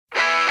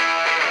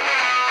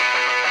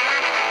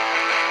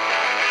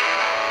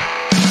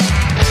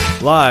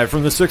Live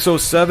from the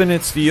 607,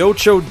 it's the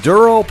Ocho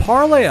Duro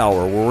Parlay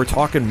Hour, where we're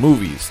talking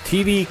movies,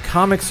 TV,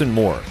 comics, and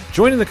more.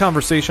 Join in the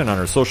conversation on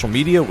our social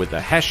media with the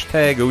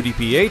hashtag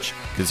ODPH,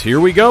 because here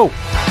we go.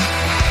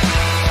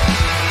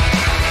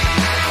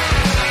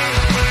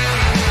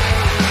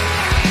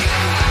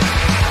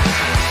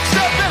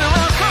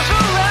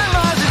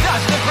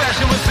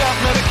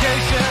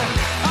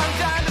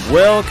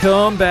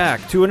 Welcome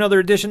back to another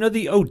edition of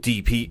the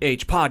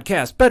ODPH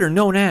podcast, better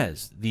known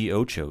as the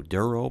Ocho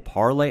Duro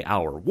Parlay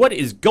Hour. What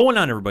is going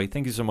on, everybody?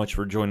 Thank you so much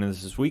for joining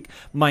us this week.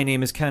 My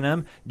name is Ken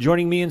M.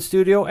 Joining me in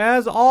studio,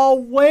 as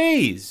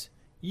always,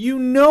 you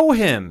know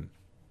him,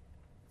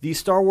 the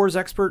Star Wars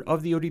expert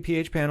of the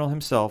ODPH panel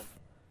himself,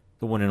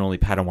 the one and only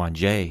Padawan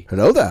J.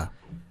 Hello there.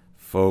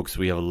 Folks,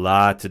 we have a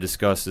lot to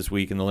discuss this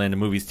week in the land of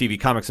movies, TV,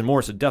 comics, and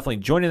more, so definitely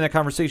join in that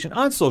conversation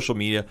on social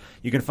media.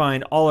 You can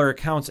find all our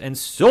accounts and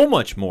so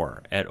much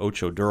more at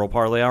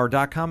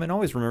OchoDuroParlayHour.com, and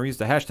always remember, use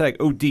the hashtag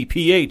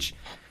ODPH.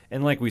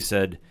 And like we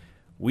said,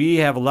 we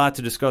have a lot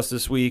to discuss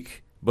this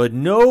week, but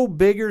no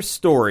bigger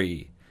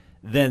story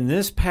than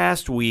this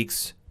past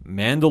week's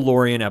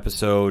Mandalorian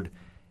episode,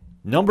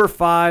 number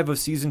 5 of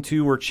Season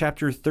 2, or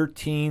Chapter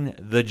 13,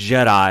 The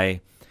Jedi.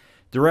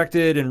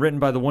 Directed and written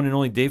by the one and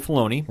only Dave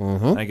Filoni.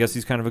 Mm-hmm. I guess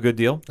he's kind of a good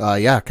deal.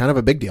 Yeah, kind of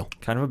a big deal.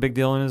 Kind of a big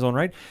deal in his own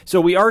right.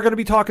 So we are going to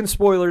be talking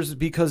spoilers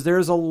because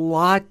there's a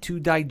lot to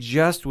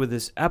digest with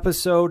this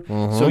episode.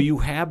 Mm-hmm. So you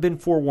have been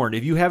forewarned.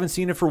 If you haven't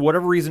seen it for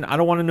whatever reason, I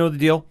don't want to know the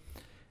deal.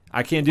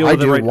 I can't deal with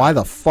it right now. Why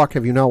the fuck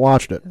have you not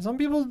watched it? Some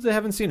people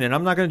haven't seen it.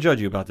 I'm not going to judge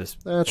you about this.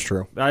 That's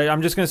true.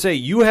 I'm just going to say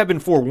you have been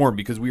forewarned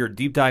because we are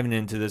deep diving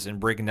into this and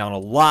breaking down a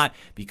lot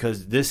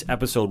because this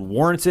episode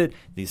warrants it,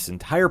 this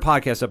entire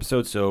podcast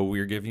episode. So we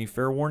are giving you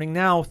fair warning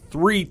now.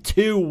 3,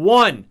 2,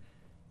 1.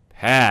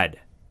 Pad,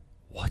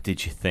 what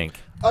did you think?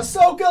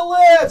 Ahsoka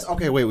lives!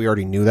 Okay, wait, we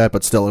already knew that,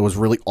 but still, it was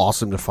really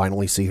awesome to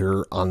finally see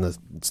her on the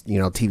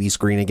TV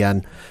screen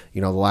again.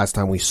 The last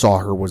time we saw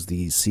her was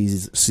the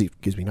series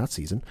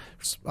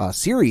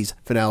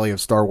finale of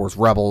Star Wars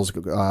Rebels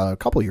a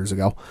couple of years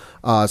ago.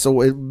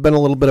 So it's been a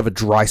little bit of a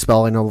dry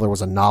spell. I know there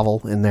was a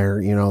novel in there,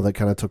 that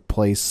kind of took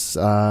place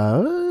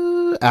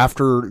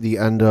after the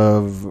end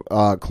of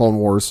Clone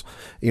Wars,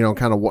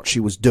 kind of what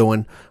she was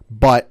doing,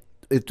 but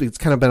it's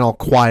kind of been all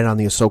quiet on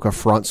the Ahsoka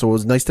front, so it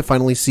was nice to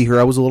finally see her.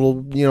 I was a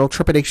little,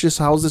 trepidatious.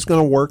 How is this going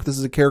to work? This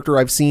is a character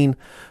I've seen,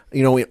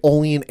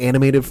 only in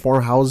animated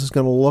form. How is this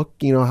going to look?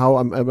 How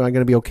am I going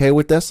to be okay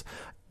with this?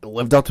 It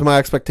lived up to my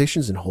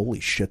expectations, and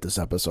holy shit, this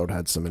episode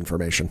had some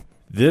information.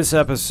 This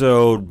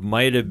episode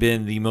might have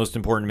been the most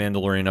important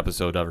Mandalorian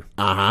episode ever.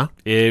 Uh-huh.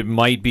 It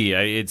might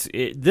be.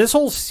 This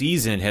whole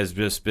season has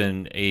just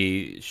been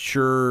a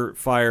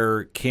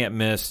surefire, can't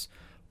miss,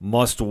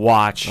 must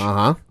watch.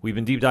 Uh-huh. We've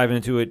been deep diving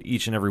into it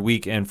each and every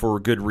week, and for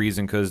good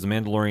reason, because The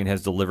Mandalorian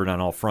has delivered on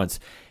all fronts.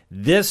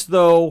 This,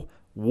 though,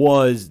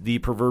 was the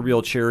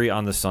proverbial cherry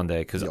on the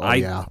sundae, because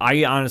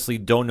I honestly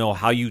don't know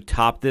how you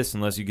top this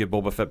unless you give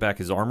Boba Fett back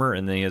his armor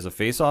and then he has a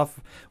face-off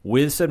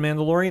with said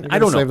Mandalorian. I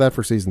don't know. Save that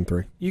for Season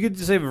 3. You could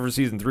save it for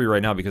Season 3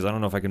 right now because I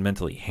don't know if I can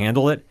mentally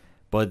handle it,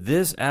 but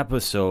this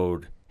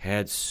episode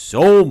had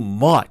so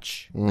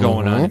much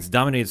going on. It's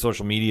dominated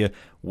social media.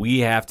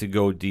 We have to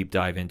go deep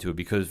dive into it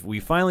because we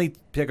finally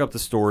pick up the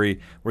story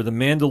where the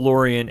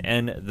Mandalorian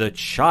and the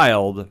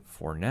child,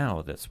 for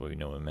now that's what we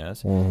know him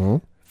as,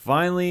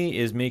 finally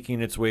is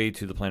making its way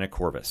to the planet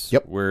Corvus,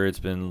 where it's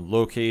been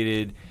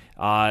located,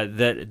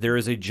 that there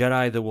is a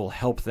Jedi that will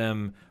help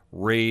them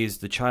raise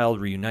the child,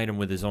 reunite him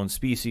with his own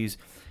species.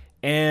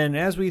 And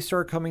as we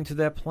start coming to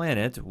that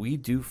planet, we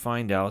do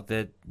find out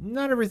that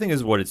not everything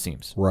is what it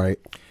seems. Right.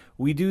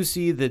 We do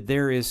see that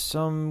there is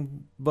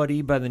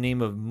somebody by the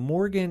name of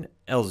Morgan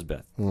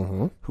Elsbeth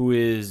who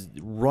is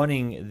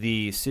running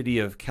the city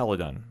of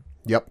Caledon.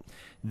 Yep.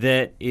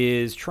 That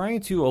is trying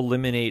to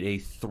eliminate a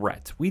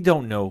threat. We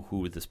don't know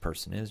who this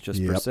person is,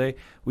 just per se.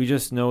 We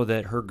just know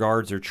that her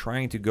guards are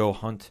trying to go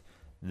hunt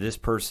this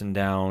person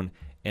down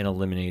and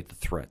eliminate the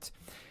threat.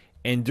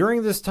 And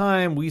during this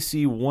time, we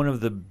see one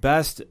of the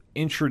best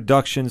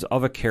introductions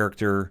of a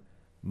character,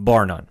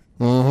 bar none.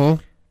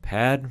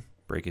 Pad,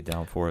 break it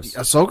down for us.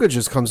 Ahsoka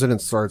just comes in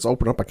and starts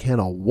opening up a can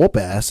of whoop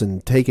ass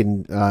and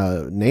taking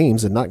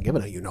names and not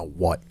giving a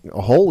what.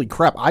 Holy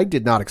crap, I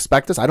did not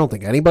expect this. I don't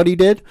think anybody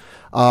did.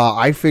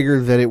 I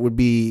figured that it would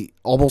be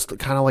almost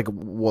kind of like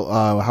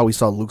how we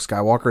saw Luke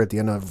Skywalker at the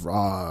end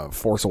of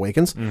Force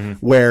Awakens,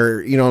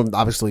 where,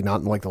 obviously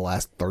not in like the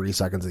last 30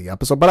 seconds of the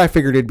episode, but I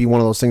figured it'd be one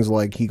of those things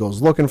like he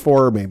goes looking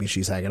for her, maybe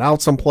she's hanging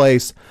out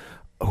someplace.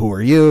 Who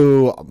are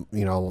you?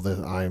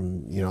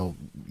 I'm,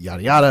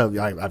 yada,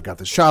 yada. I've got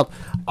this child.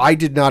 I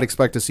did not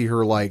expect to see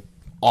her, like,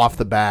 off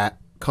the bat,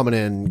 coming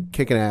in,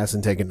 kicking ass,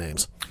 and taking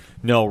names.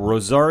 No,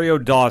 Rosario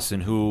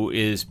Dawson, who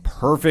is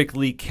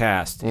perfectly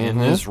cast in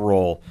this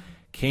role,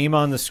 came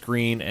on the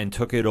screen and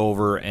took it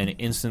over and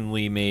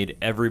instantly made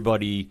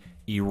everybody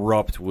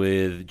erupt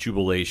with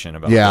jubilation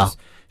about this.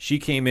 She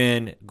came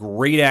in,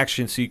 great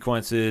action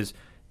sequences,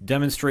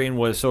 demonstrating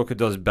what Ahsoka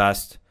does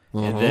best,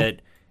 and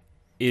that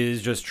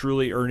is just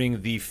truly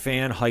earning the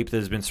fan hype that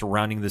has been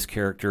surrounding this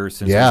character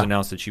since it was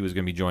announced that she was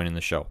going to be joining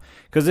the show.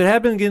 Because it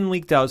had been getting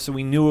leaked out, so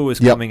we knew it was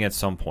coming at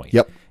some point.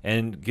 Yep.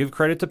 And give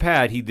credit to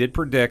Pat, he did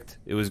predict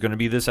it was going to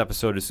be this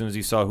episode as soon as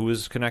he saw who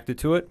was connected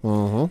to it.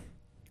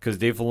 Because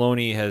Dave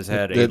Filoni has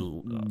had a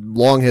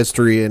long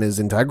history and is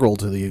integral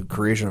to the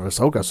creation of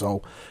Ahsoka,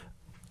 so,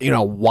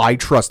 why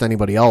trust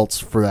anybody else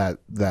for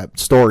that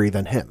story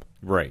than him?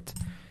 Right.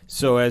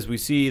 So as we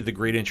see the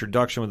great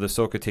introduction with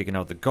Ahsoka taking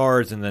out the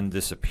guards and then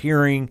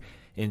disappearing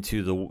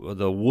into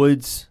the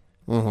woods,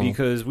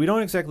 because we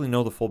don't exactly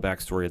know the full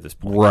backstory at this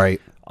point.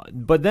 Right.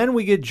 But then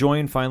we get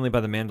joined finally by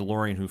the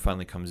Mandalorian, who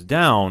finally comes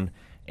down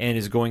and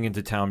is going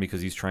into town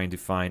because he's trying to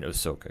find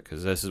Ahsoka,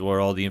 because this is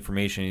where all the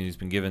information he's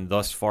been given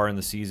thus far in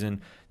the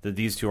season, that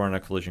these two are on a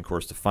collision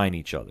course to find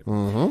each other.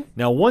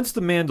 Now, once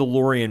the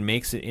Mandalorian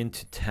makes it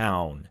into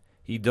town,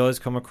 he does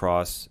come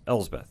across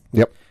Elsbeth.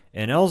 Yep.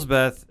 And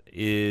Elsbeth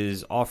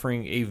is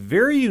offering a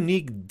very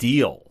unique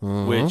deal,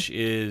 which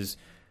is,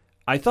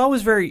 I thought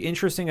was very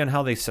interesting on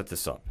how they set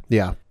this up.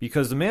 Yeah.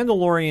 Because the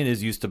Mandalorian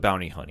is used to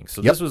bounty hunting.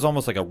 So this was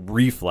almost like a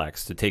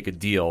reflex to take a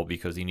deal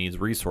because he needs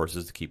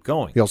resources to keep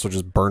going. He also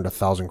just burned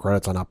 1,000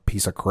 credits on a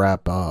piece of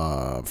crap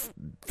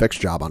fix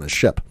job on his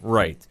ship.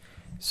 Right.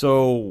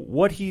 So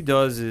what he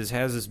does is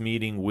has this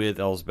meeting with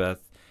Elsbeth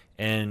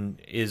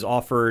and is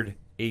offered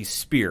a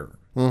spear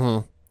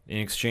in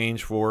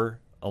exchange for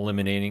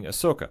eliminating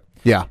Ahsoka.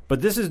 Yeah.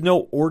 But this is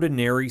no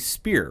ordinary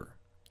spear.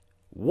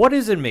 What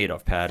is it made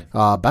of, Pat?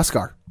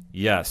 Beskar.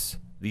 Yes,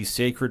 the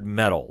sacred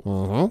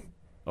metal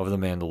of the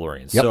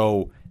Mandalorian. Yep.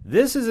 So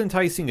this is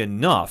enticing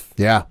enough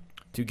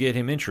to get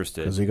him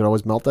interested. Because he could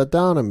always melt that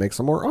down and make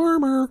some more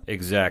armor.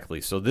 Exactly.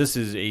 So this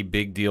is a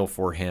big deal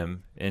for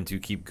him and to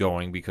keep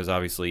going because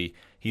obviously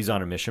he's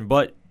on a mission.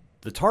 But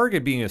the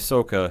target being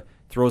Ahsoka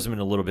throws him in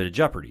a little bit of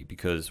jeopardy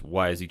because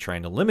why is he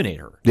trying to eliminate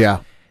her?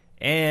 Yeah.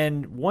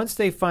 And once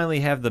they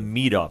finally have the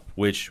meetup,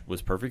 which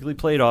was perfectly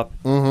played up,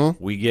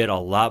 we get a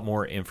lot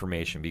more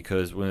information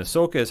because when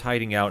Ahsoka is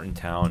hiding out in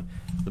town,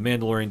 the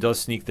Mandalorian does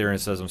sneak there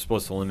and says, I'm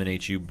supposed to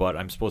eliminate you, but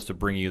I'm supposed to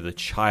bring you the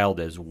child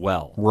as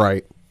well.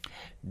 Right.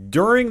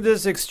 During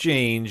this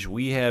exchange,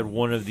 we had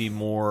one of the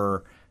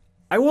more,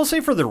 I will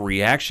say for the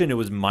reaction, it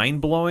was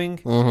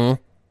mind-blowing,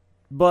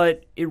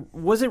 but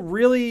was it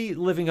really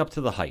living up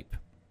to the hype?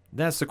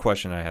 That's the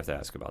question I have to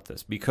ask about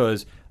this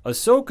because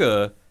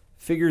Ahsoka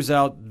figures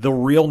out the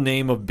real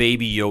name of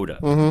Baby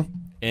Yoda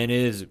and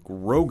is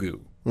Grogu,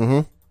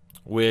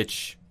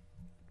 which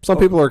some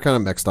people are kind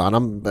of mixed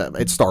on.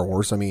 It's Star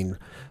Wars. I mean,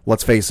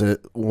 let's face it.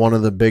 One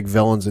of the big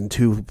villains in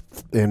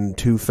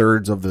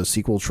two-thirds of the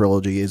sequel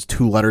trilogy is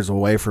 2 letters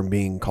away from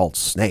being called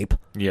Snape.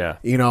 Yeah,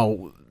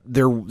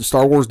 their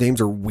Star Wars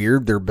names are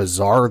weird. They're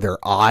bizarre. They're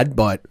odd,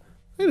 but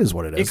it is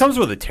what it is. It comes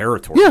with the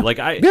territory.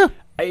 Yeah.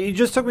 It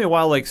just took me a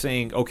while,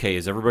 saying, okay,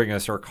 is everybody going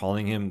to start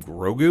calling him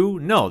Grogu?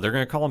 No, they're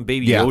going to call him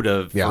Baby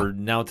Yoda for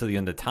now to the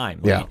end of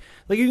time.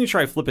 You can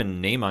try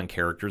flipping name on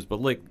characters,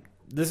 but,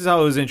 this is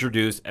how it was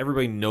introduced.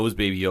 Everybody knows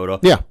Baby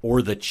Yoda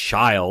or the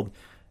child.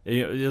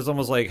 It's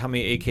almost like how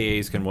many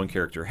AKAs can one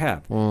character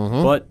have?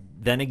 But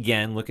then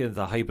again, look at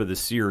the hype of the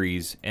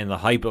series and the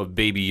hype of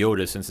Baby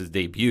Yoda since it's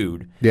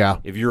debuted. Yeah.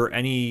 If you're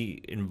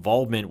any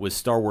involvement with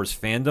Star Wars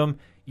fandom,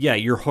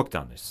 you're hooked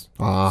on this.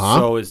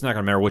 So it's not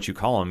going to matter what you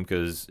call him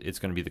because it's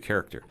going to be the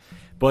character.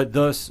 But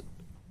thus,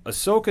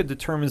 Ahsoka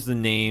determines the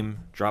name,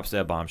 drops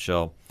that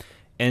bombshell,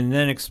 and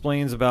then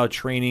explains about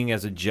training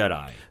as a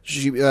Jedi.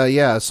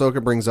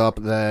 Ahsoka brings up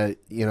that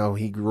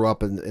he grew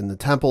up in the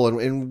temple,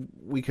 and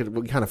we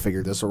kind of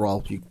figured this,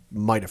 or you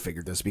might have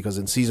figured this because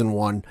in season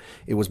 1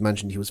 it was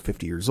mentioned he was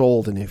 50 years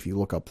old, and if you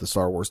look up the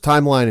Star Wars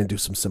timeline and do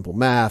some simple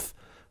math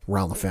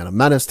around the Phantom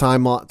Menace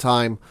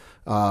time.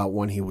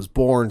 When he was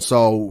born.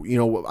 So,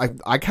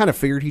 I kind of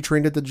figured he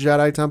trained at the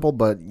Jedi Temple,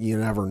 but you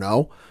never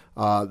know.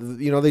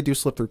 They do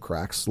slip through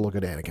cracks. Look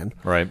at Anakin.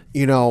 Right.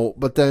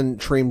 But then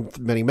trained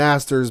many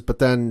masters, but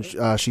then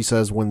she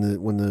says when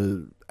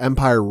the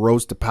Empire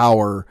rose to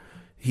power,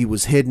 he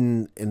was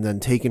hidden and then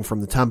taken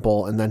from the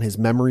temple, and then his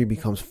memory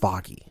becomes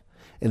foggy.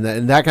 And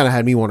that kind of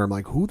had me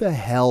wondering, who the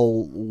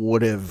hell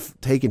would have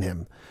taken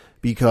him?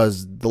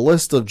 Because the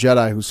list of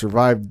Jedi who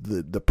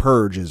survived the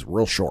Purge is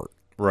real short.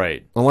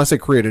 Right. Unless they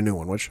create a new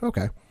one, which,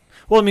 okay.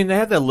 Well, I mean, they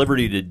have that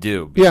liberty to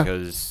do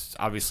because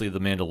obviously the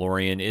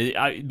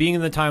Mandalorian, being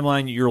in the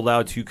timeline, you're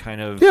allowed to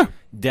kind of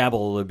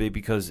dabble a little bit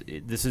because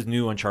this is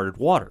new uncharted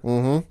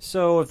water.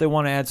 So if they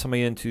want to add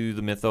somebody into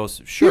the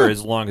mythos, sure,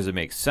 as long as it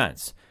makes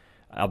sense.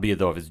 Albeit,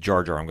 though, if it's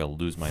Jar Jar, I'm going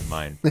to lose my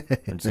mind. I'm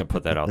just going to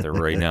put that out there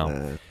right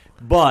now.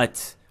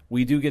 But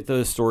we do get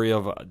the story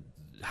of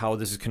how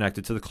this is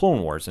connected to the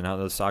Clone Wars and how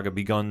the saga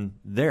begun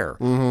there.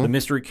 The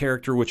mystery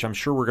character, which I'm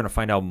sure we're going to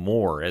find out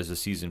more as the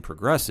season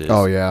progresses,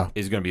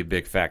 is going to be a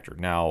big factor.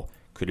 Now,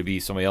 could it be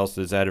somebody else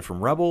that's added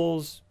from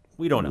Rebels?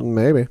 We don't know.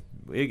 Maybe.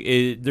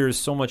 There's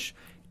so much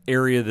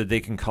area that they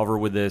can cover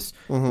with this.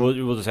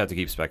 We'll just have to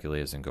keep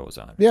speculating as it goes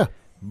on. Yeah.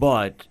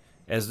 But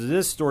as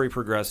this story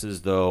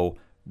progresses, though,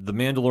 the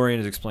Mandalorian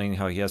is explaining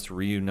how he has to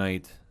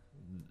reunite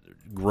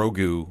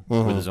Grogu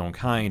with his own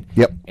kind.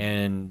 Yep.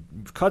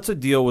 And cuts a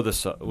deal with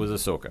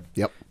Ahsoka.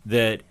 Yep.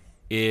 That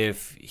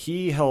if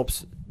he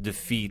helps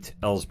defeat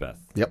Elsbeth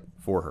Yep.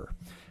 for her,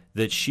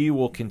 that she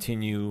will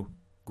continue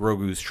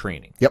Grogu's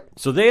training. Yep.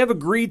 So they have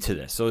agreed to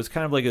this. So it's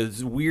kind of like a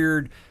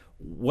weird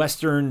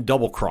Western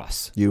double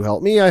cross. You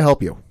help me, I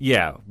help you.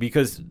 Yeah,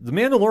 because the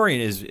Mandalorian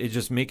is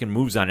just making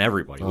moves on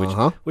everybody,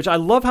 which I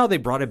love how they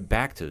brought it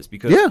back to this.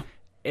 Because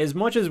as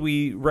much as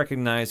we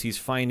recognize he's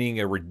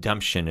finding a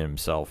redemption in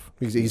himself,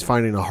 he's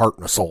finding a heart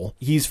and a soul.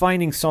 He's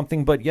finding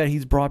something, but yet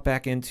he's brought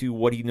back into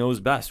what he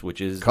knows best,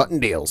 which is cutting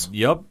deals.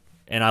 Yep,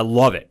 and I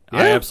love it. Yeah.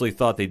 I absolutely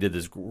thought they did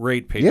this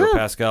great. Pedro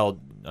Pascal,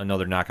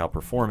 another knockout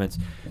performance.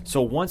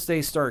 So once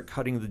they start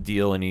cutting the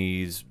deal and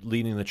he's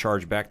leading the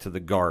charge back to the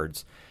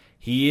guards,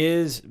 he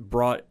is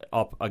brought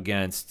up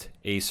against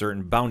a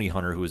certain bounty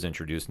hunter who was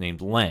introduced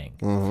named Lang.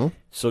 Mm-hmm.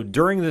 So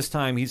during this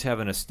time, he's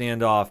having a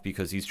standoff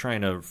because he's trying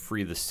to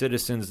free the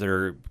citizens that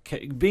are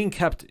being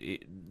kept,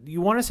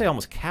 you want to say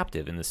almost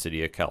captive in the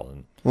city of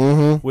Kellan,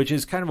 which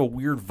is kind of a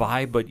weird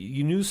vibe, but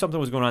you knew something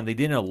was going on. They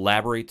didn't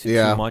elaborate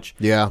too much.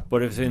 Yeah.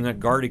 But if in a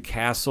guarded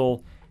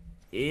castle,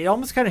 it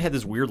almost kind of had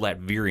this weird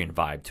Latvian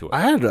vibe to it.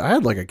 I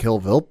had like a Kill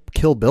Bill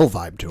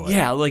vibe to it.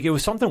 Yeah, like it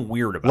was something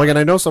weird about it. it. And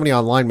I know somebody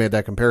online made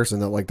that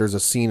comparison that like there's a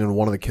scene in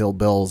one of the Kill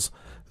Bills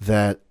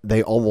that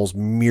they almost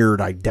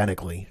mirrored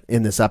identically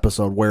in this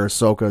episode where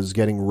Ahsoka is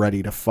getting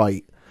ready to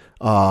fight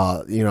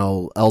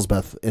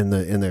Elsbeth in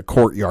the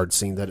courtyard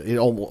scene, that it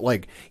almost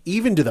like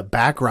even to the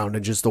background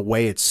and just the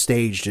way it's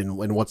staged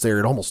and what's there,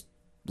 it almost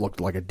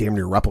looked like a damn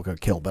near replica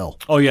of Kill Bill.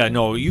 Oh yeah,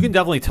 no, you can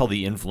definitely tell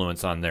the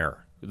influence on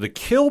there. The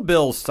Kill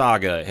Bill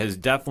saga has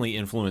definitely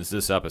influenced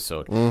this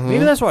episode.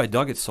 Maybe that's why I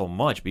dug it so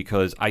much,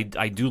 because I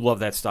do love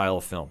that style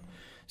of film.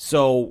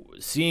 So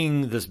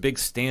seeing this big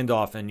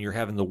standoff and you're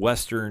having the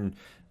Western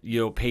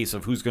pace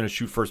of who's going to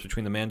shoot first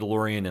between the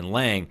Mandalorian and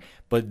Lang,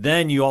 but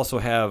then you also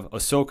have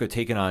Ahsoka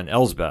taking on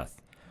Elsbeth,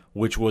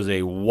 which was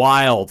a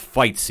wild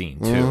fight scene,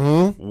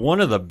 too. One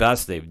of the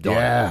best they've done.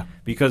 Yeah.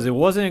 Because it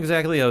wasn't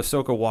exactly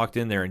Ahsoka walked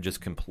in there and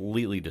just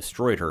completely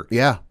destroyed her.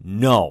 Yeah.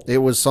 No. It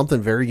was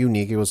something very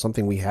unique. It was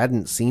something we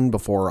hadn't seen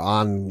before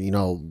on,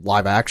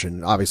 live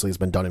action. Obviously, it's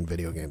been done in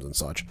video games and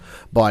such.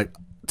 But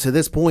to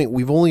this point,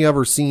 we've only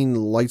ever seen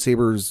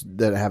lightsabers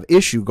that have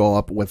issue go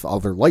up with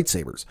other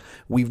lightsabers.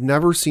 We've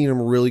never seen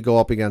them really go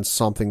up against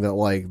something that,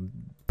 like,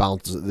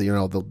 bounces,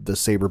 the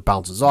saber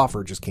bounces off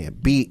or just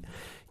can't beat.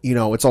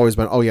 It's always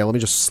been, let me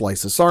just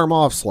slice this arm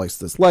off, slice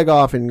this leg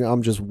off, and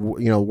I'm just,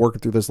 working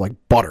through this like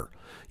butter.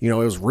 It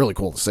was really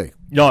cool to see.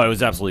 No, it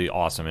was absolutely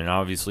awesome. And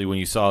obviously when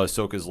you saw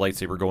Ahsoka's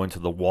lightsaber go into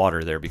the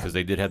water there, because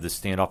they did have this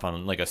standoff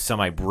on like a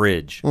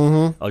semi-bridge,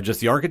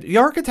 just the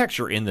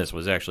architecture in this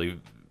was actually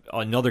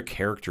another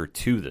character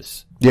to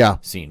this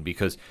scene,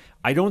 because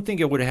I don't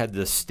think it would have had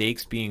the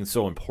stakes being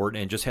so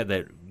important and just had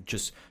that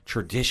just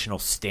traditional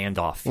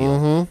standoff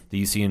feel that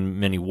you see in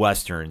many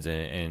westerns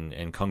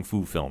and kung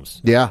fu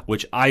films. Yeah.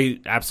 Which I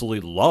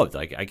absolutely loved.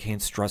 Like, I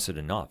can't stress it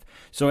enough.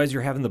 So as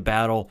you're having the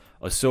battle,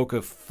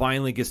 Ahsoka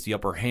finally gets the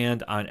upper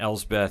hand on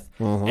Elsbeth,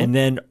 and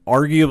then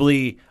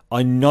arguably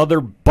another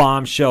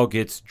bombshell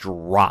gets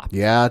dropped.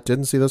 Yeah,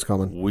 didn't see this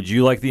coming. Would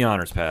you like the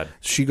honors pad?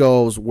 She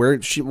goes,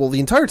 the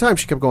entire time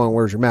she kept going,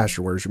 where's your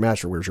master? Where's your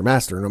master? Where's your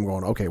master? And I'm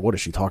going, okay, what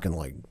is she talking,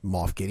 like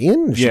Moff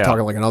Gideon? Is she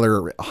talking like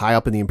another high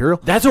up in the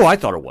Imperial? That's who I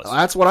thought it was.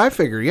 That's what I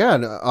figured,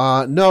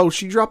 yeah. No,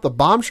 she dropped the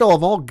bombshell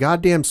of all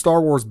goddamn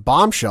Star Wars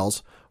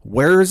bombshells.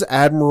 Where's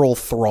Admiral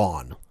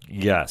Thrawn?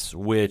 Yes,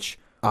 which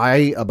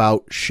I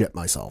about shit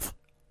myself.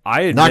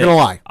 I admit, not gonna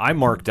lie, I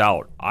marked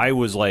out. I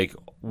was like,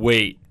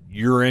 wait,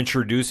 you're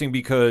introducing,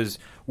 because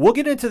we'll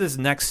get into this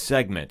next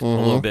segment a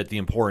little bit, the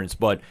importance,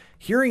 but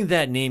hearing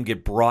that name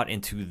get brought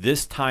into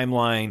this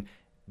timeline,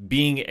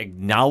 being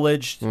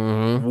acknowledged,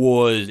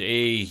 was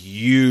a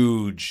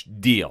huge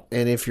deal.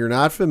 And if you're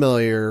not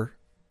familiar,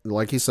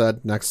 like you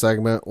said, next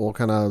segment we'll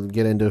kind of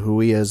get into who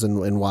he is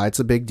and why it's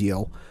a big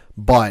deal,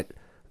 but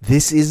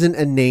this isn't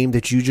a name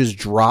that you just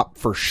drop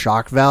for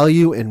shock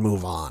value and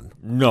move on.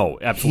 No,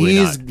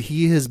 absolutely not.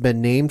 He has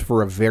been named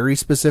for a very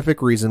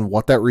specific reason.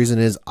 What that reason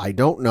is, I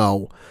don't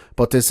know.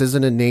 But this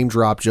isn't a name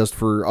drop just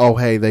for, oh,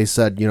 hey, they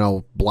said,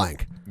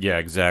 blank. Yeah,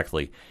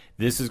 exactly.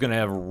 This is going to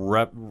have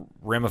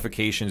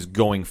ramifications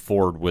going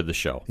forward with the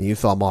show. You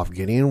thought Moff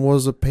Gideon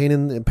was a pain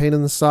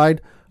in the side?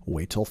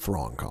 Wait till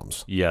Thrawn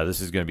comes. Yeah, this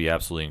is going to be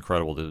absolutely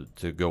incredible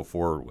to go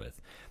forward with.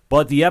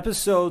 But the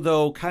episode,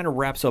 though, kind of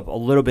wraps up a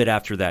little bit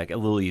after that, a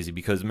little easy,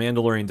 because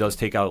Mandalorian does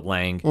take out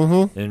Lang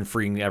and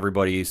freeing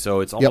everybody,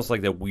 so it's almost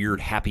like that weird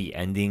happy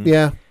ending.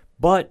 Yeah.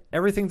 But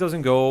everything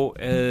doesn't go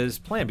as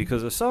planned,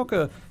 because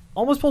Ahsoka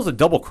almost pulls a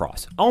double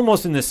cross,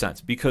 almost in this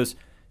sense, because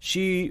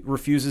she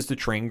refuses to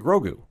train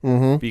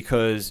Grogu,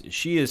 because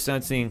she is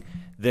sensing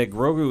that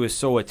Grogu is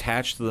so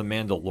attached to the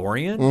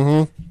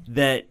Mandalorian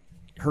that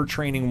her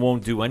training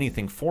won't do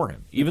anything for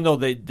him, even though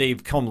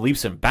they've come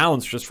leaps and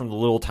bounds just from the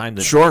little time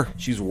that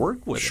she's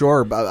worked with him.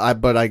 Sure, but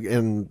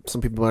and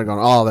some people might have gone,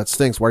 oh, that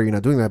stinks, why are you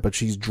not doing that? But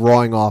she's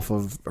drawing off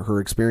of her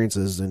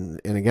experiences,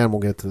 and again, we'll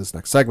get to this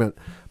next segment,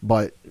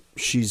 but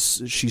she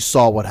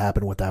saw what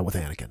happened with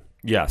Anakin.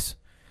 Yes.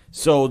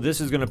 So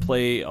this is going to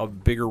play a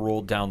bigger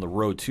role down the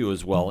road, too,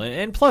 as well.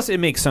 And plus, it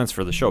makes sense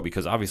for the show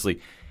because,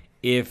 obviously,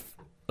 if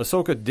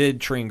Ahsoka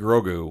did train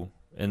Grogu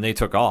and they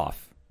took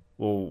off,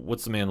 well,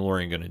 what's the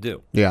Mandalorian going to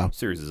do? Yeah. The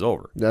series is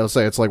over. I'll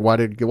say it's like, why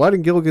did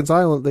Gilligan's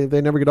Island, they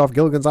never get off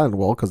Gilligan's Island?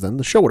 Well, because then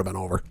the show would have been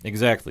over.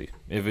 Exactly.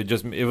 If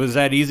it was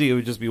that easy, it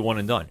would just be one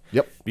and done.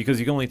 Yep. Because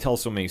you can only tell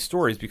so many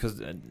stories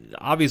because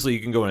obviously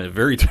you can go in a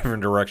very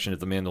different direction if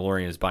the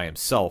Mandalorian is by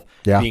himself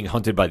being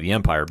hunted by the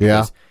Empire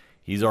because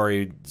he's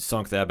already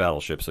sunk that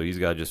battleship, so he's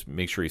got to just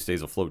make sure he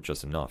stays afloat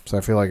just enough. So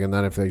I feel like, and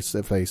then if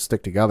they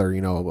stick together,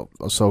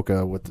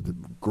 Ahsoka with the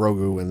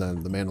Grogu and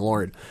then the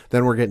Mandalorian,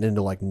 then we're getting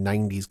into like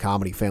 90s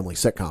comedy family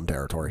sitcom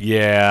territory.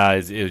 Yeah,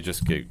 it would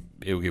just get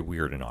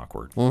weird and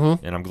awkward,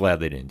 and I'm glad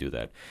they didn't do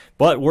that.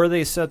 But where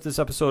they set this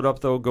episode up,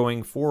 though,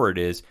 going forward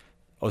is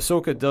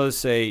Ahsoka does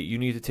say you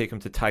need to take him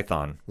to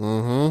Tython,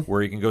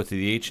 where he can go to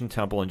the ancient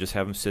temple and just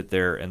have him sit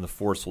there, and the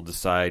Force will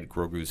decide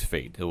Grogu's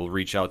fate. It will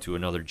reach out to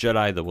another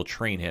Jedi that will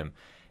train him.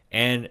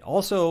 And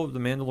also, the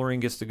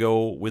Mandalorian gets to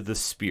go with the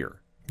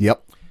spear.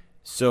 Yep.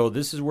 So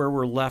this is where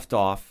we're left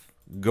off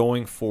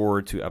going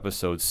forward to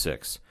episode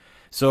 6.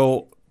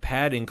 So,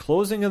 Pat, in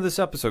closing of this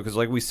episode, because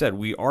like we said,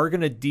 we are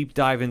going to deep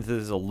dive into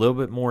this a little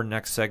bit more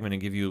next segment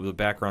and give you the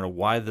background of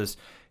why this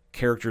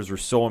characters were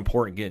so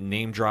important, getting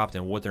name dropped,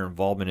 and what their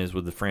involvement is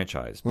with the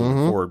franchise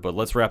moving forward. But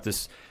let's wrap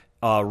this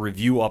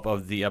review up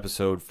of the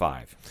episode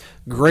 5.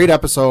 Great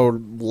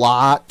episode,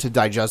 lot to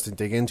digest and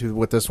dig into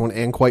with this one,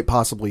 and quite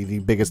possibly the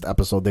biggest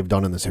episode they've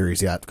done in the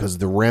series yet, because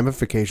the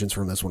ramifications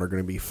from this one are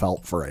going to be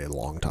felt for a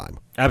long time.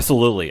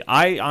 Absolutely.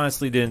 I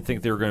honestly didn't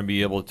think they were going to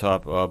be able to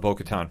top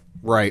Bo-Katan.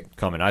 Right.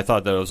 Coming. I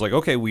thought that it was like,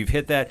 okay, we've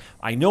hit that.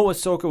 I know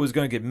Ahsoka was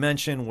going to get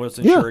mentioned,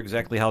 wasn't sure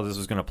exactly how this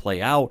was going to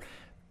play out,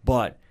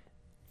 but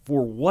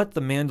for what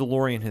the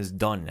Mandalorian has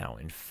done now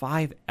in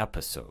 5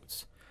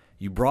 episodes,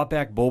 you brought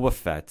back Boba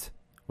Fett,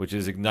 which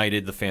has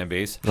ignited the fan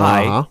base.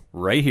 Hi,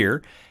 right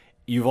here.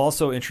 You've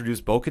also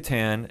introduced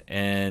Bo-Katan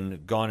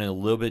and gone in a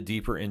little bit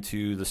deeper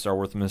into the Star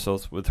Wars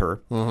mythos with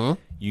her.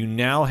 You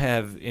now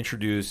have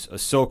introduced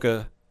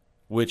Ahsoka,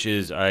 which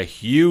is a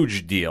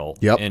huge deal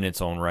in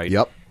its own right.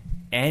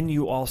 And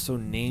you also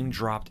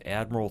name-dropped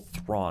Admiral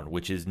Thrawn,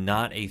 which is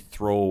not a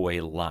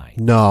throwaway line.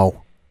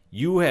 No.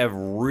 You have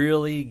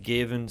really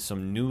given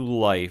some new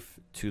life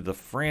to the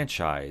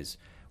franchise,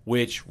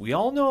 which we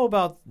all know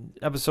about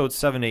episodes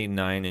 7, 8, and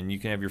 9, and you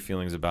can have your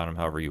feelings about them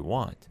however you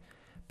want.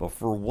 But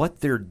for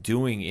what they're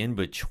doing in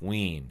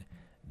between,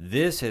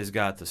 this has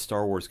got the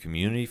Star Wars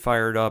community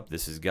fired up.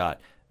 This has got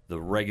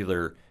the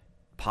regular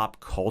pop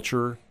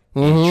culture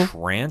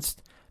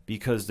entranced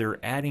because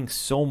they're adding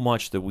so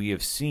much that we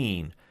have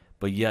seen,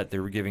 but yet they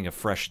were giving a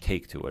fresh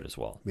take to it as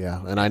well.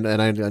 Yeah, and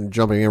I'm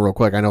jumping in real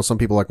quick. I know some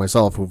people like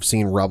myself who've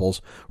seen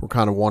Rebels were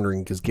kind of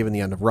wondering, because given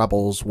the end of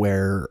Rebels,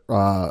 where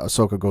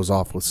Ahsoka goes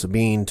off with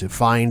Sabine to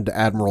find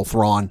Admiral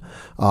Thrawn,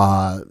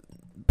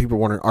 people are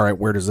wondering, all right,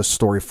 where does this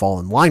story fall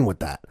in line with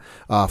that?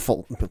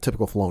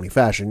 Typical Filoni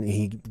fashion,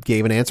 he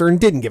gave an answer and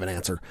didn't give an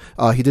answer.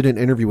 He did an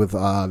interview with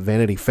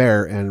Vanity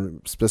Fair,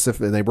 and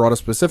they brought up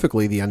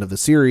specifically the end of the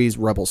series,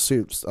 Rebels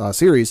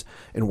series,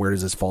 and where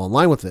does this fall in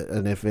line with it?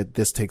 And if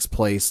this takes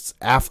place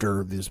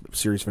after the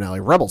series finale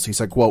of Rebels, he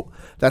said, quote,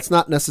 "That's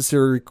not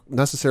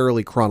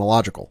necessarily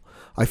chronological.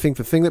 I think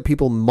the thing that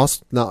people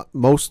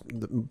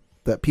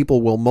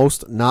will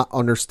most not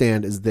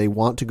understand is they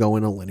want to go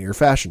in a linear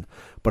fashion.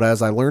 But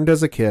as I learned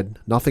as a kid,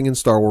 nothing in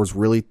Star Wars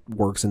really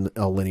works in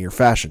a linear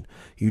fashion.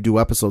 You do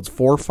episodes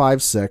 4,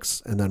 5,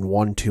 6, and then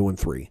 1, 2, and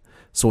 3.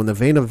 So in the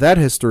vein of that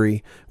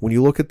history, when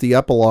you look at the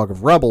epilogue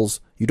of Rebels,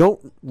 you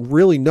don't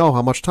really know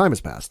how much time has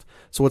passed.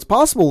 So it's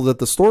possible that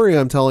the story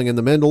I'm telling in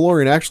The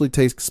Mandalorian actually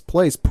takes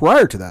place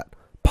prior to that.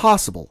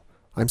 Possible.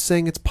 I'm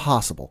saying it's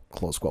possible,"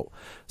 close quote.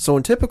 So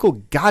in typical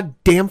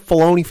goddamn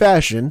Filoni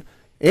fashion,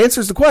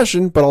 answers the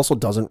question, but also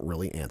doesn't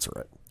really answer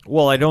it.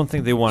 Well, I don't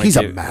think they want to. He's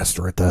a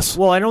master at this.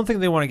 Well, I don't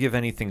think they want to give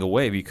anything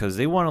away because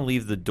they want to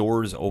leave the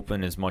doors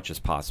open as much as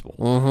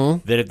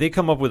possible. That if they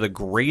come up with a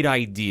great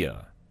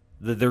idea,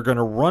 that they're going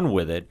to run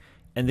with it,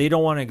 and they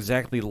don't want to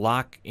exactly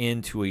lock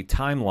into a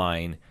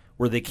timeline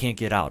where they can't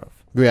get out of.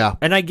 Yeah.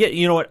 And I get,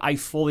 you know what, I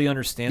fully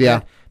understand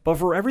that. But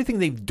for everything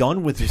they've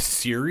done with this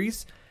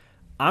series,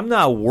 I'm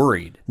not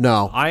worried.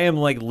 No. I am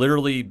like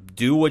literally,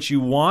 do what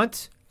you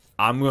want.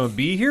 I'm going to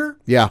be here.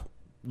 Yeah.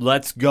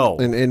 Let's go.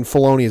 And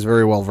Filoni is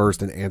very well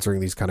versed in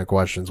answering these kind of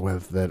questions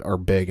that are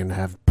big and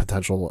have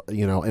potential,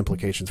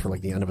 implications for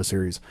like the end of a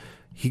series.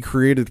 He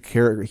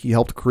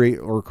helped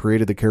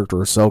created the character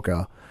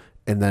Ahsoka,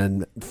 and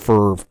then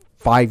for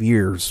 5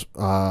 years,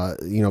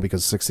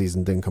 because 6th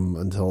season didn't come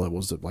until it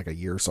was like a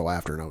year or so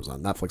after, and it was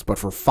on Netflix. But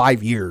for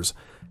 5 years,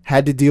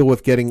 had to deal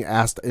with getting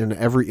asked in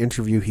every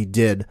interview he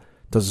did,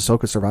 does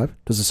Ahsoka survive?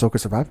 Does Ahsoka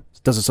survive?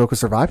 Does Ahsoka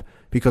survive?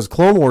 Because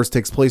Clone Wars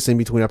takes place in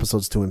between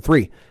episodes 2 and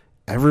 3.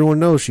 Everyone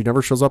knows she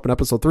never shows up in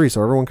episode 3,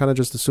 so everyone kind of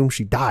just assumes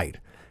she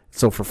died.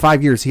 So for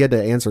 5 years, he had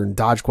to answer and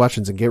dodge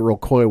questions and get real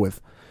coy with,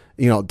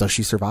 does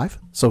she survive?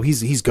 So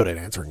he's good at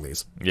answering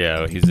these.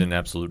 Yeah, he's an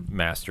absolute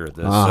master at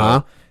this.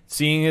 So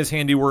seeing his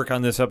handiwork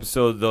on this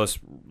episode, thus,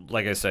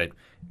 like I said,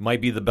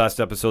 might be the best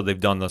episode they've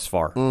done thus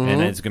far.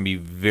 And it's going to be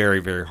very,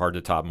 very hard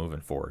to top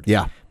moving forward.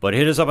 Yeah. But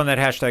hit us up on that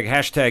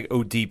hashtag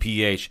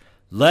ODPH.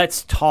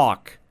 Let's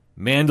talk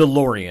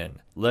Mandalorian.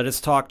 Let us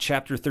talk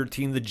Chapter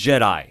 13, The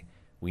Jedi.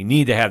 We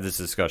need to have this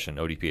discussion,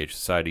 ODPH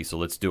Society, so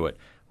let's do it.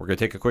 We're going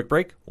to take a quick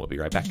break. We'll be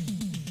right back.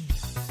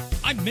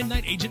 I'm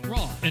Midnight Agent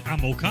Raw. And I'm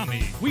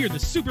Okami. We are the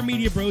Super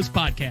Media Bros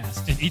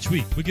Podcast. And each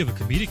week, we give a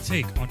comedic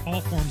take on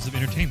all forms of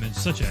entertainment,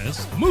 such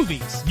as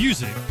movies,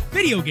 music,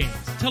 video games,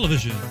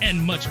 television,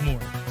 and much more.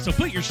 So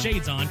put your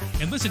shades on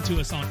and listen to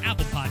us on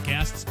Apple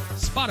Podcasts,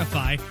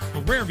 Spotify,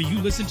 or wherever you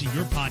listen to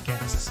your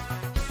podcasts.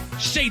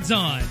 Shades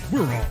on.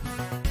 We're on.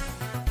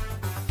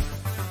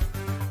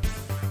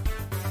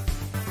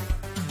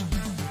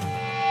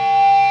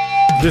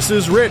 This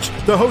is Rich,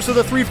 the host of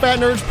the Three Fat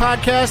Nerds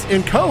podcast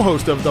and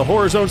co-host of the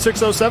Horror Zone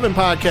 607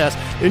 podcast,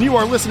 and you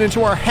are listening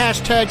to our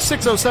hashtag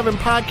 607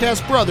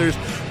 podcast brothers,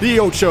 the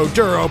Ocho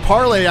Duro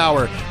Parlay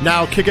Hour.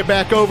 Now kick it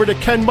back over to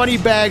Ken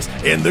Moneybags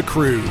and the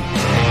crew.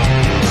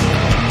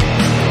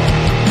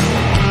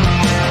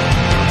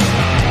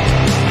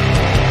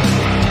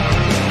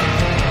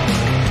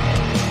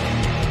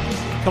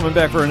 Coming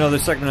back for another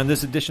segment on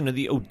this edition of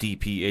the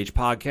ODPH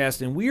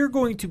podcast, and we are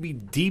going to be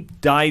deep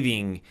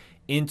diving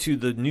into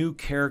the new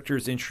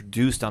characters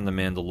introduced on The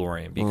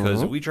Mandalorian,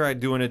 because we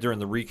tried doing it during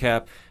the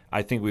recap.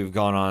 I think we've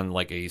gone on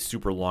like a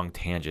super long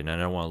tangent,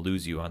 and I don't want to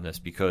lose you on this,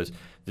 because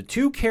the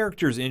two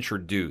characters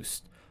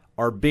introduced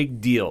are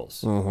big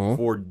deals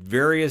for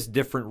various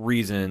different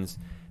reasons.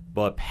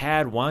 But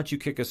Pad, why don't you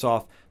kick us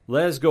off?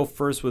 Let us go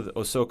first with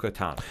Ahsoka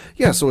Tano.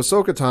 Yeah, so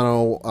Ahsoka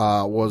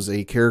Tano was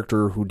a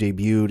character who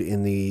debuted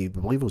in the, I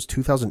believe it was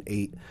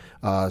 2008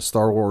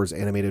 Star Wars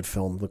animated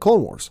film, The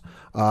Clone Wars.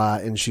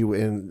 And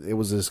it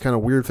was this kind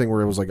of weird thing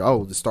where it was like,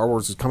 oh, the Star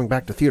Wars is coming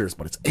back to theaters,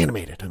 but it's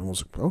animated. And it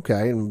was like,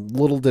 okay. And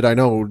little did I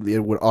know it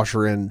would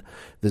usher in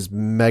this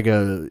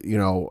mega,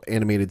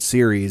 animated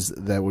series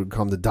that would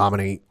come to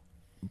dominate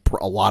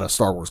a lot of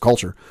Star Wars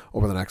culture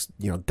over the next,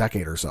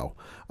 decade or so.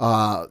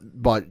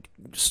 But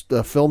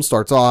the film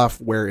starts off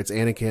where it's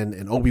Anakin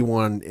and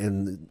Obi-Wan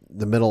in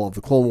the middle of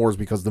the Clone Wars,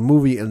 because the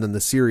movie and then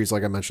the series,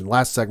 like I mentioned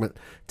last segment,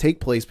 take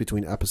place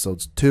between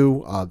episodes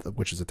 2,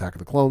 which is Attack of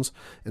the Clones,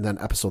 and then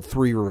episode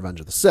 3, Revenge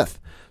of the Sith.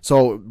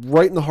 So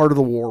right in the heart of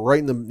the war, right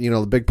in the,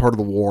 the big part of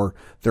the war,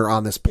 they're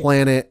on this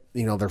planet,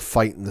 they're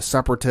fighting the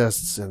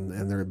separatists and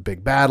they're in a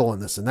big battle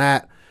and this and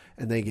that.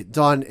 And they get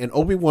done, and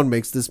Obi-Wan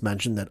makes this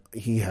mention that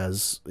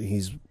he's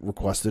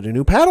requested a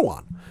new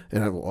Padawan,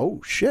 and I go,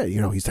 oh shit,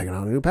 he's taking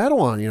on a new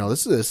Padawan.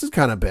 This is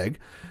kind of big,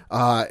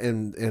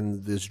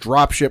 and this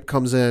drop ship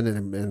comes in,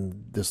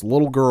 and this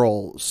little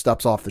girl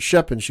steps off the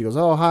ship, and she goes,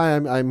 oh hi,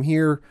 I'm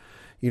here,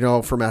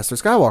 for Master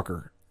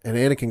Skywalker, and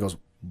Anakin goes,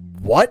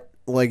 what?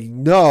 Like,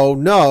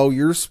 no,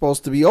 you're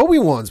supposed to be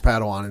Obi-Wan's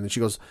Padawan, and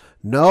she goes,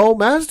 no,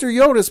 Master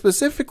Yoda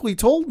specifically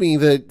told me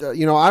that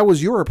I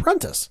was your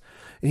apprentice.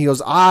 And he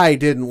goes, I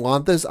didn't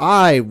want this.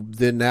 I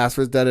didn't ask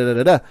for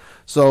this,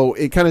 So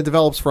it kind of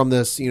develops from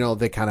this,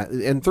 they kind of,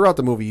 and throughout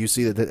the movie, you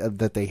see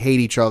that they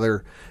hate each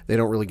other. They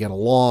don't really get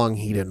along.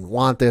 He didn't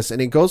want this.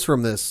 And it goes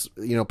from this,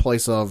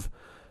 place of,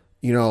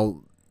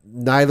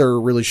 neither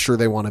really sure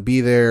they want to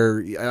be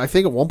there. I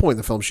think at one point in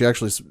the film, she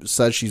actually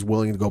says she's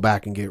willing to go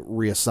back and get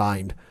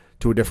reassigned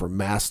to a different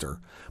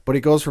master. But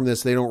it goes from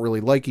this, they don't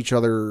really like each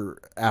other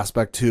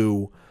aspect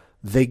to,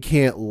 they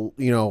can't,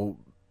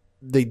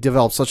 they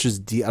develop such as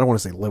I don't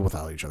want to say live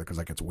without each other, because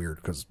that gets weird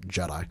because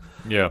Jedi.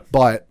 Yeah.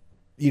 But,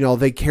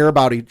 they care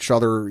about each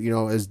other,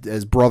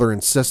 as brother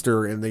and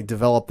sister, and they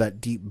develop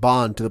that deep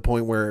bond to the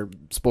point where,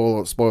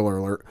 spoiler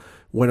alert,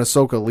 when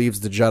Ahsoka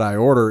leaves the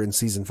Jedi Order in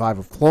season 5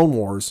 of Clone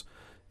Wars,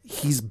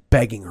 he's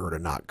begging her to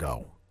not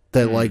go.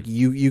 That like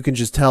you can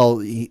just tell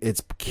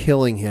it's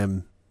killing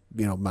him,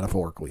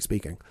 metaphorically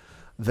speaking,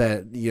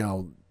 that,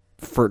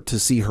 to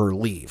see her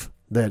leave,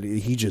 that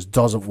he just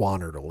doesn't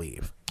want her to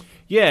leave.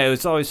 Yeah,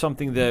 it's always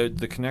something that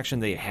the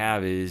connection they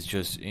have is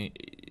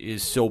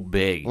so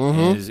big,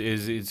 is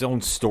its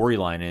own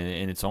storyline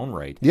in its own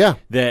right. Yeah,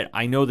 that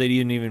I know they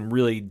didn't even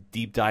really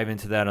deep dive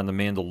into that on The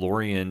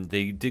Mandalorian.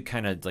 They did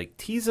kind of like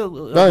tease a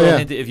little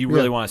into, if you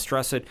really want to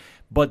stress it,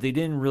 but they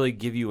didn't really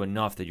give you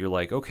enough that you're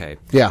like, okay,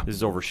 this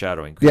is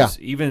overshadowing. Because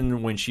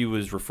even when she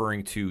was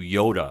referring to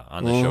Yoda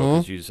on the show,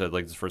 because she said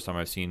like, this is the first time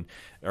I've seen,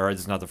 or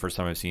this is not the first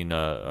time I've seen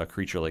a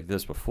creature like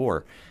this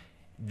before.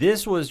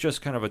 This was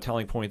just kind of a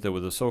telling point that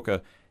with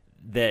Ahsoka,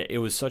 that it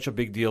was such a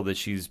big deal that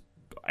she's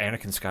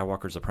Anakin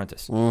Skywalker's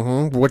apprentice.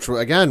 Which,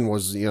 again,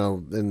 was,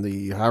 in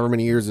the however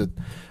many years that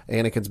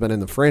Anakin's been in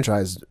the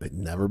franchise,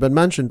 never been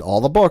mentioned.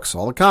 All the books,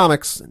 all the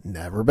comics,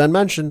 never been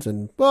mentioned.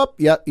 And,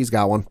 he's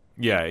got one.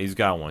 Yeah, he's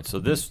got one. So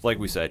this, like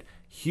we said,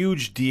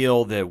 huge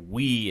deal that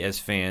we as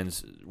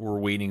fans were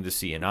waiting to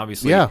see. And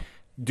obviously,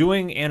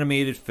 doing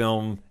animated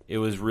film, it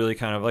was really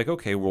kind of like,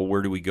 okay, well,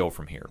 where do we go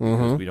from here?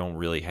 Because we don't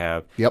really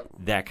have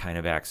that kind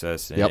of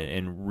access,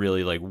 and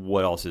really, like,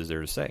 what else is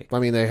there to say? I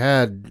mean, they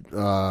had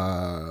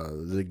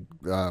the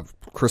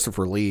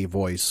Christopher Lee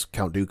voice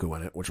Count Dooku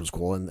in it, which was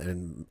cool,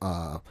 and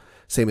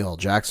Samuel L.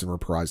 Jackson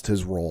reprised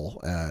his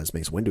role as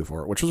Mace Windu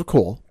for it, which was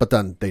cool. But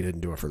then they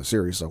didn't do it for the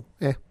series, so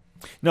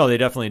No, they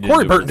definitely did.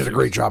 Corey Burton did a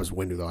great job as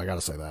Windu, though. I got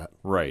to say that.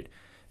 Right.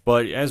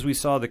 But as we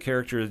saw, the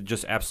character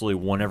just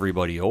absolutely won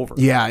everybody over.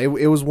 Yeah,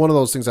 it was one of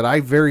those things that I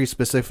very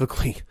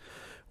specifically,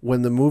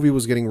 when the movie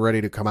was getting ready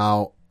to come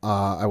out,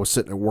 I was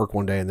sitting at work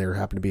one day and there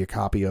happened to be a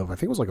copy of, I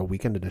think it was like a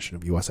weekend edition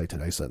of USA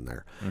Today sitting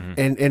there.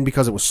 And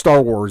because it was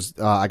Star Wars,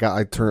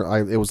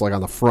 it was like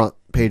on the front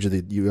page of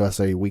the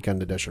USA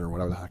Weekend Edition or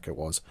whatever the heck it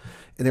was.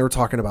 And they were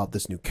talking about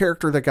this new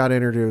character that got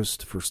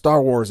introduced for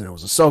Star Wars, and it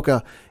was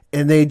Ahsoka.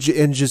 And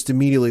just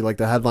immediately, like,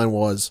 the headline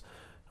was,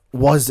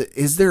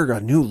 is there a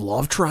new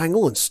love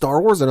triangle in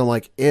Star Wars? And I'm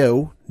like,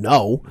 ew,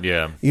 no.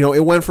 Yeah.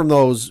 It went from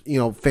those,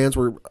 fans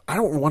were, I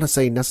don't want to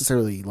say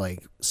necessarily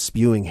like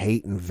spewing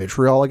hate and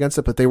vitriol against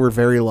it, but they were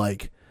very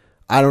like,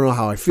 I don't know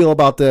how I feel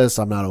about this.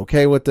 I'm not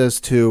okay with this,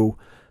 to,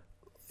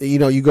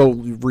 you go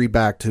read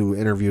back to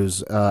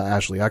interviews,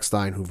 Ashley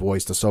Eckstein, who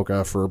voiced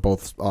Ahsoka for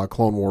both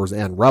Clone Wars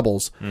and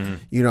Rebels.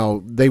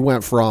 They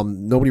went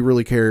from nobody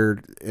really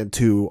cared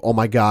to, oh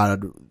my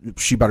God,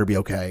 she better be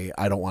okay.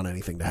 I don't want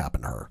anything to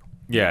happen to her.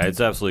 Yeah, it's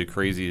absolutely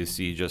crazy to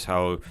see just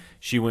how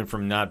she went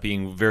from not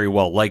being very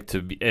well liked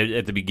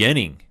at the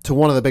beginning to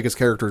one of the biggest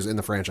characters in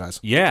the franchise.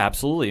 Yeah,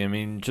 absolutely. I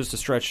mean, just to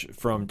stretch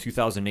from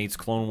 2008's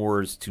Clone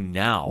Wars to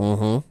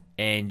now,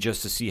 and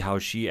just to see how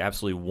she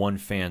absolutely won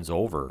fans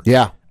over.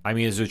 Yeah. I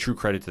mean, it's a true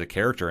credit to the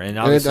character, and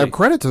obviously,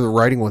 credit to the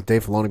writing with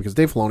Dave Filoni, because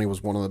Dave Filoni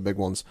was one of the big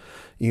ones,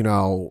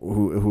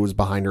 who was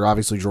behind her.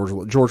 Obviously,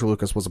 George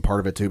Lucas was a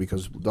part of it too,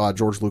 because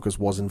George Lucas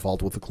was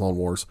involved with the Clone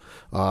Wars,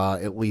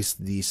 at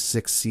least the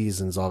 6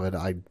 seasons of it.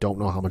 I don't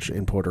know how much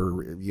input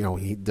or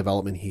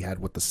development he had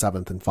with the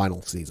 7th and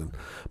final season,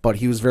 but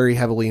he was very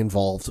heavily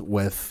involved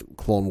with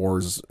Clone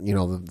Wars.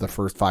 The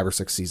first 5 or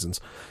 6 seasons.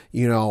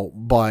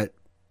 But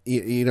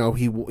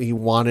he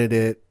wanted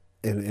it.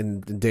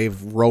 And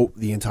Dave wrote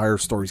the entire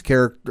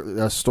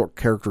character's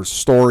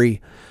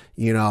story.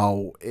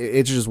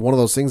 It's just one of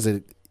those things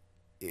that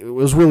it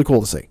was really cool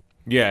to see.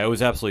 Yeah, it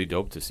was absolutely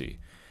dope to see.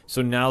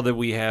 So now that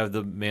we have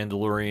the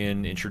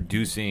Mandalorian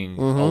introducing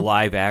a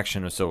live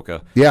action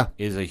Ahsoka,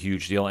 is a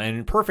huge deal,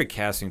 and perfect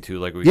casting too.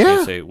 Like we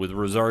can say with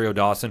Rosario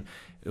Dawson,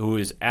 who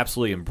has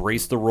absolutely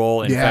embraced the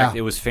role. In fact,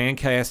 it was fan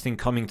casting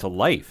coming to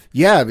life.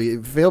 Yeah,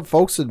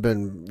 folks had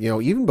been,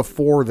 even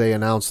before they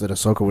announced that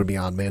Ahsoka would be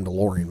on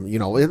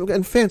Mandalorian,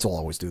 and fans will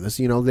always do this,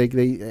 they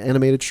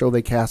animated show,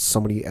 they cast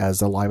somebody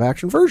as a live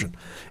action version.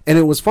 And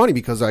it was funny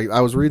because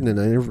I was reading in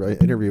an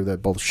interview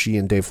that both she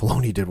and Dave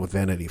Filoni did with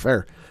Vanity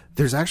Fair.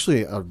 There's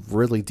actually a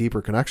really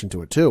deeper connection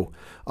to it too.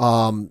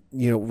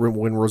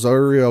 When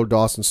Rosario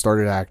Dawson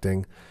started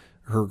acting,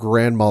 her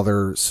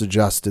grandmother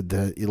suggested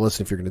that,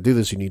 listen, if you're going to do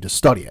this, you need to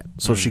study it.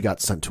 So she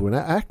got sent to an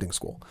acting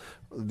school.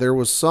 There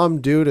was some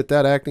dude at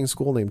that acting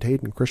school named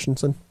Hayden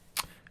Christensen.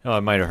 Oh,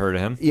 I might have heard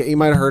of him. Yeah, you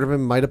might have heard of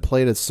him. Might have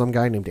played as some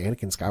guy named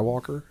Anakin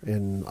Skywalker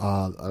in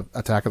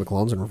Attack of the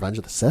Clones and Revenge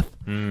of the Sith.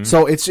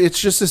 So it's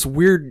just this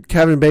weird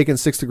Kevin Bacon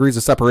 6 Degrees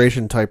of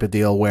Separation type of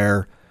deal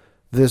where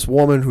this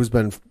woman who's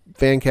been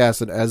fan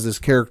casted as this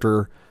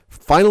character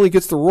finally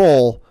gets the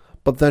role.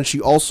 But then she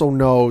also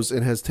knows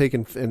and has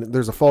taken, and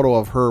there's a photo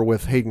of her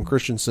with Hayden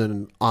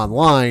Christensen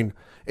online.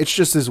 It's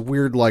just this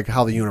weird, like,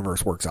 how the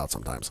universe works out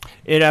sometimes.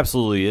 It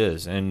absolutely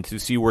is. And to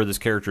see where this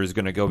character is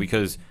going to go,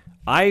 because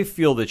I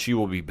feel that she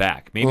will be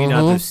back. Maybe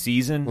not this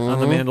season on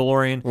The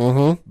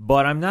Mandalorian,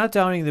 but I'm not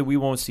doubting that we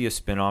won't see a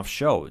spin-off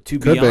show. To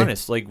be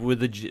honest, like with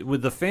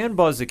the fan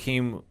buzz that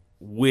came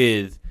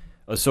with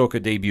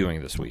Ahsoka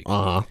debuting this week,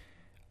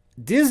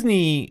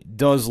 Disney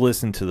does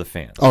listen to the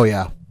fans. Oh,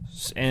 yeah.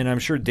 And I'm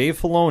sure Dave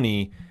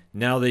Filoni,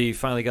 now that he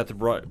finally got to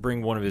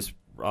bring one of his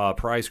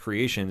prize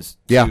creations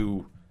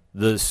to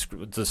the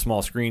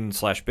small screen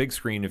 / big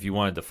screen, if you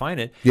want to define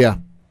it,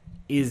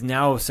 is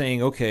now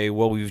saying, okay,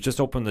 well, we've just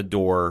opened the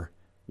door.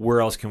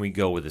 Where else can we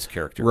go with this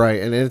character?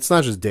 Right, and it's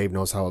not just Dave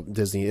knows how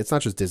Disney. It's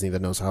not just Disney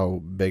that knows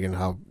how big and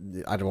how,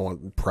 I don't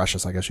want,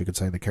 precious, I guess you could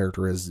say, the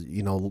character is.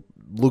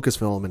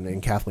 Lucasfilm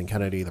and Kathleen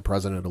Kennedy, the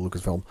president of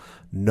Lucasfilm,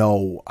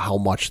 know how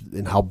much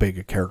and how big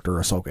a character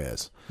Ahsoka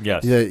is.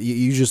 Yes,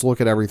 you just look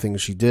at everything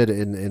she did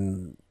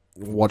in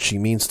what she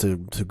means to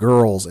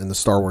girls in the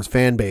Star Wars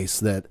fan base.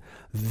 That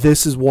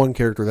this is one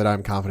character that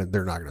I'm confident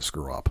they're not going to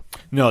screw up.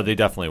 No, they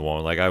definitely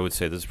won't. Like, I would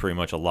say this is pretty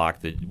much a lock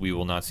that we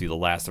will not see the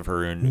last of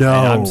her. And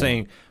I'm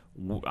saying,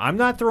 I'm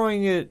not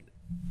throwing it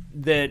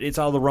that it's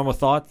out of the realm of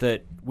thought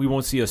that we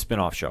won't see a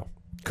spin-off show.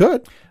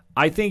 Could.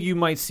 I think you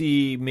might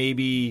see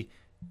maybe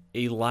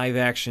a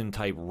live-action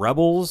type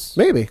Rebels.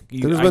 Maybe.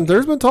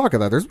 There's been talk of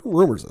that. There's been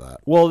rumors of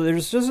that. Well,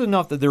 there's just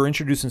enough that they're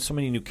introducing so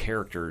many new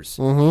characters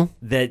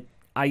that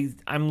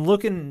I'm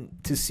looking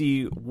to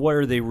see what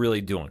are they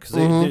really doing, because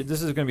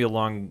this is going to be a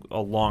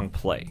long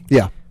play.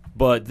 Yeah.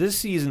 But this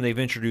season they've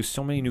introduced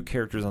so many new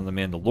characters on The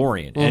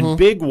Mandalorian and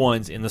big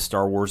ones in the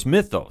Star Wars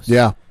mythos.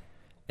 Yeah.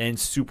 And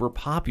super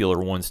popular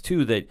ones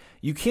too, that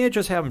you can't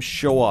just have them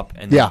show up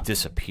and then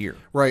disappear.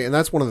 Right, and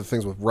that's one of the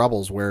things with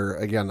Rebels where,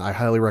 again, I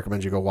highly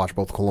recommend you go watch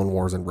both Clone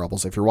Wars and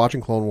Rebels. If you're watching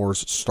Clone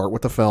Wars, start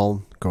with the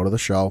film, go to the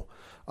show.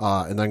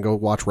 and then go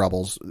watch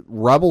Rebels.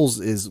 Rebels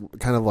is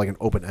kind of like an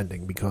open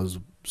ending because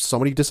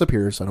somebody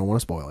disappears. I don't want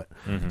to spoil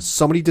it.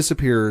 Somebody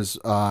disappears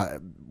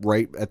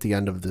right at the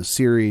end of the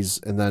series,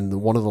 and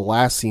then one of the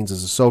last scenes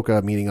is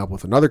Ahsoka meeting up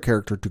with another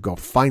character to go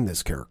find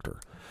this character.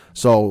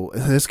 So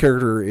this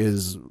character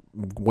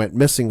went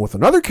missing with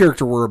another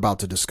character we're about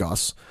to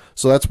discuss.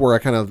 So that's where I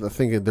kind of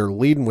think they're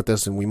leading with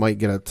this, and we might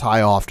get a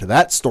tie off to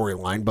that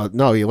storyline. But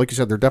no, like you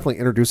said, they're definitely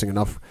introducing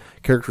enoug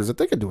characters that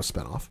they could do a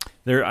spinoff.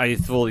 I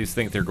fully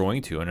think they're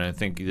going to, and I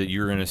think that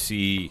you're going to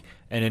see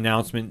an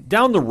announcement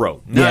down the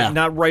road,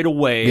 not right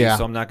away. Yeah.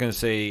 So I'm not going to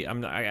say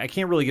I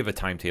can't really give a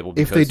timetable.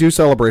 If they do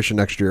Celebration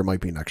next year, it might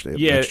be next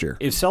year.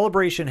 If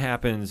Celebration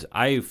happens,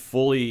 I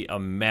fully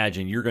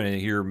imagine you're going to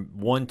hear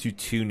 1 to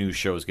 2 new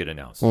shows get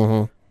announced.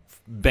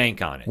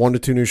 Bank on it. 1 to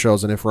 2 new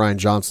shows, and if Ryan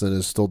Johnson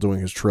is still doing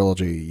his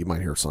trilogy, you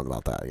might hear something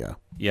about that. Yeah.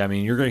 Yeah, I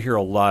mean, you're going to hear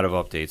a lot of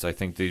updates. I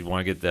think they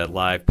want to get that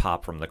live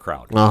pop from the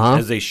crowd,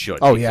 as they should.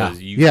 Oh,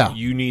 because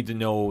you need to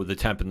know the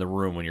temp in the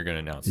room when you're going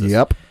to announce this.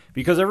 Yep.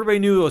 Because everybody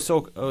knew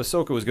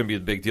Ahsoka was going to be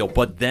the big deal,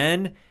 but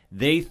then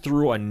they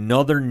threw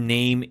another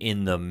name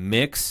in the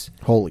mix.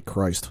 Holy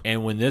Christ.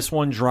 And when this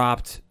one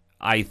dropped,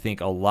 I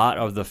think a lot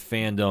of the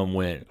fandom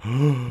went...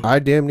 I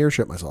damn near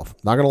shit myself.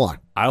 Not going to lie.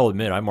 I'll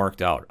admit, I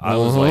marked out. I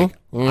was like,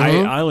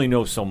 I only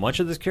know so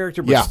much of this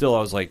character, but still I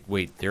was like,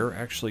 wait, they're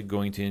actually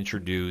going to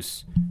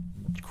introduce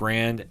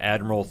Grand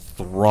Admiral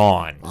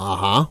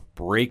Thrawn.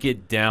 Break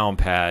it down,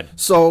 Pad.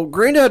 So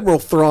Grand Admiral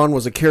Thrawn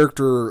was a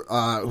character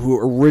who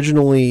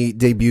originally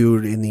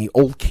debuted in the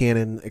old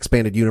canon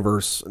expanded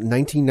universe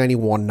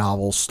 1991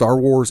 novel Star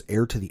Wars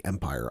Heir to the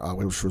Empire,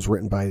 which was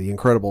written by the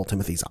incredible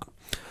Timothy Zahn.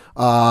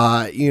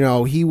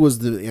 He was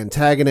the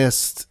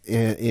antagonist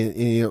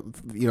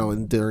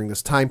during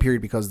this time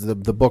period because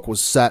the book was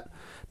set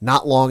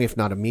not long, if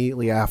not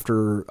immediately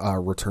after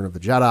Return of the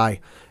Jedi,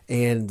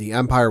 and the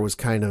Empire was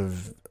kind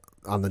of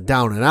on the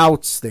down and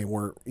outs. They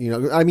weren't,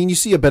 you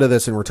see a bit of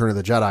this in Return of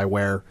the Jedi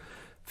where,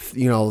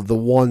 the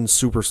one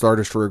super Star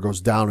Destroyer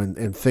goes down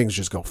and things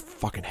just go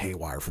fucking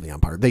haywire for the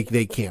Empire.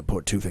 They can't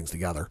put two things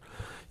together.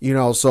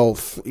 So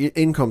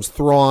in comes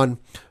Thrawn,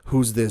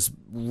 who's this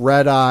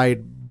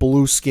red-eyed,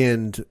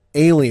 blue-skinned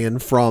alien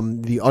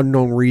from the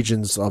unknown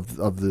regions of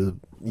the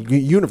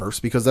universe,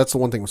 because that's the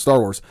one thing with Star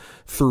Wars.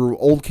 Through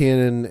old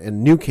canon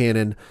and new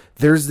canon,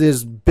 there's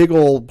this big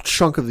old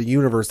chunk of the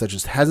universe that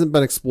just hasn't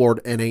been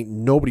explored, and ain't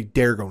nobody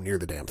dare go near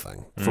the damn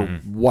thing for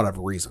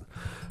whatever reason.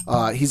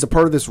 He's a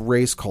part of this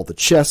race called the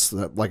Chiss,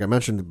 that, like I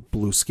mentioned,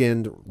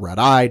 blue-skinned,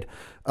 red-eyed.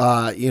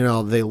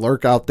 They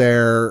lurk out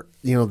there.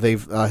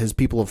 His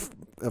people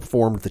have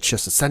formed the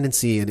Chiss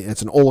Ascendancy, and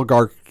it's an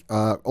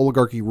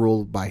oligarchy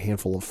ruled by a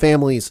handful of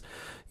families.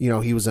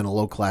 He was in a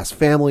low-class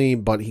family,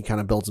 but he kind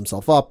of builds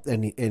himself up,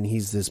 and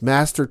he's this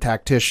master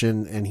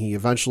tactician, and he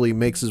eventually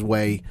makes his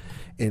way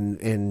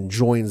and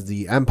joins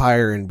the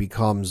Empire and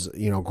becomes,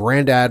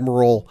 Grand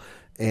Admiral,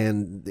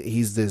 and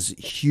he's this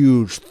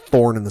huge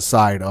thorn in the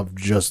side of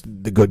just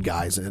the good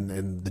guys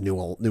and the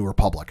New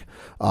Republic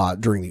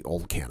during the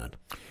old canon.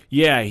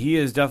 Yeah, he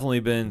has definitely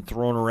been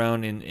thrown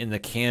around in the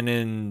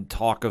canon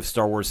talk of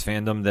Star Wars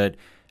fandom that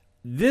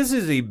this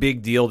is a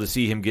big deal to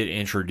see him get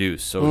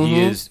introduced. So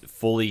he is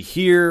fully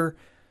here.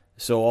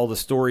 So all the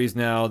stories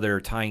now that are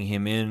tying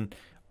him in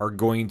are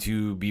going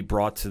to be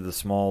brought to the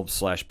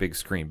small/big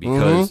screen,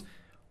 because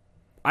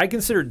I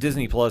consider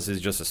Disney Plus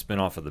is just a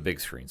spinoff of the big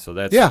screen. So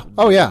that's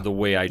the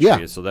way I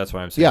treat it. So that's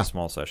why I'm saying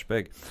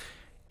small/big.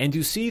 And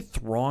to see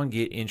Thrawn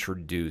get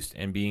introduced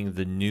and being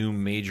the new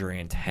major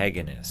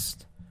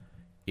antagonist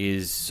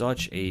is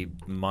such a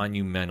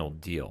monumental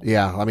deal.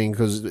 Yeah,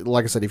 because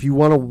like I said, if you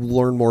want to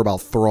learn more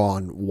about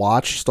Thrawn,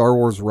 watch Star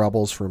Wars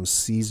Rebels from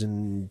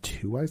season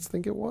 2, I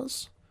think it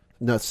was.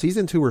 No,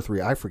 season 2 or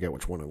 3. I forget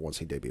which one it was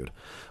he debuted.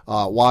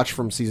 Watch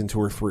from season 2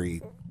 or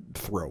 3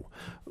 through.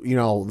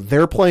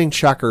 They're playing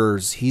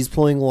checkers. He's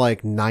playing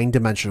like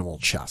 9-dimensional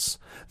chess.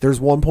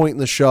 There's one point in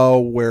the show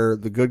where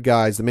the good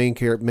guys, the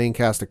main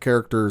cast of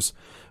characters,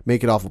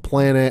 make it off a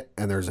planet,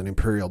 and there's an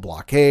Imperial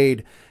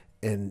blockade,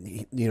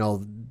 and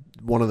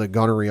one of the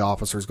gunnery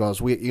officers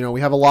goes, we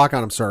have a lock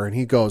on him, sir. And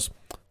he goes,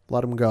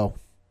 let him go.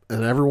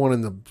 And everyone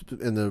in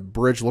the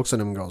bridge looks at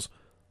him and goes,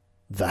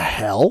 the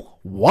hell?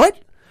 What?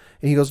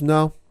 And he goes,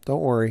 no,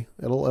 don't worry.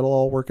 It'll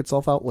all work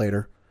itself out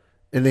later.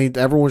 And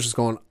everyone's just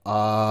going,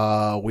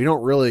 we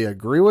don't really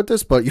agree with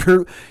this, but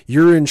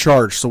you're in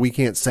charge, so we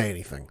can't say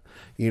anything.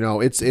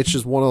 It's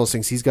just one of those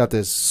things. He's got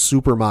this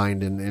super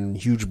mind and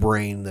huge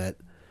brain that,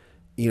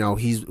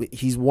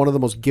 he's one of the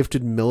most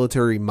gifted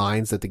military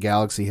minds that the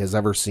galaxy has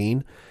ever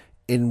seen.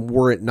 And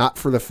were it not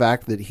for the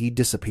fact that he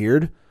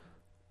disappeared,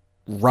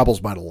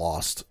 Rebels might have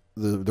lost.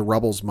 The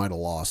Rebels might have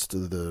lost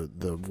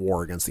the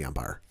war against the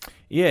Empire.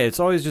 Yeah, it's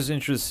always just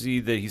interesting to see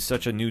that he's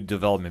such a new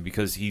development,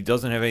 because he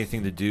doesn't have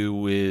anything to do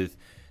with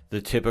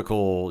the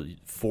typical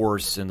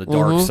Force and the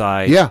dark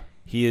side. Yeah.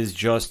 He is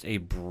just a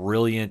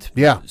brilliant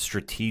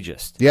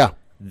strategist. Yeah.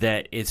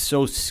 That it's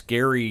so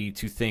scary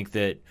to think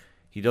that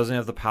he doesn't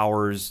have the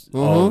powers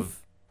of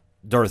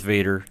Darth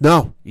Vader.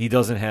 No. He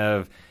doesn't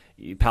have...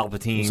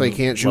 Palpatine. So he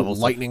can't shoot level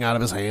stuff. lightning out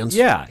of his hands.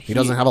 Yeah, he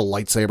doesn't have a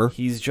lightsaber.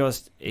 He's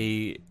just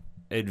a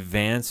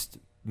advanced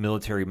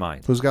military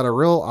mind Who's got a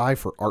real eye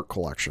for art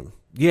collection.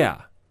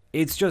 Yeah,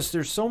 it's just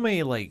there's so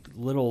many like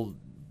little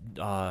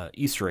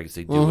Easter eggs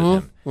they do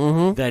with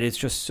him that it's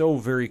just so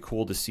very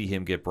cool to see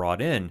him get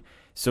brought in.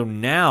 So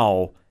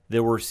now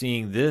that we're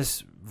seeing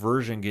this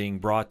version getting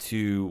brought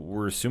to,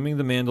 we're assuming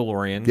The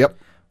Mandalorian. Yep.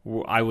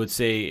 I would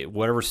say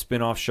whatever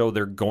spin-off show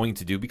they're going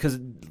to do, because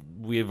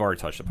we have already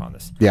touched upon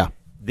this. Yeah.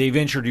 They've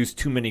introduced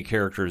too many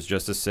characters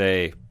just to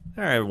say,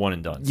 all right, one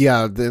and done.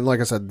 Yeah, like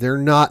I said, they're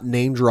not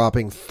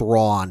name-dropping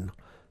Thrawn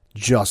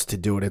just to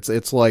do it.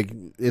 It's like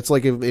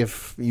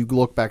if you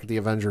look back at the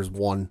Avengers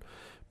 1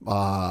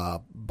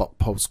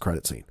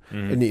 post-credit scene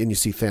and you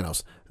see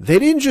Thanos. They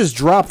didn't just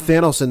drop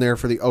Thanos in there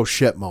for the oh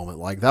shit moment.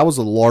 Like, that was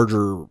a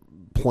larger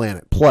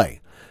planet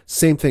play.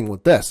 Same thing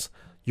with this.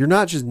 You're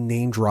not just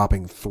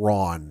name-dropping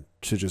Thrawn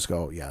to just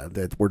go, yeah,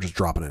 we're just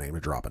dropping a name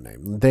to drop a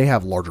name. They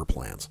have larger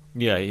plans.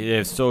 Yeah, they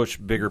have so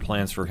much bigger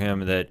plans for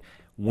him that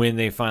when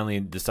they finally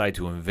decide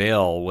to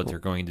unveil what they're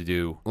going to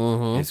do,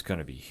 it's going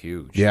to be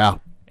huge. Yeah.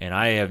 And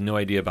I have no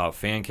idea about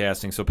fan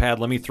casting. So, Pat,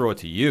 let me throw it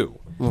to you.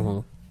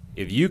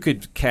 If you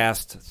could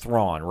cast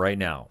Thrawn right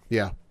now,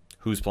 Yeah.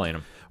 who's playing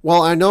him?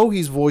 Well, I know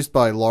he's voiced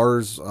by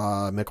Lars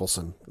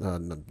Mikkelsen.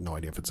 No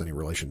idea if it's any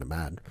relation to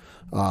Mad.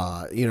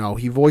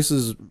 He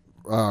voices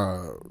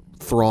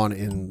Thrawn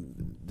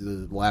in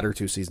the latter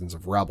 2 seasons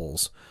of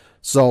Rebels.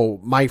 So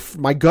my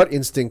gut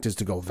instinct is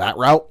to go that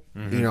route,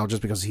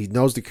 just because he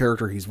knows the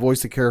character, he's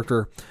voiced the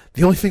character.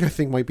 The only thing I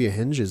think might be a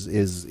hinge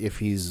is if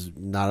he's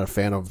not a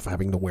fan of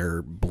having to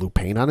wear blue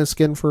paint on his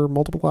skin for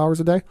multiple hours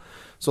a day.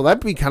 So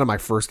that'd be kind of my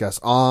first guess.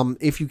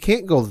 If you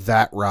can't go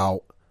that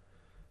route,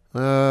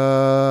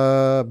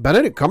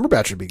 Benedict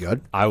Cumberbatch would be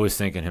good. I was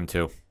thinking him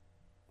too.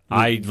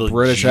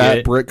 British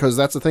actor, because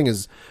that's the thing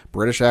is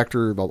British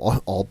actor.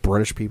 All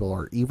British people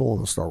are evil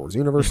in the Star Wars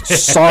universe.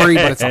 Sorry,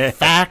 but it's a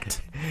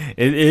fact.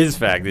 It is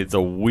fact. It's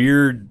a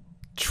weird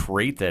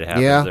trait that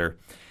happens there.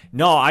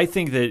 No, I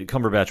think that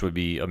Cumberbatch would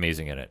be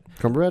amazing in it.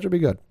 Cumberbatch would be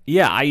good.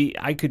 Yeah,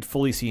 I could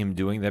fully see him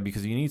doing that,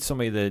 because you need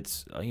somebody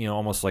that's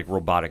almost like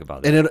robotic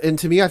about it. And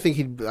to me, I think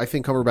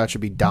Cumberbatch should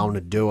be down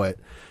to do it.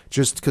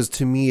 Just because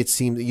to me it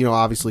seemed,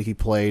 obviously he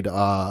played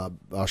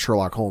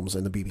Sherlock Holmes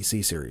in the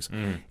BBC series.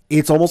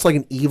 It's almost like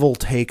an evil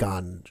take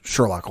on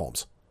Sherlock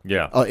Holmes.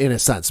 Yeah. In a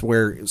sense,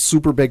 where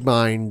super big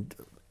mind,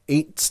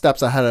 8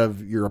 steps ahead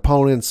of your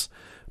opponents,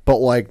 but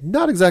like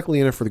not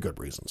exactly in it for the good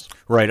reasons.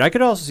 Right. I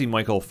could also see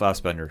Michael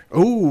Fassbender.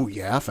 Oh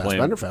yeah,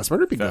 Fassbender.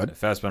 Fassbender would be good.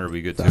 Fassbender would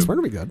be good too.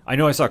 Fassbender would be good. I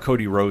know I saw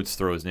Cody Rhodes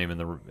throw his name in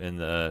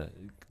the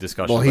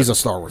discussion. Well, he's a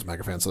Star Wars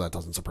mega fan, so that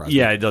doesn't surprise me.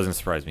 Yeah, it doesn't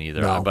surprise me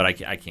either. No. But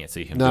I can't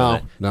see him doing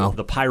it. No.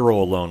 The pyro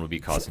alone would be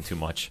causing too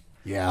much.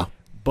 Yeah.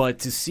 But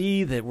to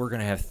see that we're going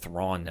to have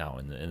Thrawn now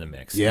in the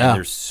mix. Yeah. And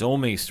there's so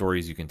many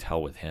stories you can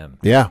tell with him.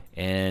 Yeah.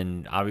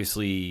 And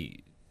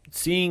obviously,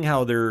 seeing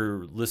how they're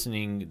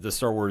listening, the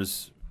Star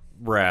Wars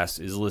brass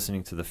is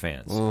listening to the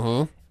fans.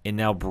 And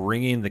now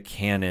bringing the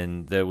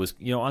canon that was,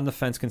 on the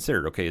fence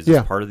considered. Okay, is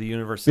this part of the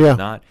universe? Is it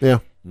not? Yeah.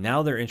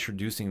 Now they're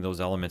introducing those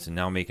elements and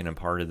now making them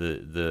part of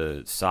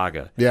the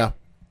saga. Yeah.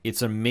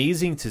 It's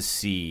amazing to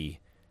see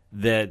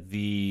that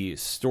the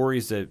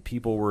stories that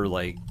people were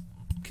like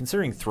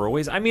considering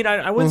throwaways. I mean,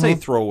 I wouldn't say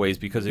throwaways,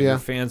 because if you're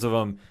fans of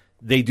them,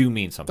 they do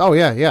mean something. Oh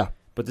yeah, yeah.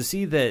 But to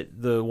see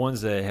that the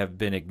ones that have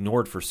been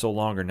ignored for so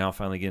long are now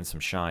finally getting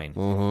some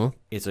shine,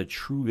 it's a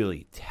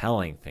truly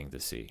telling thing to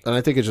see. And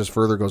I think it just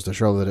further goes to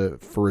show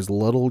that for as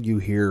little you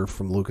hear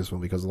from Lucasfilm,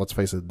 because let's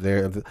face it,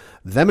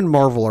 them and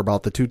Marvel are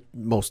about the 2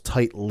 most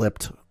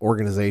tight-lipped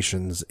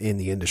organizations in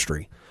the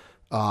industry.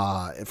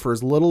 For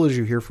as little as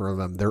you hear from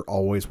them, they're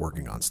always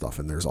working on stuff,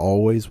 and there's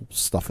always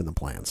stuff in the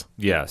plans.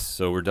 Yes,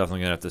 so we're definitely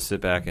going to have to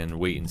sit back and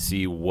wait and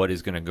see what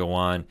is going to go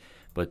on.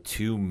 But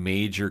 2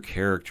 major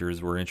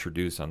characters were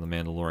introduced on The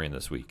Mandalorian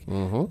this week.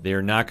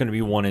 They're not going to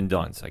be one and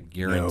done. I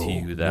guarantee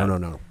you that.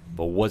 No.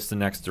 But what's the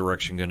next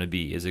direction going to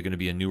be? Is it going to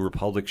be a New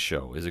Republic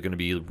show? Is it going to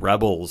be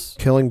Rebels?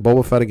 Killing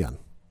Boba Fett again.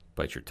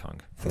 Bite your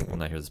tongue. We'll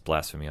not hear this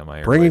blasphemy on my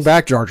airways. Bringing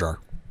back Jar Jar.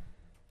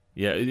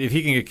 Yeah, if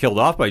he can get killed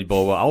off by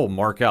Boba, I will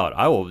mark out.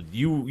 I will.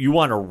 You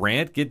want to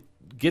rant?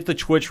 Get the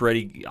Twitch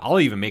ready. I'll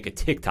even make a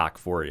TikTok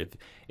for it.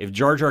 If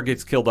Jar Jar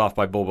gets killed off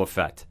by Boba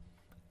Fett,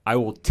 I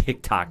will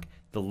TikTok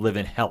the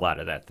living hell out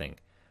of that thing.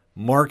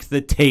 Mark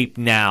the tape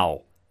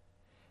now.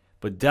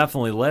 But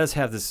definitely let us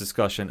have this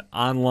discussion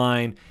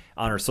online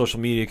on our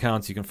social media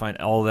accounts. You can find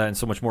all of that and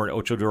so much more at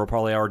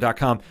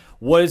OchoDuroParlayHour.com.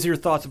 What is your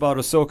thoughts about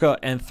Ahsoka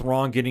and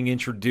Thrawn getting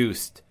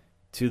introduced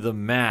to the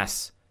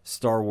mass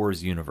Star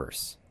Wars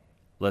universe?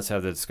 Let's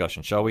have the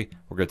discussion, shall we?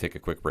 We're going to take a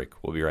quick break.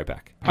 We'll be right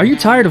back. Are you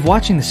tired of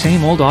watching the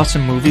same old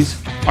awesome movies?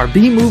 Are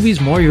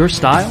B-movies more your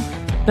style?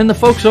 Then the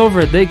folks over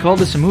at They Call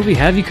This a Movie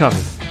have you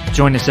covered.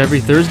 Join us every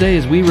Thursday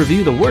as we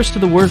review the worst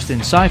of the worst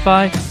in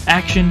sci-fi,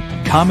 action,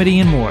 comedy,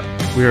 and more.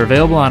 We are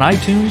available on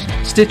iTunes,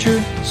 Stitcher,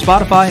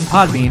 Spotify, and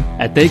Podbean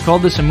at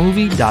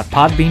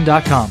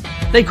theycalledthisamovie.podbean.com.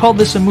 They Called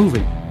This a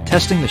Movie,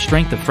 testing the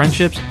strength of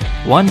friendships,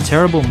 one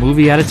terrible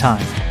movie at a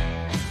time.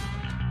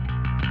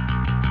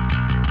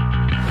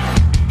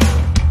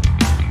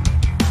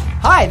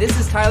 Hi, this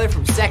is Tyler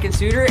from Second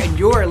Suitor, and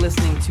you're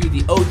listening to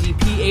the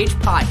ODPH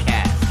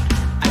podcast.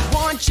 I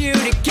want you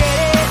to get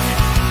it.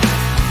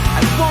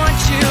 I want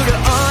you to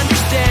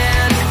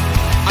understand.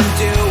 I'm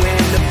doing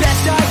the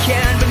best I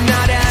can, but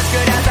not as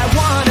good as I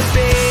want to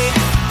be.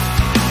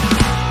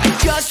 I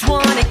just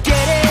want to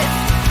get it.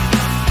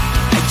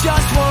 I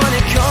just want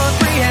to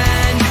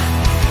comprehend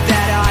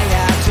that I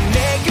have to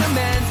make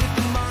amends with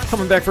the monster.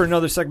 Coming back for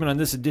another segment on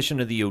this edition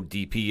of the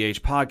ODPH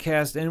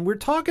podcast, and we're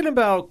talking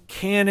about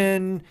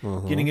canon,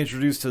 getting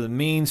introduced to the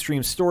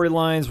mainstream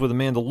storylines with The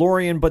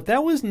Mandalorian, but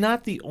that was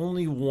not the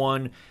only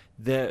one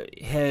that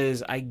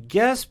has, I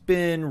guess,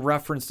 been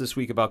referenced this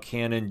week about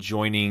canon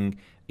joining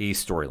a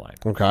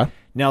storyline. Okay.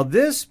 Now,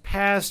 this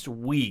past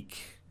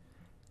week,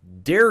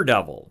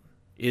 Daredevil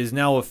is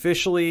now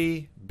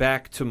officially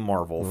back to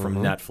Marvel from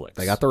Netflix.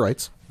 They got the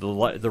rights.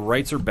 The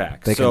rights are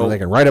back. They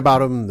can write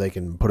about him. They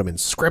can put him in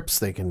scripts.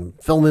 They can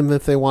film him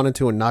if they wanted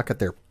to and not get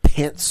their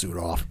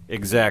pantsuit off.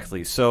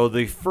 Exactly. So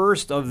the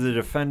first of the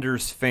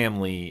Defenders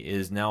family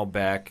is now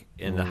back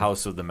in the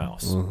House of the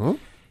Mouse.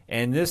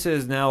 And this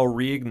has now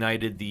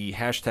reignited the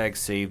hashtag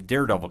Save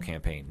Daredevil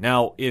campaign.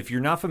 Now, if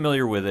you're not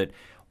familiar with it,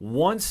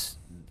 once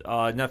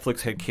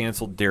Netflix had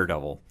canceled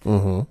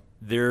Daredevil,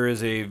 there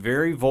is a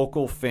very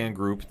vocal fan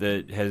group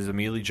that has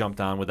immediately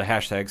jumped on with the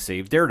hashtag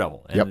Save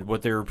Daredevil. And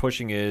what they were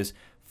pushing is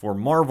for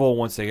Marvel,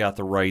 once they got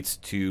the rights,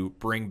 to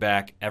bring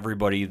back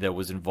everybody that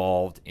was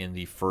involved in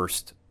the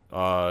first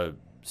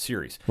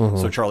series.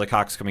 So Charlie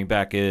Cox coming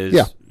back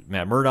as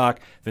Matt Murdock,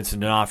 Vincent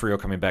D'Onofrio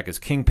coming back as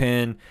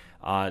Kingpin.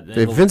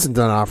 If Vincent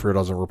D'Onofrio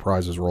doesn't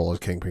reprise his role as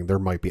Kingpin, there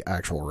might be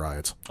actual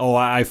riots. Oh,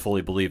 I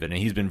fully believe it. And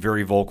he's been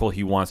very vocal.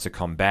 He wants to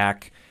come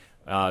back.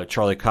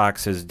 Charlie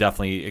Cox has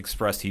definitely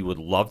expressed he would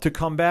love to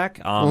come back.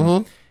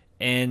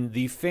 And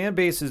the fan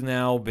base has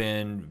now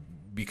been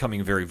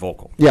becoming very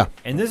vocal. Yeah.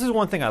 And this is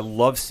one thing I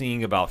love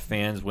seeing about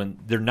fans when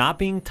they're not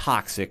being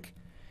toxic,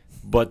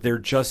 but they're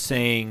just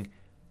saying,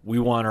 we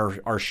want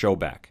our show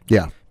back.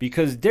 Yeah.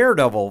 Because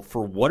Daredevil,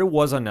 for what it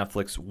was on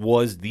Netflix,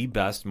 was the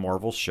best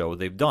Marvel show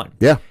they've done.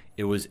 Yeah.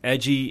 It was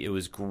edgy. It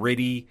was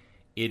gritty.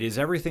 It is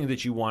everything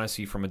that you want to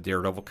see from a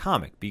Daredevil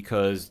comic,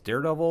 because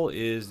Daredevil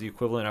is the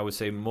equivalent, I would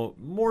say,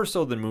 more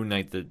so than Moon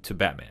Knight to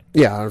Batman.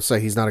 Yeah, I would say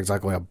he's not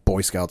exactly a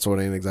Boy Scout, so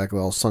it ain't exactly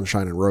all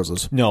sunshine and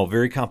roses. No,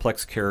 very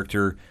complex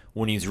character.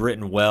 When he's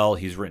written well,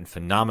 he's written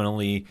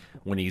phenomenally.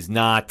 When he's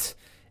not,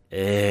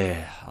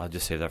 I'll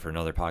just save that for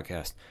another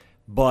podcast.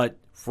 But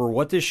for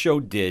what this show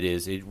did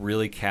is it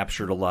really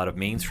captured a lot of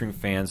mainstream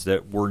fans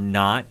that were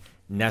not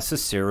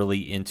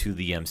necessarily into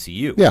the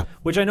MCU. Yeah.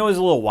 Which I know is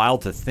a little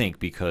wild to think,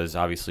 because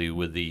obviously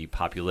with the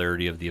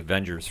popularity of the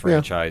Avengers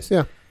franchise,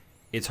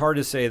 it's hard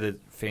to say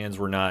that fans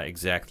were not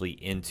exactly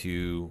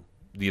into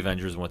the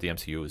Avengers and what the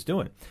MCU was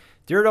doing.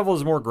 Daredevil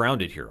is a more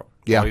grounded hero.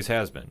 Yeah. Always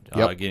has been.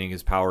 Getting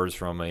his powers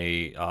from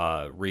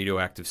a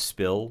radioactive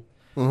spill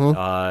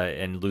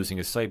and losing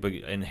his sight, but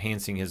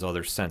enhancing his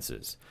other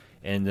senses.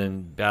 And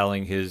then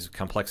battling his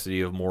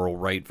complexity of moral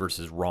right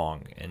versus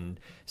wrong. And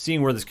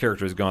seeing where this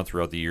character has gone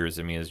throughout the years,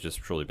 I mean, it's just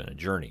truly been a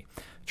journey.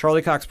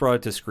 Charlie Cox brought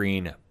it to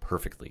screen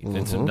perfectly.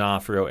 Vincent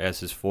D'Onofrio as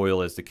his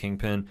foil, as the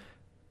Kingpin,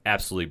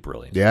 absolutely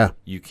brilliant. Yeah.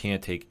 You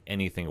can't take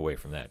anything away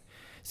from that.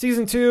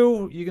 Season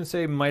 2, you can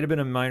say, might have been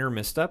a minor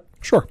misstep.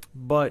 Sure.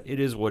 But it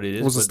is what it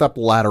is. It was a step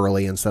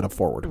laterally instead of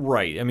forward.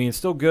 Right. I mean, it's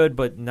still good,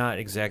 but not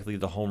exactly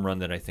the home run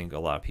that I think a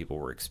lot of people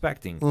were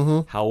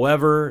expecting.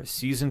 However,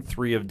 Season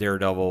 3 of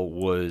Daredevil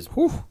was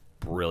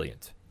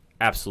brilliant.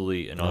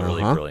 Absolutely and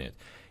utterly brilliant.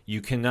 You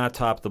cannot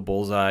top the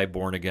Bullseye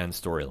Born Again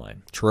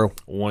storyline. True.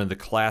 One of the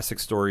classic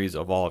stories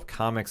of all of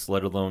comics,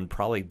 let alone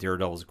probably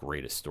Daredevil's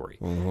greatest story.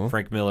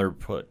 Frank Miller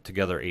put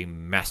together a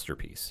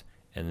masterpiece,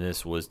 and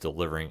this was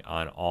delivering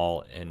on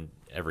all and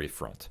every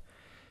front.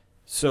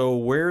 So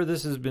where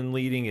this has been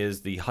leading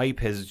is the hype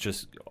has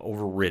just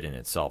overridden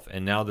itself.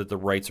 And now that the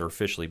rights are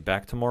officially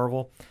back to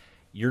Marvel,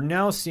 you're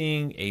now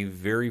seeing a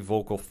very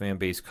vocal fan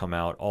base come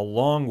out,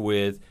 along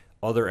with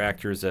other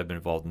actors that have been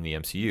involved in the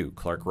MCU.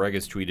 Clark Gregg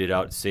has tweeted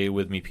out, "Say it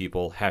with me,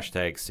 people,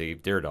 hashtag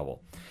Save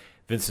Daredevil."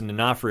 Vincent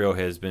D'Onofrio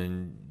has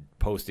been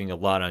posting a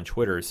lot on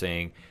Twitter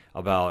saying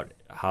about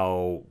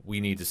how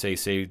we need to say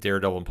Save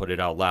Daredevil and put it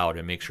out loud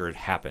and make sure it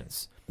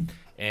happens.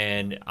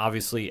 And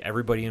obviously,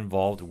 everybody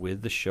involved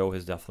with the show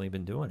has definitely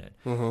been doing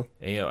it.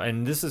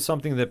 And this is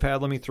something that, Pat,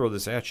 let me throw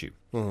this at you.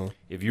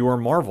 If you are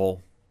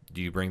Marvel,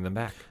 do you bring them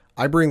back?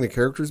 I bring the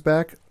characters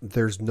back.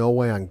 There's no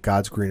way on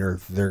God's green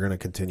earth they're going to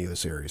continue the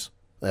series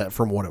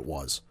from what it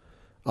was.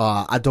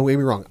 I don't get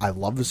me wrong. I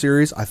love the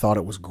series. I thought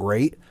it was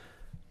great.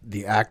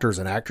 The actors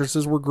and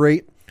actresses were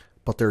great.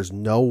 But there's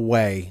no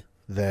way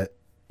that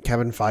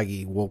Kevin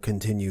Feige will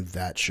continue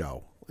that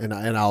show. And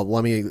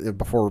let me,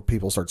 before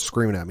people start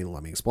screaming at me,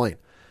 let me explain.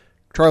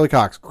 Charlie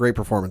Cox, great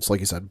performance, like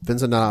you said.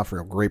 Vincent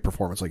D'Onofrio, great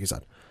performance, like you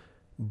said.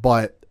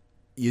 But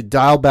you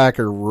dial back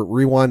or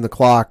rewind the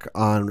clock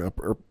on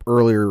an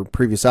earlier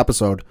previous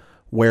episode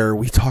where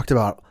we talked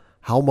about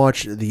how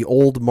much the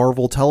old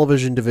Marvel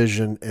television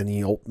division and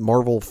the old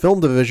Marvel film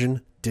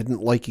division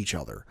didn't like each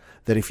other.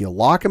 That if you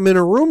lock them in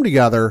a room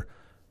together,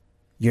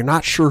 you're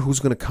not sure who's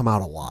going to come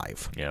out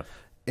alive. Yeah.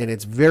 and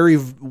it's very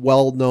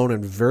well known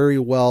and very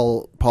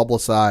well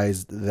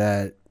publicized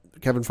that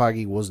Kevin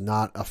Feige was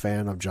not a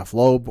fan of Jeff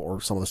Loeb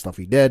or some of the stuff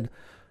he did.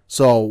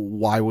 So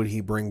why would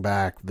he bring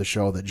back the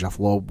show that Jeff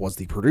Loeb was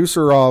the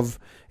producer of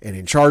and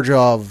in charge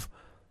of?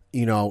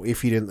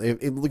 If he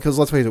didn't, because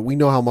let's face it, we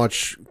know how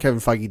much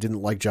Kevin Feige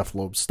didn't like Jeff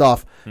Loeb's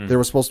stuff. There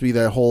was supposed to be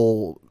that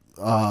whole,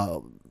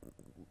 what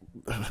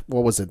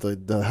was it? The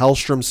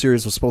Hellstrom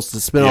series was supposed to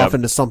spin off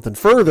into something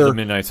further. The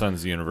Midnight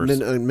Suns universe.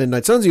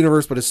 Midnight Suns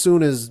universe, but as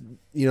soon as,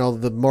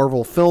 the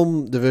Marvel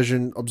film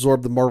division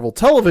absorbed the Marvel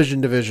television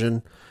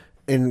division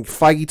and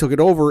Feige took it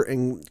over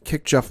and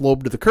kicked Jeff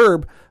Loeb to the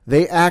curb,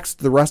 they axed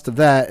the rest of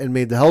that and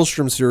made the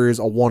Hellstrom series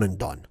a one and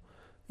done.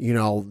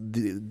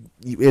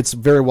 It's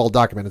very well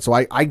documented. So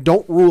I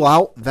don't rule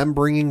out them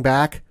bringing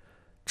back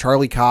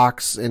Charlie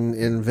Cox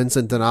and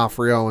Vincent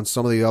D'Onofrio and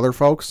some of the other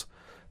folks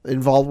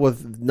involved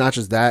with not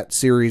just that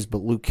series, but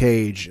Luke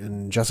Cage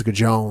and Jessica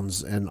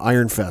Jones and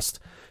Iron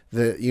Fist.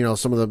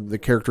 Some of the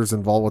characters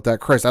involved with that.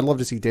 Christ, I'd love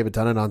to see David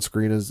Tennant on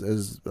screen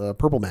as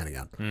Purple Man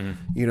again.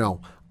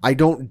 Mm-hmm. I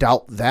don't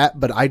doubt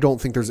that, but I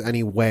don't think there's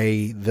any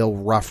way they'll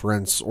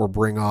reference or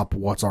bring up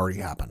what's already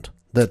happened.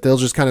 That they'll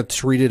just kind of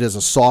treat it as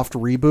a soft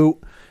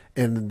reboot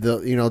and do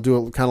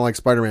it kind of like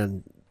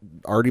Spider-Man,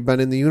 already been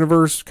in the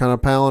universe, kind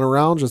of palling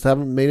around, just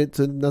haven't made it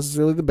to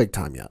necessarily the big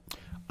time yet.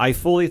 I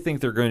fully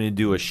think they're going to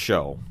do a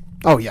show.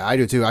 Oh, yeah, I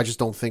do too. I just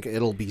don't think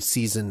it'll be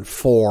season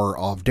 4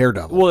 of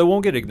Daredevil. Well, it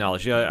won't get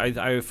acknowledged. Yeah,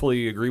 I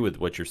fully agree with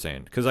what you're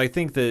saying because I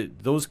think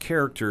that those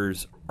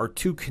characters are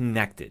too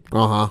connected.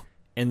 Uh-huh.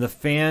 And the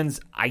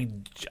fans, I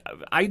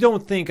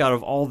don't think out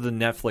of all the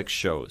Netflix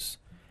shows,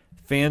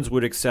 fans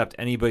would accept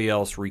anybody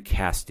else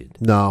recasted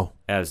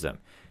as them.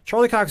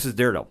 Charlie Cox is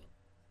Daredevil.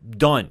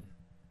 Done.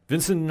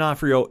 Vincent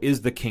D'Onofrio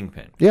is the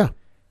Kingpin. Yeah.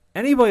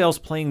 Anybody else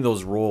playing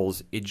those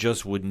roles, it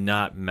just would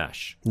not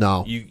mesh.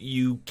 No.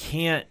 You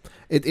can't.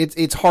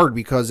 It's hard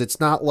because it's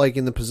not like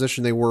in the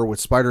position they were with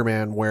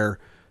Spider-Man where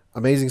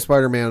Amazing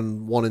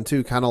Spider-Man 1 and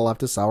 2 kind of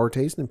left a sour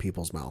taste in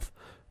people's mouth.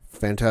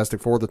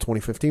 Fantastic Four, the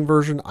 2015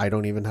 version, I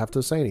don't even have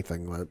to say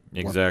anything.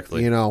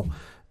 Exactly.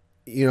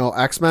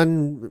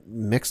 X-Men,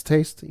 mixed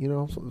taste,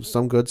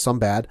 some good, some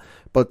bad,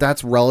 but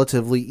that's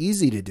relatively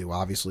easy to do.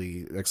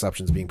 Obviously,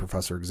 exceptions being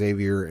Professor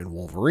Xavier and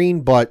Wolverine,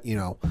 but,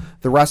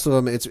 the rest of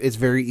them, it's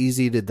very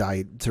easy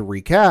to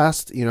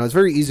recast. It's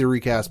very easy to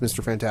recast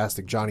Mr.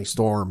 Fantastic, Johnny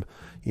Storm,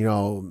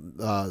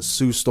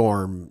 Sue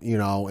Storm,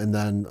 and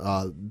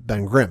then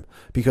Ben Grimm,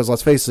 because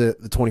let's face it,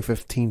 the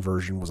 2015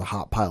 version was a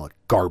hot pile of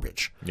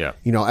garbage. Yeah.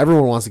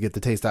 Everyone wants to get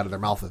the taste out of their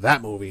mouth of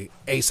that movie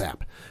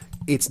ASAP.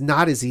 It's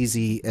not as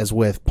easy as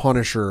with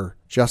Punisher,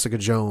 Jessica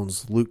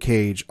Jones, Luke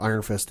Cage,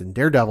 Iron Fist, and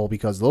Daredevil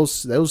because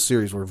those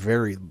series were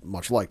very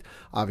much liked.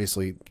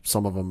 Obviously,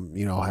 some of them,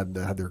 had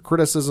their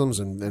criticisms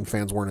and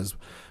fans weren't as,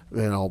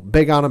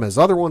 big on them as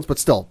other ones, but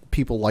still,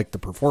 people liked the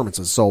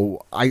performances.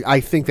 So I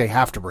think they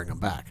have to bring them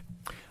back.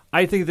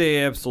 I think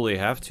they absolutely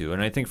have to.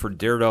 And I think for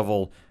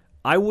Daredevil,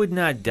 I would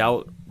not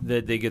doubt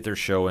that they get their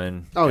show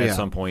in at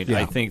some point. Yeah.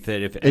 I think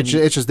that if it's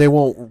just they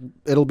won't.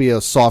 It'll be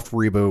a soft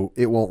reboot.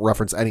 It won't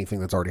reference anything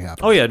that's already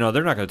happened. Oh yeah, no,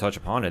 they're not going to touch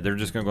upon it. They're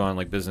just going to go on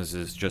like business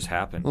has just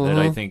happened. Mm-hmm.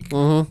 That I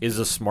think is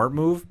a smart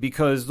move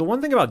because the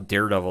one thing about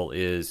Daredevil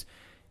is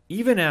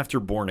even after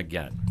Born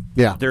Again,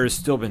 there has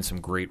still been some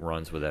great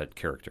runs with that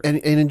character.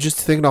 And just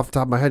thinking off the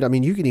top of my head, I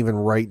mean, you can even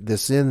write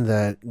this in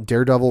that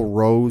Daredevil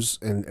rose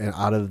and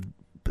out of.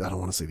 I don't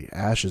want to say the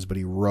ashes, but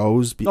he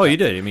rose. You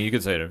did. I mean, you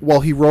could say it. Well,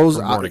 he rose.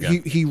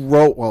 He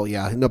wrote. Well,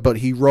 yeah, no, but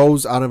he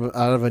rose out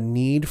of a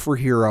need for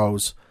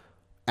heroes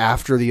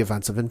after the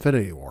events of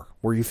Infinity War,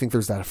 where you think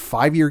there's that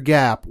 5-year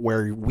gap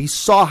where we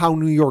saw how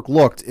New York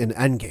looked in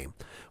Endgame,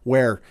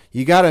 where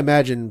you got to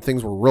imagine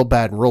things were real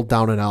bad and real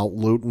down and out,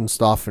 looting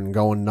stuff and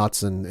going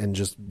nuts and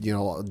just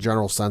a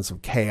general sense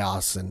of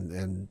chaos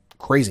and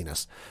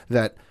craziness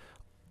that.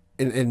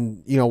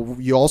 And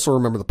you also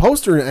remember the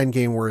poster in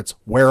Endgame where it's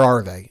 "Where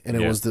are they?" and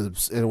it was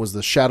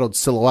the shadowed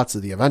silhouettes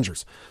of the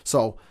Avengers.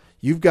 So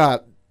you've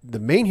got the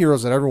main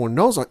heroes that everyone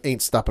knows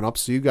ain't stepping up.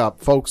 So you got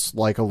folks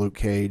like a Luke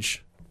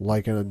Cage,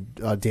 like a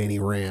Danny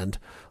Rand,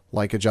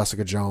 like a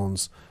Jessica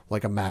Jones,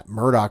 like a Matt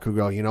Murdock, who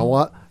go, you know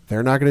what?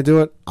 They're not going to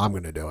do it. I'm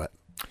going to do it.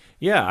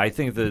 Yeah, I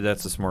think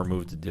that's a smart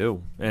move to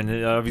do.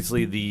 And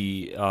obviously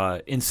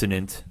the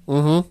incident.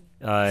 Mm-hmm.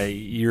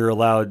 You're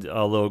allowed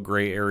a little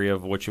gray area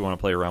of what you want to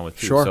play around with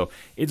too. Sure. So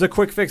it's a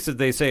quick fix that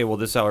they say, well,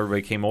 this is how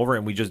everybody came over,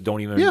 and we just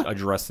don't even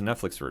address the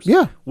Netflix version.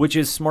 Yeah. Which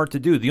is smart to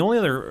do. The only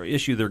other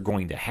issue they're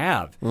going to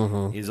have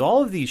is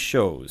all of these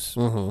shows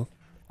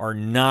are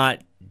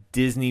not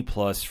Disney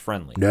Plus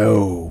friendly.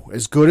 No.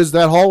 As good as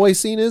that hallway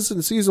scene is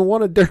in season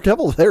 1 of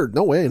Daredevil, there's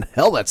no way in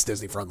hell that's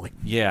Disney friendly.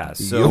 Yeah.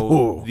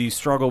 So the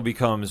struggle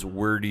becomes,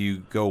 where do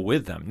you go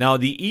with them? Now,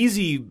 the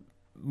easy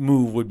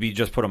move would be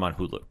just put them on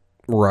Hulu.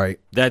 Right.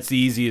 That's the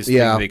easiest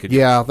thing they could do.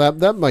 Yeah,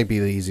 that might be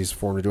the easiest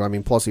form to do. I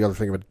mean, plus the other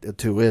thing of it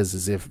too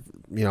is if,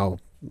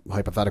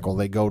 hypothetical,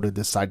 they go to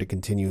decide to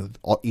continue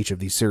each of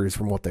these series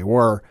from what they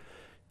were,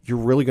 you're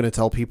really going to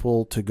tell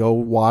people to go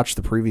watch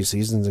the previous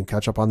seasons and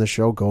catch up on this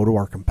show, go to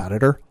our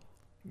competitor?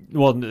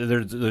 Well,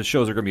 the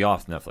shows are going to be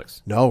off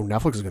Netflix. No,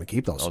 Netflix is going to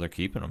keep those. Oh, they're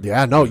keeping them.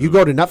 Yeah, no, you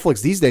go to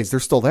Netflix these days, they're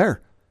still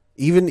there.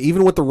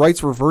 Even with the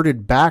rights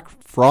reverted back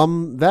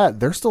from that,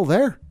 they're still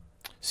there.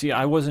 See,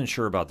 I wasn't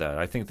sure about that.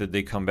 I think that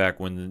they come back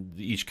when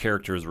each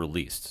character is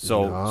released.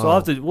 So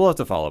we'll have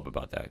to follow up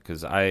about that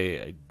because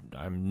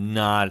I'm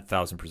not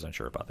 1,000%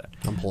 sure about that.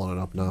 I'm pulling it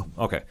up now.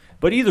 Okay,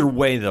 but either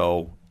way,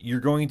 though,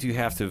 you're going to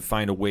have to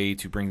find a way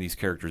to bring these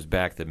characters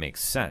back that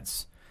makes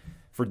sense.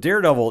 For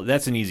Daredevil,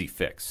 that's an easy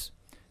fix.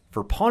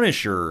 For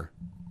Punisher,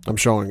 I'm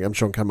showing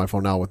Ken my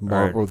phone now with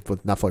Right. with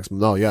Netflix.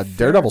 No, yeah,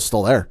 Daredevil's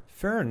still there.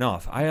 fair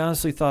enough. I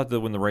honestly thought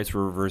that when the rights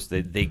were reversed,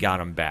 they got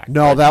him back.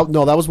 No, that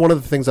was one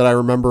of the things that I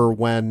remember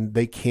when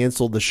they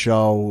canceled the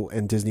show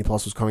and Disney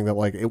Plus was coming. That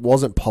like it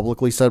wasn't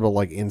publicly said, but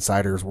like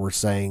insiders were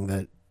saying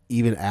that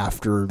even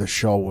after the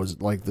show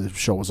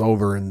was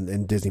over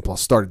and Disney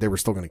Plus started, they were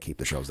still going to keep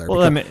the shows there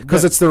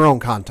because it's their own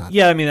content.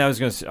 Yeah, I mean, I was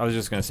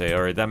just gonna say,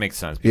 all right, that makes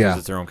sense because Yeah.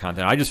 it's their own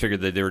content. I just figured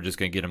that they were just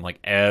gonna get them like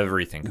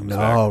everything comes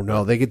back.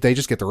 No, they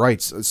just get the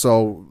rights.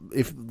 So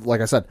if,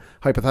 like I said,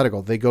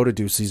 hypothetical, they go to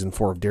do season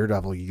 4 of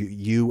Daredevil,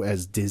 you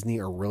as Disney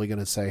are really going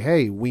to say,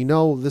 hey, we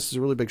know this is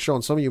a really big show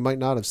and some of you might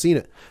not have seen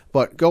it,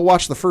 but go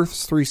watch the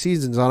first 3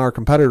 seasons on our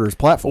competitor's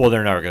platform. Well,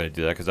 they're never going to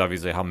do that because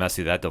obviously how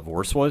messy that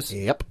divorce was.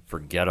 Yep.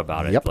 Forget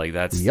about it. Yep. Like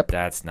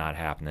that's not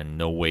happening.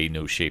 No way,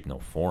 no shape, no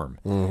form.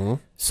 Mm-hmm.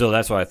 So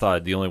that's why I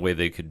thought the only way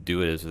they could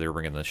do it is if they were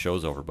bringing the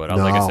shows over. But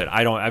like I said,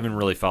 I haven't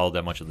really followed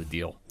that much of the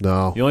deal.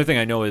 No. The only thing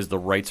I know is the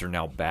rights are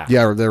now back.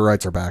 Yeah, their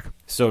rights are back.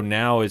 So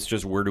now it's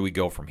just where do we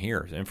go from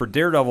here? And for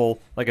Daredevil,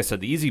 like I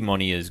said, the easy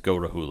money is go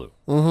to Hulu.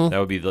 Mm-hmm. That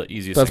would be the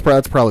easiest.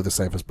 That's probably the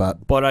safest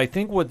bet. But I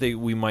think what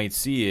we might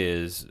see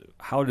is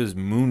how does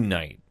Moon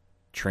Knight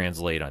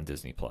translate on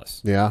Disney Plus?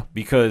 Yeah.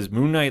 Because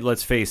Moon Knight,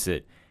 let's face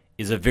it,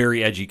 is a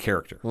very edgy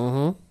character.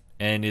 Mm-hmm.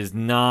 And is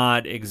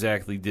not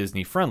exactly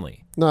Disney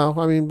friendly. No,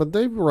 I mean, but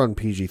they run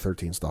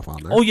PG-13 stuff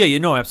on there. Oh,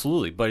 yeah,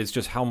 absolutely. But it's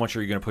just how much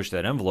are you going to push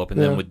that envelope?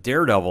 And then with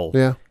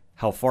Daredevil,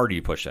 how far do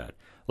you push that?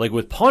 Like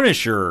with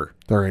Punisher...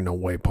 There ain't no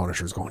way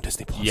Punisher's going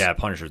Disney Plus. Yeah,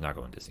 Punisher's not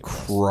going Disney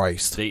Plus.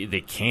 Christ.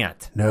 They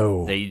can't.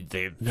 No.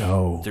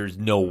 No. There's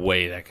no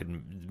way that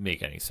could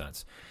make any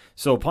sense.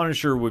 So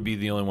Punisher would be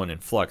the only one in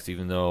flux,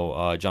 even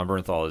though John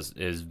Bernthal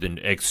has been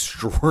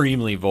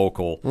extremely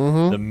vocal.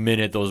 The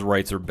minute those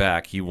rights are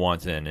back, he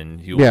wants in,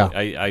 and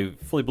I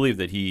fully believe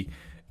that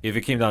if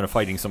it came down to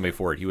fighting somebody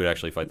for it, he would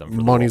actually fight them.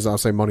 For I'll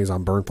say money's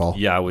on Bernthal.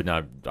 Yeah, I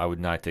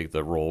would not take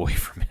the role away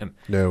from him.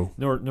 No,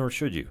 nor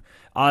should you.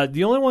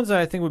 The only ones that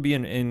I think would be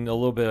in a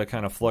little bit of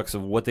kind of flux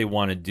of what they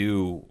want to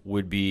do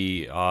would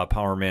be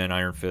Power Man,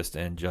 Iron Fist,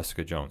 and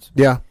Jessica Jones.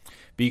 Yeah.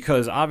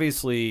 Because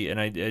obviously, and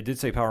I did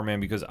say Power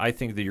Man because I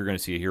think that you're going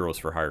to see a Heroes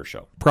for Hire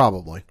show.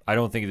 Probably. I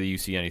don't think that you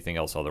see anything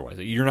else otherwise.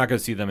 You're not going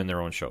to see them in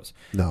their own shows.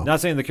 No. Not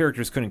saying the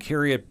characters couldn't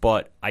carry it,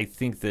 but I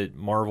think that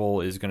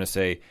Marvel is going to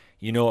say,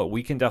 you know what,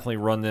 we can definitely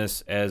run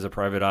this as a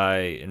private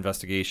eye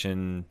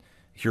investigation,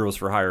 Heroes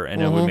for Hire, and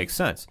it would make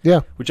sense. Yeah.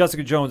 With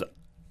Jessica Jones,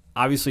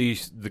 obviously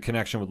the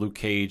connection with Luke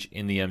Cage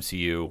in the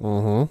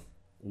MCU,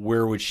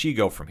 where would she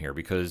go from here?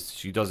 Because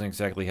she doesn't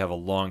exactly have a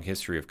long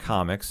history of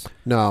comics.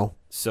 No.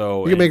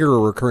 So you can make her a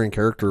recurring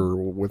character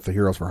with the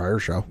Heroes for Hire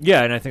show.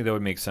 Yeah, and I think that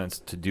would make sense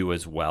to do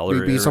as well.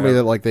 Or be somebody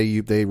that like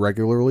they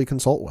regularly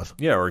consult with.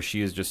 Yeah, or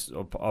she is just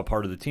a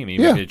part of the team.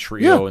 You make it a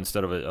trio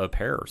instead of a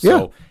pair.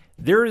 So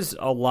there is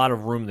a lot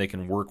of room they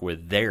can work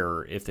with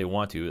there if they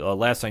want to.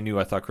 Last I knew,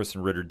 I thought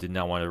Kristen Ritter did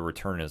not want to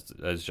return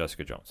as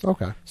Jessica Jones.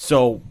 Okay.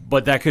 So,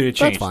 but that could have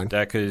changed. That's fine.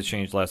 That could have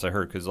changed last I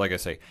heard because, like I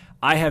say,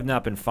 I have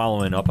not been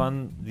following up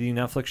on the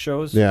Netflix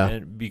shows. Yeah.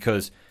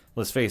 Because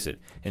let's face it,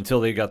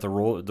 until they got the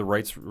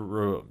rights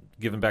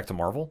given back to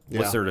Marvel,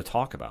 what's there to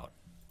talk about?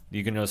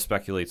 You can just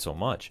speculate so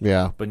much.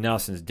 Yeah. But now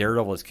since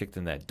Daredevil has kicked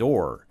in that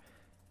door,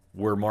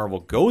 where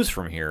Marvel goes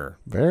from here,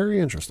 very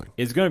interesting.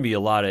 It's going to be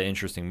a lot of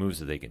interesting moves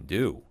that they can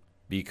do.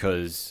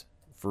 Because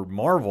for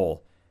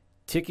Marvel,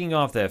 ticking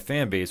off that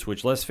fan base,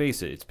 which let's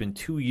face it, it's been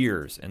 2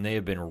 years, and they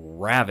have been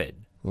rabid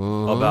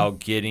about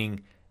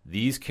getting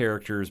these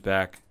characters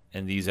back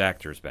and these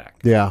actors back.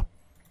 Yeah.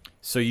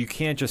 So you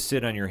can't just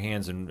sit on your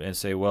hands and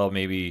say, well,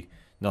 maybe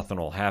nothing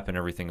will happen,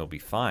 everything will be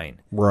fine.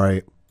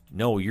 Right.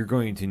 No, you're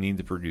going to need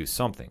to produce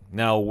something.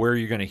 Now, where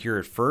you're going to hear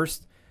it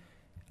first,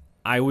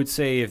 I would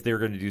say if they're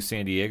going to do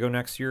San Diego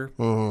next year,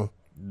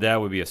 that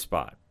would be a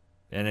spot.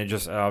 And it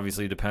just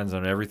obviously depends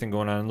on everything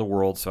going on in the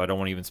world, so I don't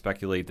want to even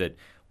speculate that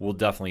we'll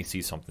definitely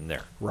see something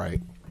there.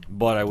 Right.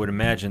 But I would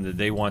imagine that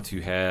they want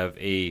to have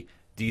a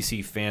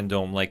DC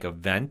fandom-like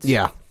event.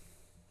 Yeah.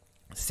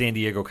 San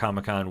Diego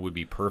Comic-Con would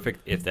be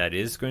perfect if that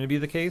is going to be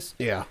the case.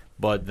 Yeah.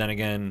 But then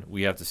again,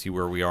 we have to see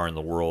where we are in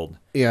the world.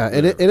 Yeah,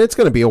 and it's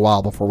going to be a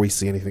while before we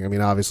see anything. I mean,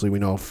 obviously, we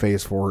know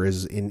Phase 4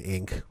 is in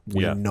ink.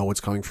 We know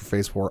it's coming for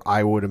Phase 4.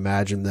 I would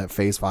imagine that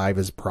Phase 5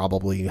 is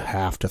probably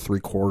half to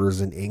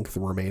 3/4 in ink. The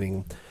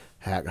remaining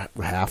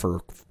half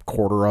or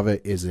quarter of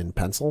it is in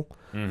pencil.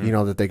 You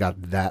know that they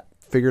got that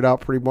figured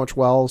out pretty much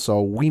well,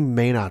 so we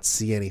may not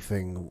see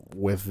anything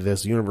with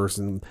this universe,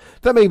 and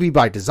that may be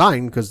by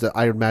design because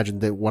I imagine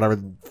that whatever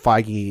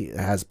Feige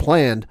has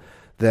planned,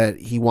 that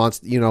he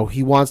wants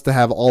to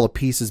have all the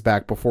pieces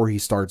back before he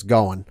starts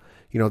going.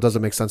 It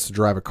doesn't make sense to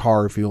drive a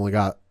car if you only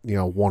got,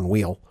 one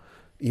wheel.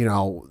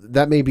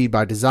 That may be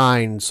by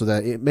design, so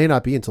that it may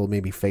not be until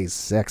maybe phase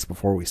 6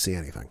 before we see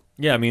anything.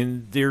 Yeah, I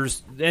mean,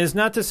 it's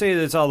not to say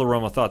that it's all the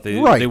realm of thought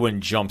they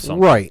wouldn't jump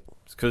something. Right.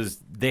 Because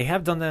they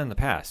have done that in the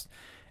past.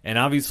 And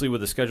obviously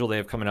with the schedule they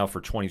have coming out for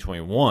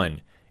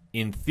 2021,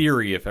 in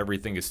theory, if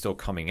everything is still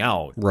coming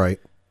out, right.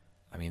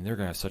 I mean, they're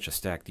going to have such a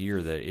stacked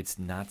year that it's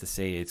not to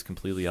say it's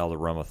completely out of the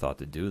realm of thought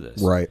to do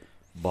this. Right.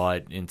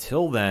 But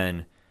until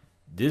then,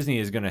 Disney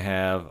is going to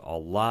have a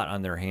lot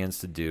on their hands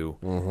to do.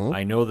 Mm-hmm.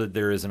 I know that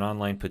there is an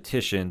online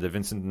petition that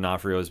Vincent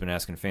D'Onofrio has been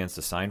asking fans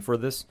to sign for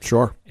this.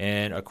 Sure.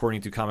 And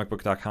according to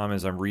comicbook.com,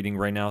 as I'm reading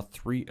right now,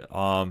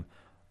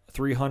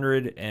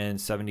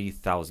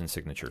 370,000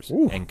 signatures.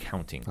 Ooh, and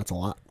counting. That's a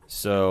lot.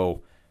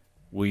 So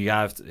we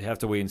have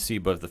to wait and see.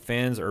 But if the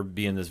fans are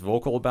being this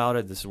vocal about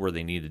it, this is where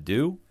they need to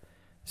do.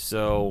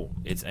 So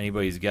it's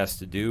anybody's guess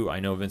to do.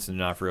 I know Vincent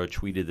D'Onofrio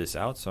tweeted this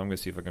out, so I'm going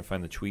to see if I can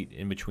find the tweet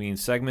in between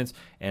segments,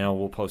 and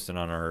we'll post it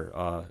on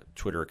our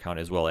Twitter account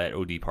as well at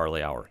OD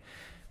Parlay Hour.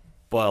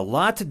 But a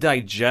lot to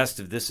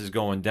digest if this is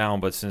going down,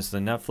 but since the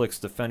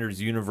Netflix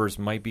Defenders universe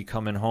might be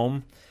coming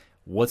home,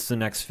 what's the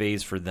next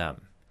phase for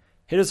them?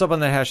 Hit us up on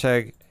that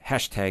hashtag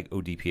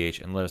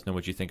ODPH and let us know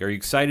what you think. Are you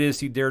excited to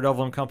see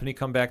Daredevil and company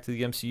come back to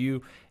the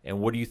MCU, and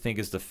what do you think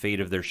is the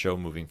fate of their show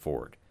moving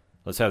forward?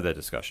 Let's have that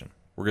discussion.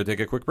 We're going to take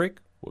a quick break.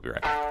 We'll be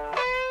right back.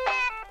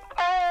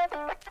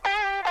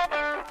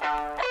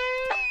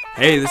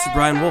 Hey, this is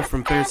Brian Wolf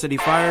from Fair City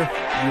Fire.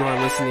 You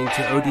are listening to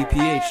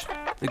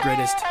ODPH, the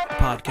greatest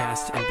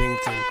podcast in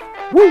Binghamton.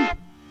 Woo!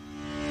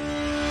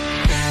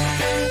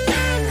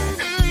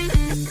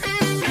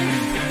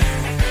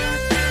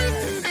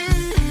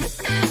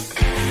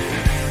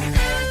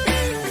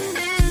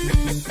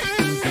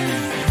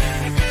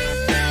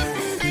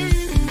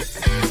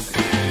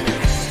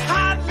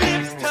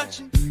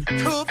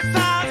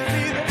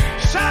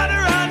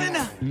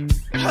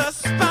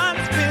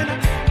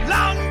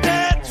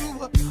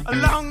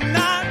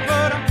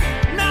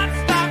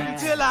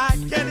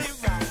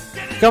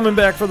 Coming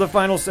back for the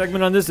final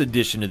segment on this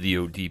edition of the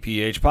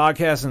ODPH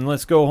podcast, and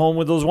let's go home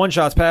with those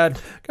one-shots, Pad.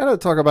 Got to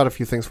talk about a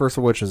few things, first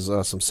of which is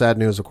some sad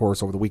news, of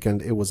course. Over the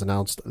weekend, it was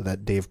announced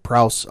that Dave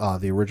Prowse,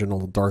 the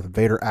original Darth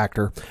Vader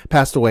actor,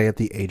 passed away at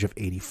the age of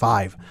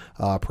 85.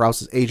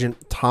 Prowse's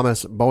agent,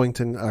 Thomas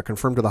Boington,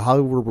 confirmed to the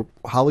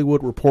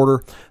Hollywood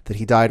Reporter that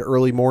he died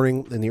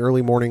in the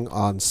early morning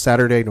on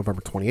Saturday,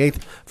 November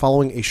 28th,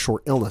 following a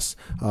short illness.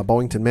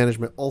 Boington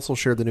management also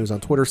shared the news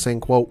on Twitter, saying,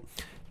 quote,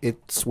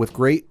 "It's with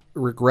great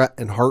regret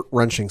and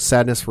heart-wrenching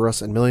sadness for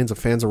us and millions of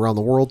fans around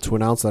the world to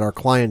announce that our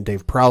client,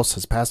 Dave Prowse,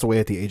 has passed away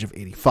at the age of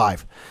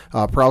 85.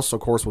 Prowse, of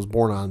course, was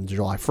born on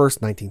July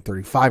 1st,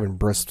 1935 in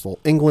Bristol,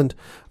 England,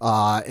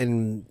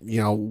 and,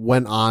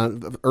 went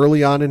on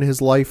early on in his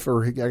life,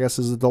 or I guess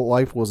his adult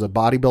life, was a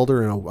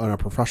bodybuilder and a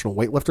professional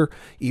weightlifter,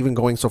 even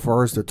going so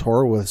far as to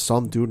tour with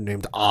some dude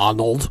named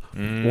Arnold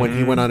when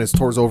he went on his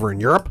tours over in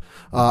Europe.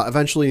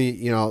 Eventually,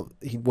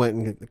 he went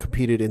and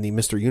competed in the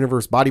Mr.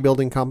 Universe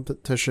bodybuilding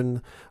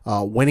competition,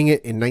 winning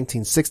it in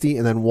 1960,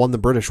 and then won the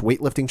British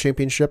weightlifting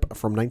championship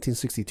from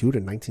 1962 to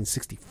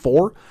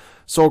 1964.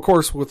 So, of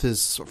course, with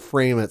his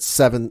frame at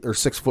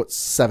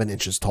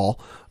 6'7"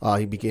 tall,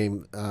 he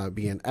began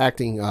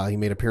acting. He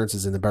made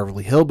appearances in the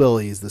Beverly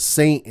Hillbillies, The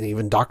Saint, and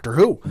even Doctor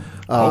Who.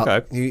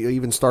 Okay. He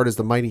even starred as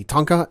the Mighty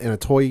Tonka in a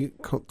toy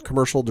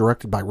commercial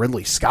directed by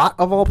Ridley Scott,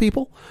 of all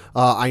people.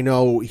 I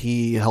know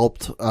he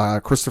helped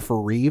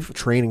Christopher Reeve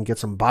train and get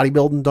some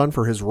bodybuilding done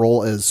for his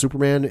role as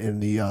Superman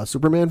in the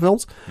Superman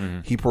films.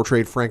 Mm-hmm. He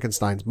portrayed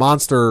Frankenstein's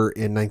monster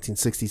in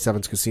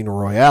 1967's Casino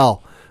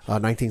Royale.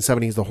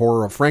 1970's The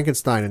Horror of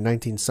Frankenstein, and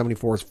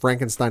 1974's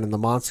Frankenstein and the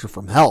Monster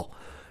from Hell.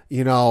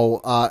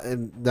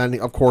 And then,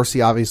 of course,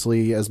 he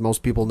obviously, as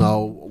most people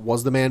know,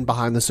 was the man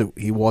behind the suit.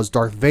 He was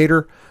Darth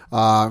Vader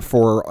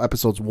for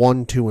episodes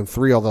 1, 2, and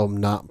 3, although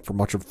not for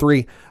much of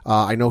 3.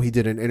 I know he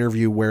did an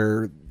interview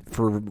where,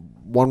 for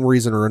one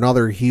reason or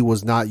another, he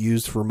was not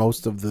used for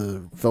most of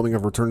the filming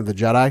of Return of the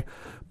Jedi.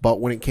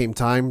 But when it came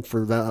time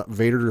for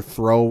Vader to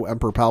throw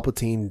Emperor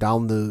Palpatine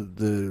down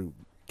the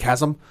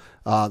chasm,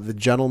 the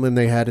gentleman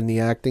they had in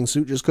the acting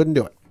suit just couldn't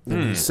do it.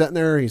 And he's sitting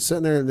there,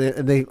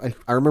 and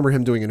I remember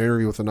him doing an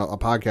interview with a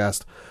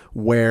podcast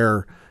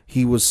where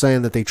he was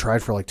saying that they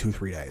tried for like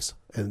 2-3 days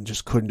and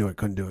just couldn't do it.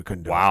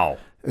 Wow.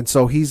 And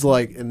so he's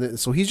like,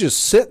 so he's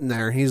just sitting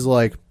there, and he's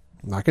like,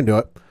 I can do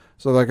it.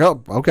 So they're like,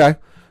 oh, okay.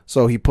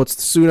 So he puts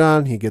the suit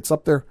on, he gets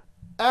up there,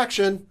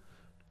 action,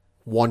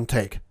 one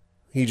take.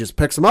 He just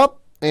picks him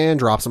up and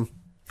drops him.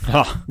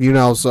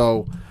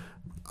 So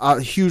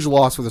a huge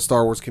loss for the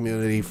Star Wars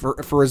community.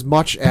 For as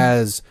much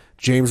as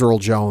James Earl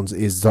Jones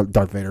is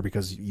Darth Vader,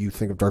 because you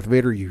think of Darth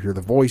Vader, you hear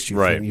the voice,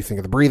 you think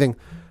of the breathing.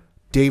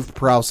 Dave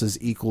Prowse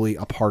is equally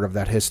a part of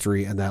that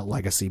history and that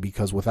legacy,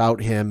 because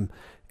without him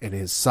and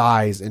his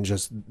size and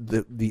just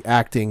the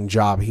acting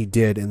job he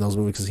did in those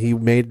movies, because he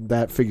made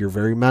that figure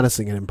very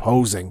menacing and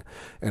imposing,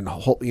 and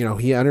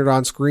he entered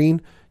on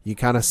screen, you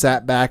kind of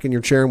sat back in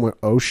your chair and went,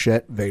 oh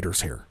shit,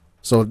 Vader's here.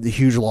 So a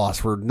huge loss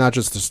for not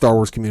just the Star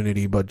Wars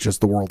community, but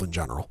just the world in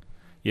general.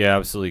 Yeah,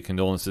 absolutely.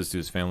 Condolences to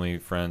his family,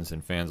 friends,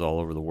 and fans all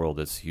over the world.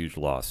 It's a huge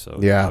loss. So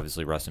Yeah.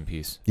 obviously, rest in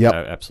peace. Yep.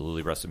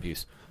 Absolutely, rest in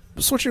peace.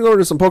 Switching over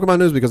to some Pokemon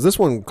news because this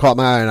one caught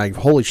my eye and I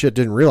holy shit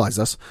didn't realize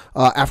this.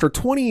 After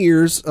 20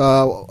 years,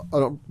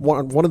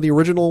 one of the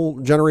original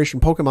generation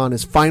Pokemon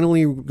is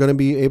finally going to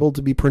be able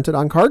to be printed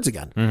on cards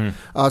again.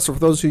 So for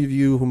those of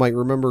you who might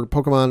remember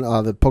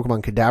Pokemon, the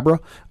Pokemon Kadabra,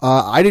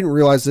 I didn't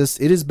realize this.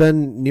 It has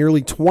been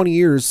nearly 20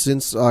 years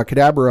since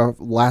Kadabra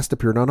last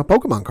appeared on a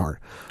Pokemon card.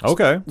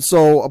 Okay.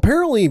 So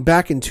apparently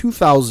back in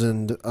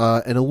 2000,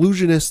 an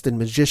illusionist and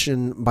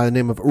magician by the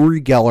name of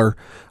Uri Geller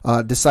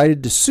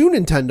decided to sue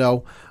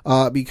Nintendo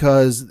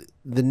because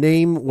the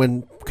name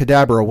when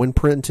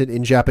printed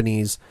in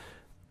Japanese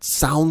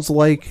sounds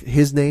like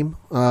his name,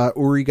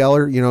 Uri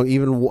Geller. You know,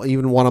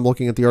 even when I'm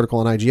looking at the article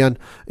on IGN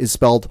is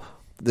spelled.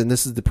 Then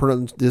this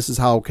is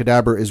how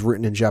Kadabra is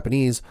written in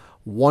Japanese.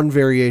 One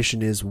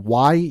variation is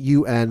Yungeller,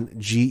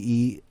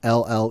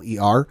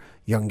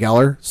 Young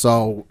Geller.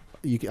 So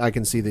I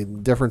can see the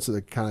difference,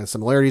 the kind of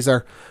similarities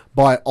there.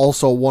 But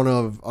also one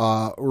of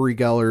Uri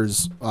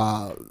Geller's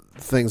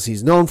things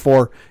he's known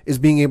for is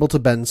being able to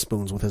bend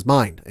spoons with his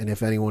mind. And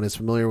if anyone is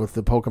familiar with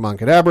the Pokemon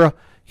Kadabra,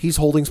 he's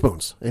holding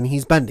spoons and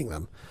he's bending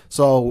them.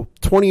 So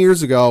 20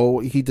 years ago,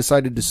 he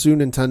decided to sue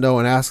Nintendo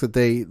and ask that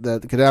the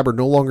Kadabra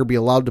no longer be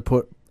allowed to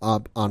put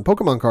on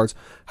Pokemon cards.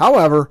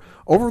 However,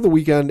 over the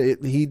weekend,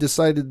 he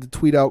decided to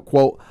tweet out,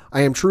 quote,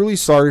 "I am truly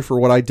sorry for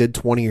what I did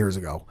 20 years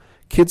ago.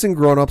 Kids and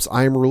grown-ups,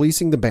 I am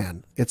releasing the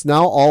ban. It's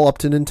now all up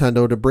to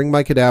Nintendo to bring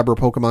my Kadabra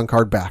Pokemon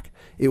card back.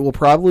 It will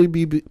probably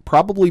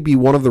be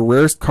one of the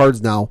rarest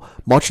cards now.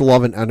 Much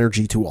love and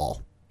energy to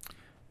all."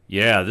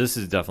 Yeah, this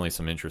is definitely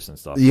some interesting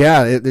stuff.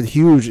 Yeah, it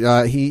huge.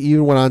 He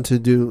even went on to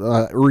do,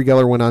 Uri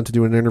Geller went on to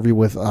do an interview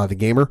with The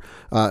Gamer,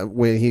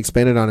 where he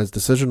expanded on his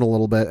decision a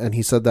little bit, and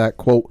he said that,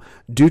 quote,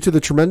 "Due to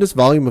the tremendous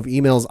volume of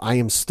emails I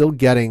am still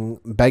getting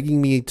begging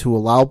me to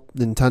allow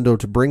Nintendo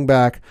to bring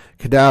back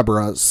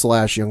Kadabra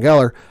 / Young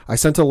Geller, I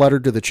sent a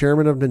letter to the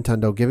chairman of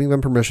Nintendo giving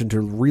them permission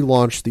to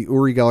relaunch the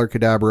Uri Geller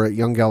Kadabra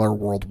Young Geller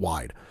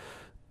worldwide."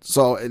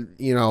 So,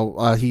 you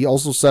know, he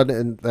also said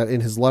that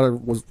in his letter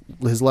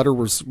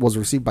was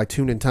received by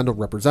 2 Nintendo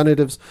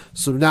representatives.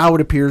 So now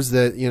it appears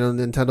that, you know,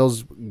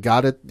 Nintendo's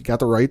got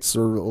the rights,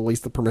 or at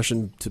least the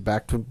permission to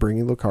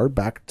bringing the card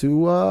back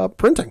to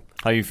printing.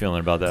 How are you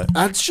feeling about that?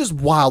 That's just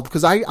wild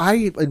because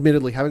I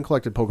admittedly haven't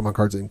collected Pokemon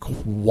cards in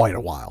quite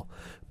a while,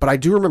 but I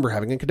do remember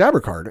having a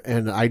Kadabra card,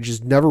 and I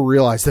just never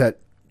realized that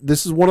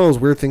this is one of those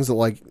weird things that,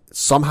 like,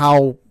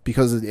 somehow,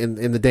 because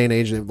in the day and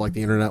age, like,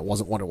 the internet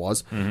wasn't what it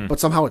was, but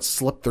somehow it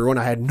slipped through, and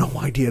I had no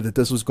idea that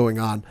this was going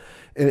on.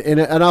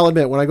 And I'll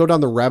admit, when I go down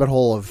the rabbit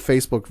hole of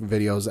Facebook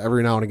videos,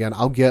 every now and again,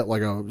 I'll get,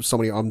 like,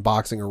 somebody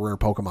unboxing a rare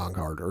Pokemon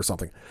card or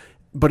something.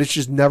 But it's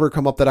just never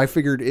come up that I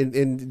figured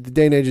in the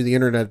day and age of the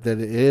internet that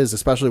it is,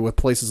 especially with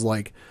places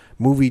like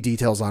movie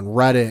details on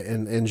Reddit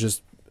and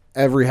just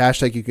every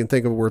hashtag you can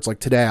think of where it's like,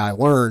 today I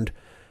learned.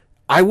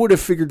 I would have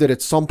figured that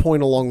at some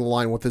point along the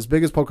line, with as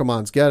big as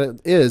Pokemon's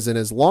is, and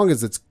as long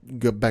as it's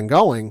been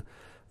going,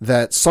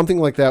 that something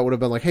like that would have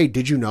been like, hey,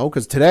 did you know?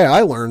 Because today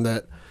I learned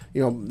that,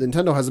 you know,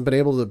 Nintendo hasn't been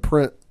able to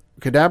print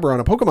Kadabra on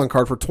a Pokemon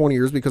card for 20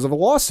 years because of a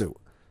lawsuit.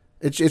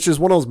 It's just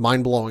one of those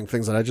mind-blowing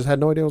things that I just had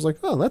no idea. I was like,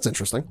 oh, that's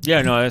interesting.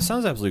 Yeah, no, it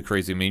sounds absolutely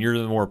crazy. I mean, you're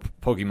the more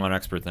Pokemon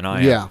expert than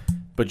I am. Yeah.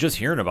 But just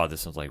hearing about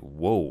this, I was like,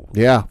 whoa.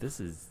 Yeah. This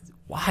is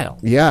wild.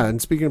 Yeah,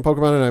 and speaking of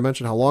Pokemon, and I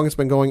mentioned how long it's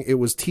been going, it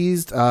was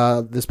teased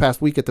this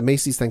past week at the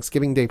Macy's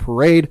Thanksgiving Day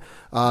Parade.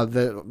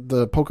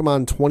 The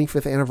Pokemon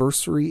 25th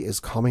anniversary is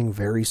coming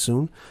very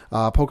soon.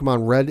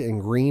 Pokemon Red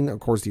and Green, of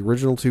course, the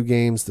original 2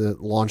 games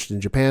that launched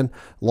in Japan,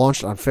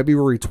 launched on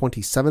February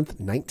 27th,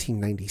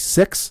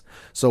 1996.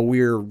 So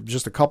we're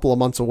just a couple of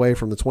months away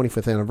from the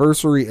 25th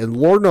anniversary, and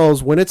Lord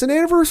knows, when it's an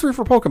anniversary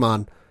for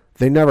Pokemon,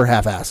 they never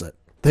half-ass it.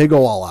 They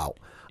go all out.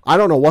 I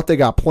don't know what they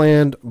got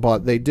planned,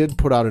 but they did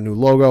put out a new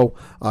logo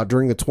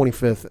during the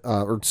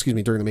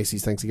during the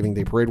Macy's Thanksgiving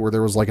Day Parade, where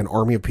there was like an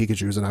army of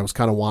Pikachus, and I was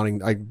kind of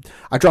wanting.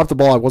 I dropped the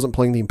ball. I wasn't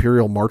playing the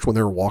Imperial March when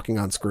they were walking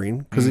on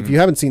screen, because if you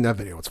haven't seen that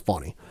video, it's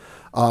funny.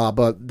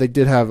 But they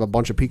did have a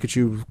bunch of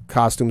Pikachu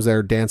costumes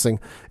there dancing,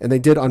 and they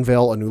did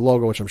unveil a new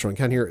logo, which I'm showing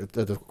Ken here.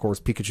 Of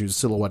course, Pikachu's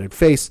silhouetted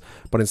face,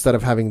 but instead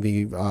of having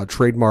the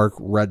trademark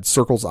red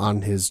circles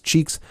on his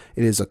cheeks,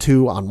 it is a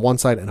 2 on one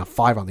side and a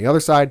 5 on the other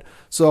side.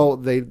 So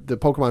the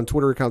Pokemon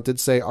Twitter account did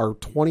say our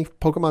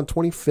Pokemon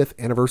 25th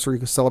anniversary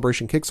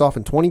celebration kicks off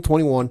in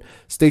 2021.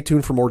 Stay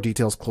tuned for more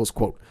details, close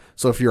quote.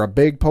 So if you're a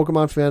big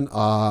Pokemon fan,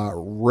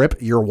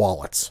 rip your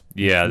wallets.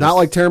 Yeah. Not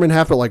like tear them in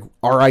half, but like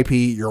RIP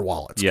your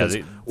wallets. Yeah,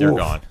 they're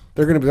gone.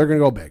 They're gonna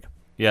go big.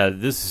 Yeah,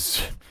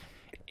 it's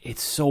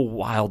so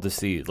wild to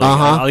see.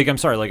 Like, I'm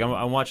sorry, like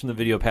I'm watching the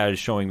video Pat is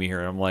showing me here,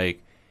 and I'm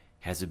like,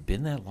 has it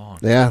been that long?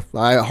 Yeah,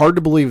 hard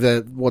to believe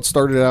that what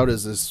started out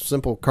as this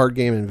simple card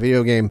game and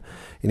video game,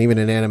 and even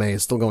an anime,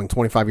 is still going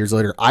 25 years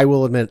later. I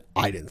will admit,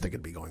 I didn't think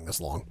it'd be going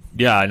this long.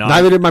 Yeah, no,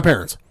 neither did my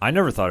parents. I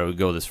never thought it would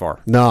go this far.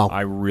 No,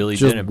 I really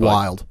just didn't.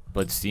 Wild.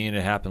 But seeing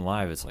it happen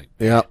live, it's like,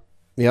 yeah.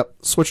 Yep.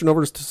 Switching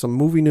over to some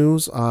movie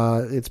news.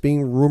 It's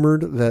being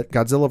rumored that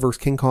Godzilla vs.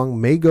 King Kong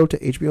may go to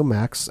HBO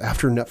Max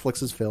after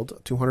Netflix's failed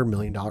 $200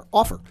 million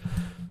offer.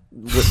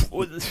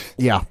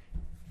 Yeah.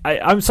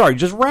 I'm sorry,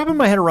 just wrapping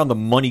my head around the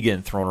money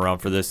getting thrown around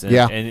for this and,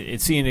 Yeah.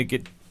 and seeing it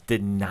get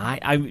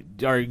denied.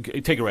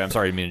 Take it away. I'm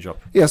sorry, I didn't mean to jump.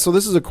 Yeah, so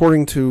this is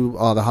according to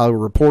the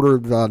Hollywood Reporter.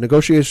 The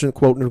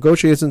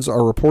negotiations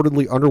are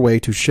reportedly underway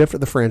to shift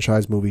the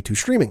franchise movie to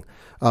streaming.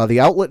 The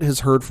outlet has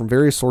heard from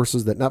various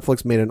sources that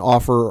Netflix made an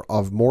offer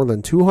of more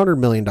than $200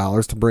 million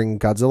to bring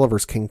Godzilla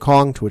vs. King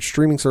Kong to its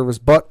streaming service,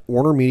 but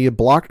Warner Media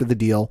blocked the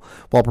deal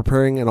while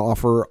preparing an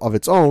offer of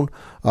its own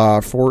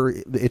for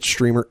its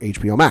streamer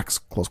HBO Max.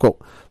 Close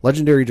quote.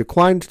 Legendary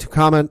declined to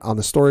comment on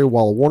the story,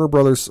 while a Warner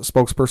Brothers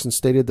spokesperson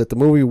stated that the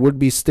movie would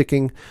be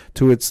sticking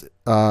to its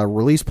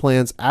release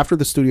plans after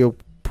the studio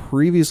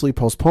previously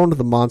postponed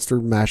the Monster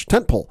Mash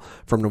tentpole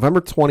from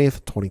November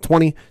 20th,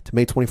 2020 to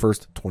May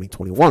 21st,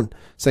 2021,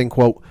 saying,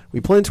 quote,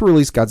 "We plan to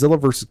release Godzilla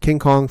vs. King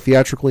Kong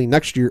theatrically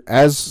next year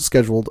as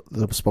scheduled,"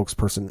 the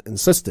spokesperson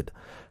insisted.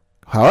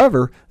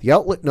 However, the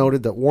outlet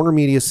noted that Warner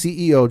Media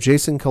CEO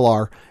Jason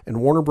Kilar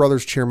and Warner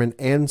Brothers chairman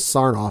Ann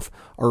Sarnoff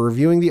are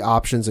reviewing the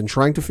options and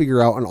trying to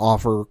figure out an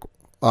offer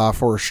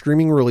for a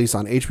streaming release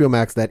on HBO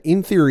Max that,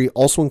 in theory,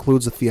 also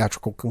includes a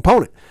theatrical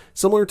component,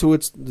 similar to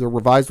the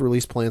revised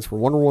release plans for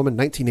Wonder Woman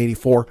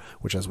 1984,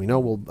 which, as we know,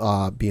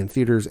 will be in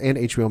theaters and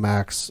HBO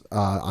Max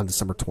on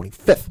December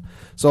 25th.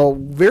 So,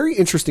 very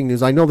interesting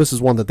news. I know this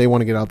is one that they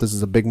want to get out. This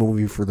is a big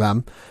movie for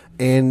them.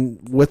 And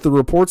with the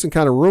reports and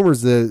kind of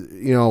rumors that,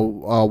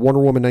 Wonder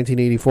Woman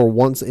 1984,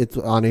 once it's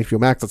on HBO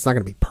Max, it's not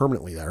going to be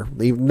permanently there.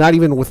 Not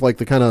even with, like,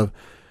 the kind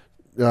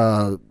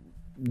of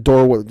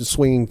doorway,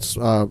 swinging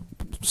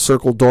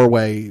circle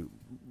doorway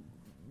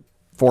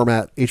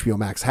format HBO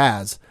Max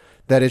has,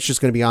 that it's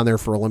just going to be on there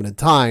for a limited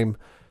time.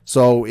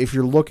 So if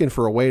you're looking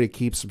for a way to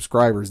keep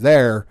subscribers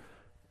there,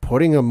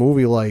 putting a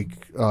movie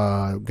like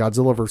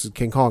Godzilla vs.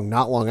 King Kong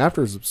not long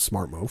after is a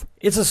smart move.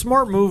 It's a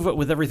smart move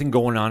with everything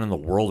going on in the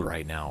world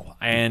right now.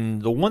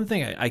 And the one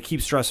thing I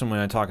keep stressing when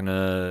I'm talking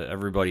to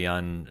everybody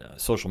on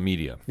social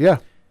media. Yeah.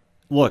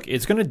 Look,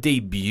 it's going to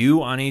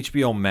debut on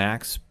HBO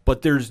Max,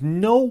 but there's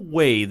no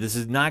way this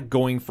is not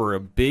going for a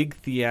big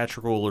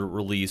theatrical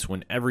release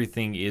when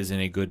everything is in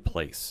a good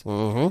place.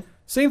 Mm-hmm.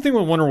 Same thing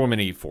with Wonder Woman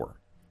 84.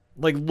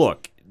 Like,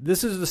 look,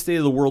 this is the state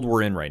of the world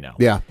we're in right now.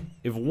 Yeah.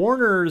 If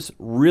Warner's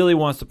really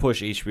wants to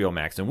push HBO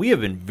Max, and we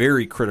have been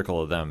very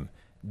critical of them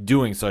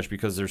doing such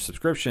because their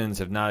subscriptions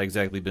have not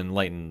exactly been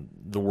lighting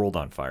the world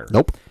on fire.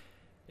 Nope.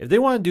 If they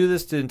want to do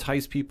this to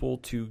entice people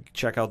to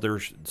check out their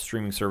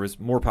streaming service,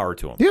 more power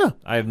to them. Yeah.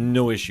 I have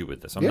no issue with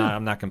this.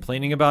 I'm not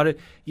complaining about it.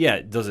 Yeah,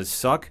 does it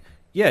suck?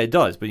 Yeah, it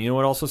does. But you know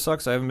what also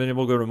sucks? I haven't been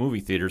able to go to a movie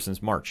theater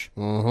since March.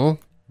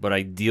 Mm-hmm. But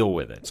I deal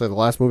with it. So the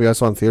last movie I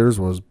saw in theaters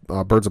was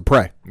Birds of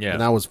Prey. Yeah.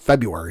 And that was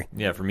February.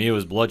 Yeah, for me it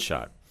was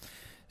Bloodshot.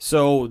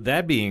 So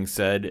that being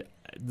said,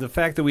 the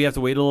fact that we have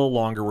to wait a little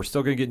longer, we're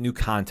still going to get new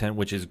content,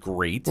 which is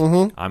great.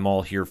 Mm-hmm. I'm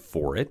all here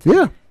for it.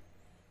 Yeah.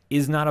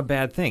 Is not a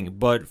bad thing.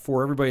 But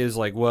for everybody is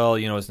like, well,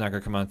 it's not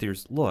going to come out in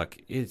theaters. Look,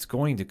 it's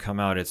going to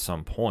come out at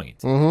some point.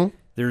 Mm-hmm.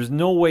 There's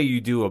no way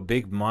you do a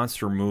big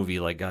monster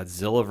movie like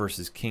Godzilla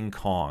versus King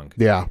Kong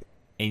Yeah.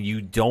 and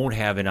you don't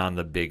have it on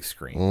the big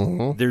screen.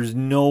 Mm-hmm. There's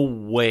no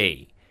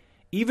way.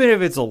 Even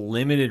if it's a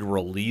limited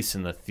release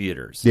in the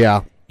theaters.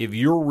 Yeah. If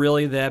you're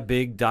really that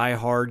big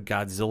diehard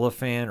Godzilla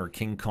fan or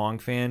King Kong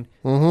fan,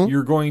 Mm-hmm.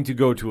 you're going to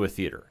go to a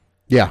theater.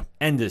 Yeah.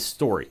 End of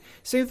story.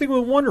 Same thing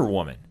with Wonder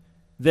Woman.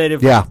 That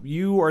if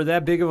you are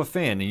that big of a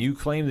fan and you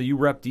claim that you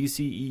rep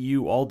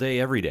DCEU all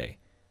day, every day,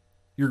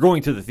 you're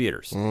going to the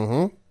theaters.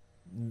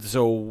 Mm-hmm.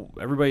 So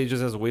everybody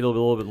just has to wait a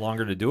little bit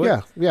longer to do it.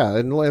 Yeah, yeah,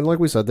 and like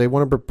we said, they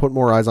want to put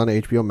more eyes on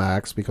HBO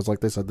Max because,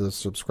 like they said, the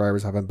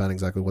subscribers haven't been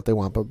exactly what they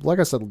want. But like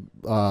I said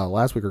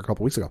last week or a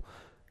couple weeks ago,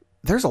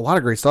 there's a lot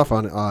of great stuff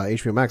on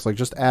HBO Max. Like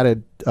just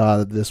added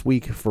this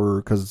week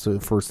because it's the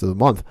first of the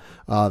month,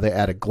 they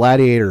added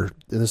Gladiator.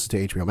 And this is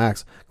to HBO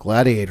Max.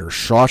 Gladiator,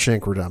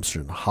 Shawshank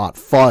Redemption, Hot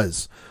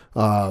Fuzz.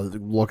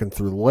 Looking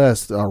through the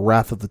list,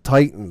 Wrath of the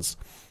Titans.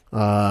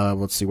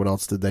 Let's see, what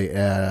else did they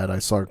add? I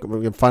saw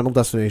Final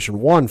Destination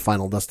 1,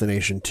 Final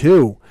Destination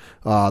 2.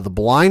 The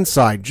Blind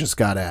Side just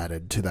got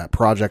added to that.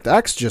 Project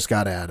X just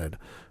got added.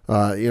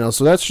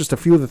 So that's just a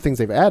few of the things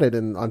they've added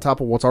and on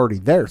top of what's already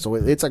there. So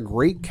it's a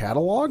great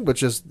catalog, but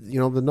just,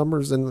 the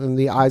numbers and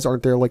the eyes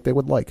aren't there like they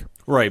would like.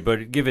 Right,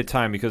 but give it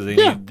time because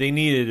they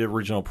needed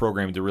original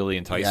programming to really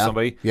entice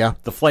somebody. Yeah.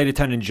 The Flight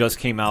Attendant just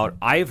came out.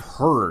 I've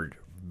heard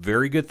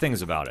very good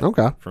things about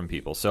it from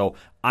people. So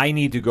I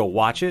need to go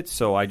watch it,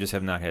 so I just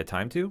have not had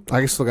time to.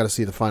 I still got to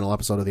see the final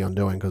episode of The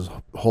Undoing because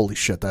holy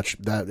shit, that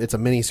it's a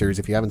miniseries.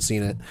 If you haven't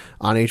seen it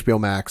on HBO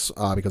Max,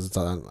 because it's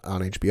on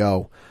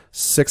HBO,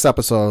 6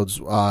 episodes.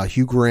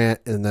 Hugh Grant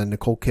and then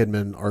Nicole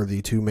Kidman are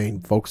the two main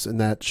folks in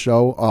that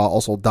show.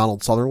 Also,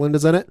 Donald Sutherland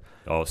is in it.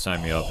 Oh,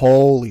 sign me up.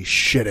 Holy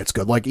shit, it's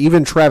good. Like,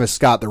 even Travis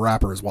Scott, the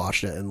rapper, has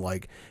watched it, and,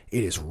 like,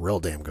 it is real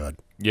damn good.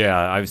 Yeah,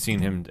 I've seen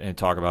him and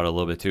talk about it a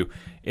little bit too.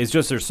 It's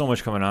just there's so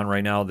much coming on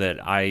right now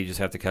that I just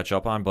have to catch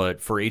up on. But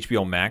for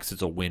HBO Max,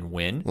 it's a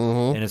win-win.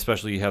 And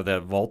especially you have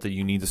that vault that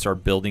you need to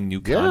start building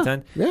new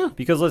content. Yeah.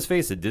 Because let's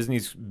face it,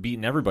 Disney's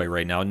beating everybody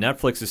right now.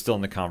 Netflix is still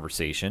in the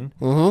conversation.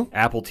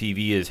 Apple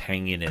TV is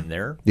hanging in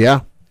there.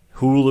 Yeah.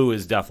 Hulu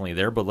is definitely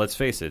there, but let's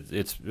face it,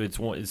 it's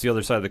the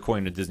other side of the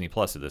coin to Disney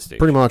Plus at this stage.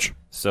 Pretty much.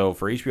 So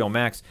for HBO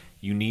Max,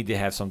 you need to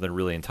have something that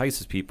really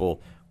entices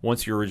people.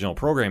 Once your original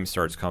programming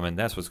starts coming,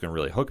 that's what's going to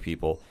really hook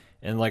people.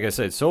 And like I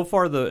said, so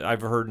far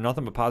I've heard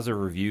nothing but positive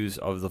reviews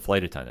of The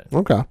Flight Attendant.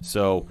 Okay.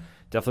 So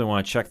definitely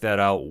want to check that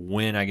out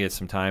when I get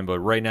some time. But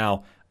right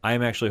now, I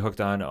am actually hooked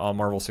on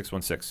Marvel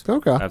 616.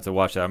 Okay. I have to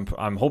watch that.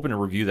 I'm hoping to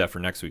review that for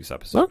next week's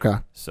episode. Okay.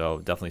 So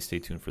definitely stay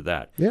tuned for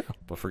that. Yeah.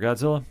 But for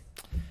Godzilla,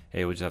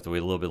 hey, we just have to wait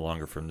a little bit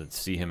longer for him to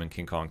see him and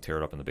King Kong tear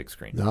it up on the big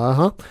screen.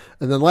 And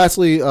then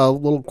lastly, a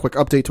little quick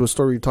update to a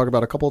story we talked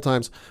about a couple of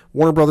times.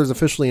 Warner Brothers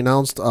officially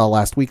announced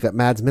last week that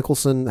Mads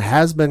Mikkelsen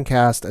has been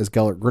cast as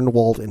Gellert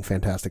Grindelwald in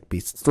Fantastic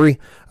Beasts 3.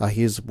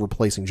 He is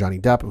replacing Johnny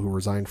Depp, who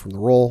resigned from the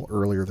role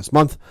earlier this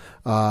month.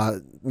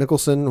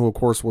 Mikkelsen, who of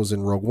course was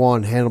in Rogue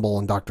One, Hannibal,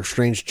 and Doctor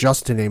Strange,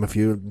 just to name a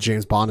few.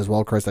 James Bond as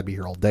well. Christ, I'd be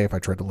here all day if I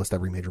tried to list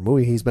every major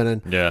movie he's been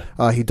in.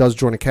 Yeah. He does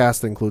join a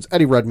cast that includes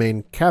Eddie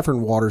Redmayne,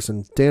 Catherine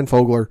Watterson, Dan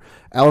Fogler,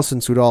 Alison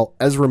Sudol,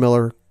 Ezra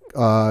Miller,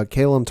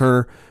 Caleb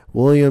Turner,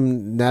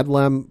 William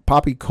Nadlam,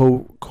 Poppy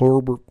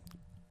Corby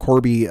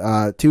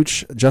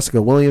Tooch,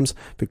 Jessica Williams,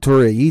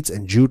 Victoria Yates,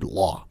 and Jude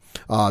Law.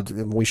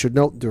 And we should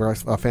note there are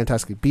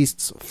Fantastic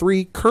Beasts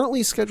 3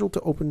 currently scheduled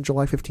to open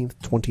July 15th,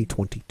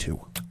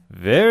 2022.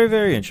 Very,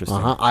 very interesting.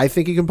 I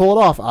think he can pull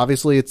it off.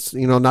 Obviously, it's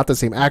not the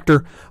same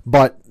actor,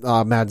 but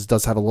Mads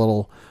does have a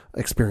little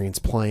experience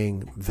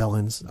playing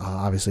villains.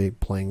 Obviously,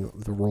 playing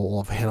the role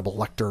of Hannibal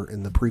Lecter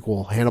in the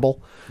prequel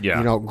Hannibal.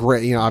 Yeah.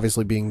 Great.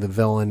 Obviously being the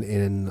villain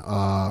in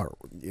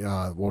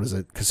what is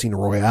it, Casino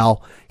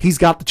Royale. He's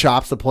got the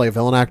chops to play a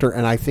villain actor,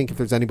 and I think if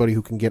there's anybody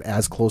who can get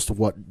as close to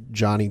what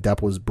Johnny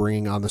Depp was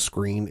bringing on the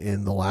screen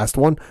in the last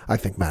one, I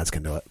think Mads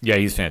can do it. Yeah,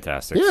 he's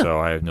fantastic. Yeah. So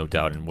I have no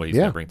doubt in what he's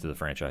going to bring to the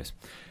franchise.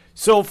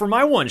 So for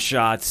my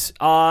one-shots,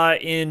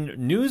 in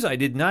news I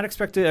did not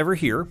expect to ever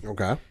hear,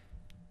 Okay.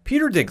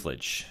 Peter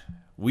Dinklage.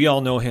 We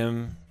all know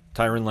him,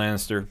 Tyrion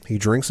Lannister. He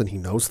drinks and he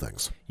knows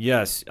things.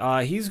 Yes,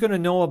 he's going to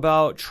know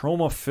about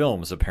Troma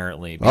Films,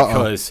 apparently,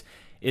 because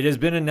it has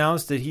been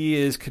announced that he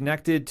is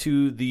connected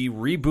to the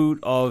reboot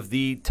of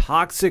the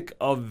Toxic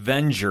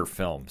Avenger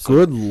film. So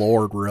Good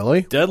Lord,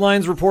 really?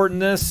 Deadline's reporting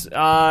this.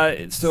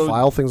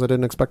 File things I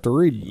didn't expect to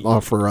read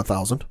for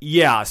 1,000.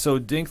 Yeah, so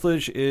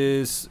Dinklage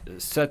is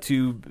set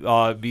to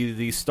be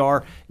the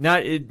star. Now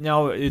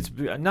it's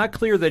not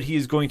clear that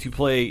he's going to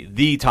play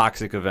the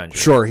Toxic Avenger.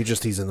 Sure,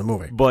 he's in the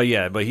movie. But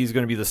he's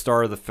going to be the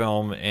star of the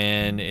film,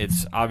 and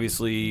it's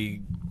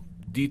obviously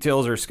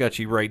details are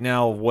sketchy right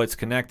now of what's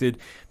connected.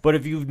 But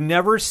if you've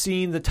never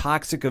seen the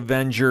Toxic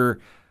Avenger,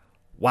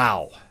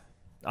 wow.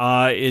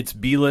 It's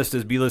B-list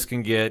as B-list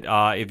can get.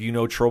 If you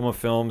know Troma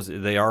Films,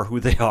 they are who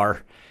they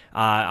are.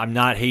 I'm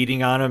not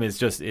hating on them.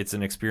 It's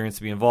an experience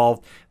to be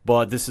involved.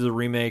 But this is a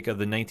remake of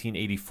the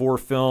 1984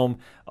 film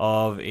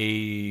of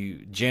a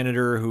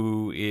janitor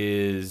who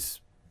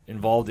is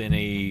involved in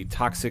a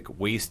toxic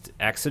waste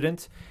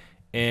accident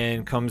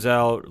and comes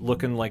out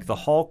looking like the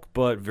Hulk,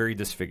 but very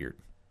disfigured.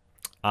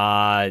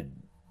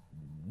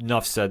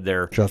 Enough said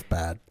there. Just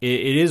bad.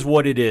 It is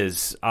what it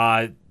is.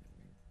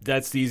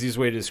 That's the easiest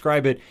way to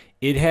describe it.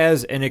 It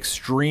has an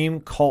extreme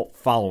cult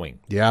following.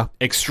 Yeah.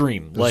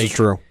 Extreme. This is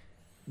true.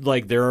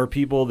 Like, there are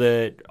people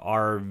that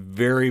are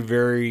very,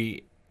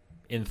 very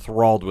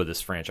enthralled with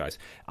this franchise.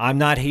 I'm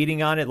not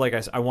hating on it. Like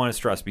I want to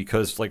stress,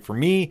 because, like, for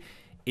me,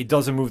 it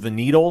doesn't move the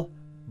needle,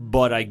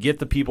 but I get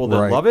the people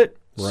that love it.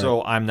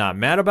 So I'm not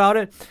mad about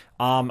it.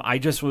 I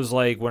just was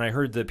like, when I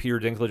heard that Peter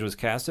Dinklage was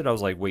casted, I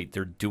was like, wait,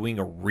 they're doing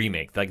a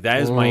remake. Like,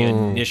 that is my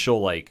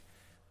initial, like,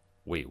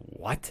 wait,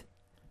 what?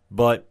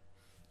 But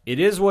it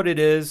is what it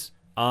is.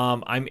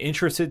 I'm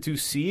interested to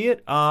see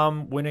it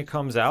when it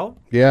comes out.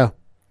 Yeah.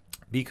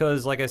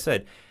 Because, like I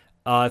said,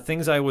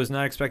 things I was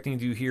not expecting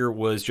to hear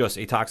was just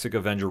a Toxic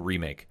Avenger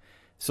remake.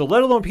 So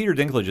let alone Peter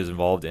Dinklage is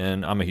involved,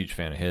 and I'm a huge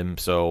fan of him,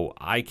 so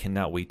I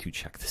cannot wait to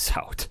check this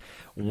out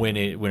when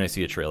I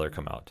see a trailer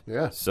come out.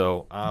 Yeah.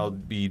 So I'll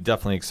be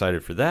definitely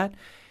excited for that.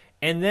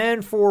 And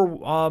then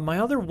for my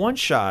other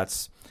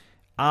one-shots,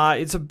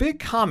 it's a big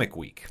comic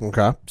week.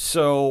 Okay.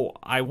 So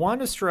I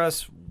want to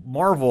stress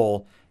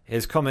Marvel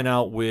is coming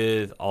out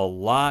with a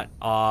lot,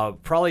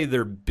 probably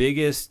their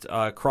biggest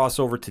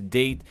crossover to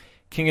date,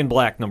 King in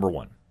Black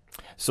 #1.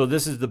 So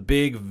this is the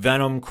big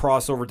Venom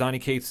crossover, Donny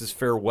Cates'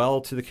 farewell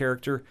to the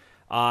character.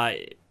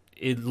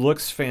 It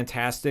looks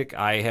fantastic.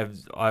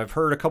 I've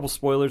heard a couple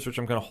spoilers, which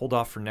I'm going to hold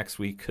off for next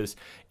week because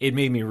it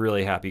made me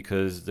really happy,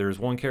 because there's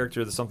one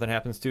character that something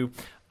happens to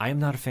I am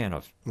not a fan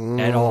of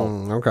at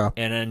all. Okay.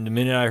 And then the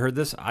minute I heard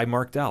this, I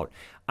marked out.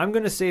 I'm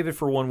going to save it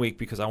for 1 week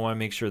because I want to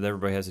make sure that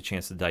everybody has a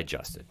chance to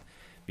digest it,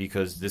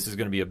 because this is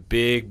going to be a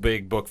big,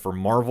 big book for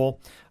Marvel.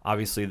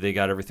 Obviously, they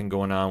got everything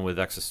going on with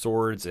X of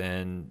Swords,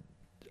 and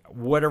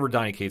whatever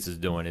Donny Cates is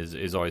doing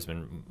is always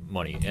been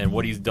money. And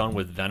what he's done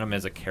with Venom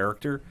as a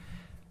character,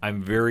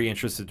 I'm very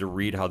interested to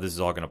read how this is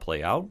all going to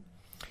play out.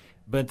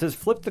 But to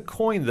flip the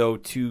coin, though,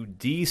 to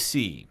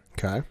DC.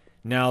 Okay.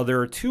 Now, there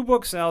are 2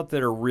 books out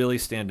that are really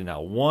standing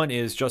out. One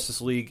is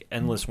Justice League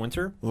Endless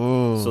Winter.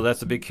 So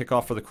that's a big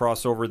kickoff for the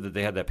crossover that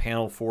they had that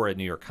panel for at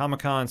New York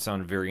Comic-Con.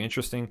 Sounded very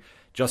interesting.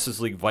 Justice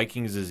League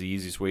Vikings is the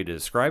easiest way to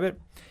describe it.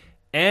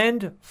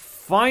 And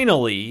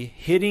finally,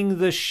 hitting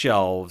the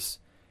shelves,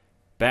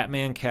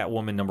 Batman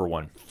Catwoman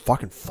 #1.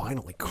 Fucking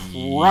finally.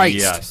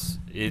 Christ.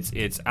 Yes.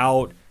 It's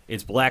out.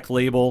 It's Black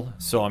Label,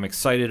 so I'm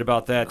excited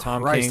about that.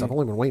 Tom King. I've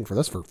only been waiting for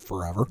this for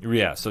forever.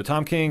 Yeah, so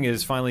Tom King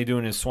is finally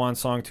doing his swan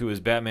song to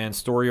his Batman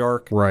story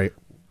arc. Right.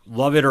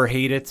 Love it or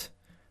hate it.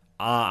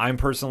 I'm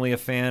personally a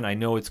fan. I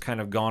know it's kind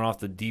of gone off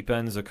the deep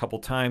ends a couple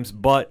times,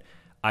 but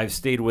I've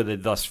stayed with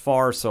it thus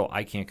far, so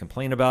I can't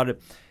complain about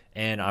it.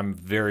 And I'm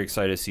very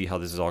excited to see how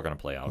this is all going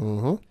to play out.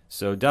 Mm-hmm.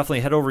 So definitely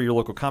head over to your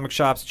local comic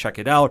shops, check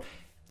it out.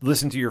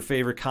 Listen to your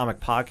favorite comic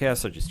podcasts,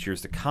 such as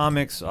Cheers to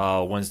Comics,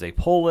 Wednesday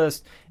Poll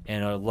List,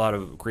 and a lot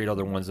of great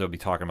other ones that will be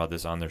talking about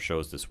this on their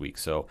shows this week.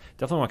 So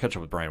definitely want to catch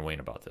up with Brian Wayne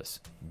about this.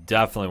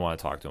 Definitely want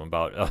to talk to him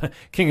about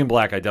King in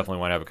Black. I definitely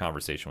want to have a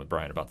conversation with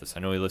Brian about this.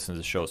 I know he listens to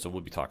the show, so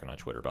we'll be talking on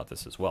Twitter about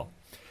this as well.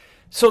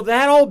 So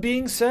that all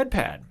being said,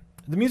 Pat,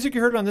 the music you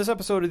heard on this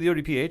episode of the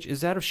ODPH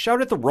is that of Shout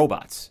at the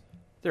Robots.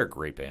 They're a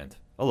great band.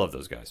 I love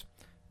those guys.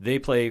 They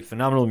play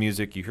phenomenal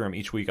music. You hear them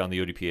each week on the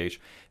ODPH.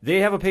 They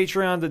have a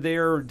Patreon that they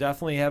are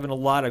definitely having a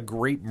lot of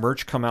great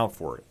merch come out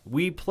for it.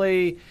 We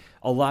play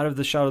a lot of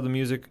the Shout of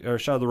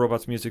the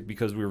Robots music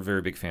because we were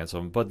very big fans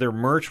of them. But their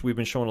merch, we've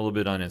been showing a little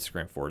bit on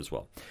Instagram for it as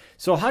well.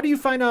 So how do you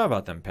find out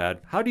about them, Pat?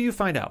 How do you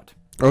find out?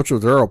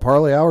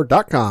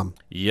 OchoDuroParlayHour.com.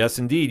 Yes,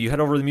 indeed. You head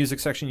over to the music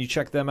section, you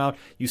check them out,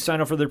 you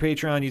sign up for their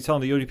Patreon, you tell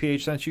them the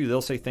ODPH sent you,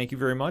 they'll say thank you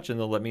very much, and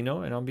they'll let me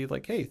know, and I'll be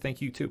like, hey,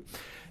 thank you too.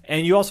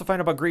 And you also find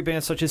out about great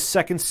bands such as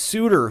Second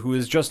Suitor, who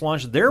has just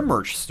launched their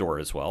merch store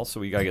as well, so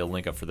we got to get a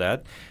link up for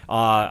that.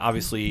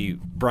 Obviously,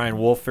 Brian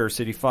Wolf, Fair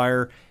City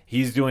Fire,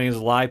 he's doing his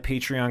live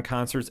Patreon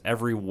concerts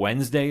every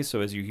Wednesday,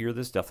 so as you hear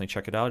this, definitely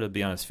check it out. It'll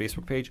be on his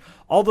Facebook page.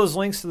 All those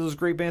links to those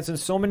great bands and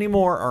so many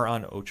more are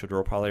on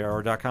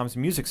OchoDuroParlayHour.com's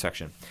music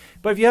section.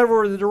 But if you head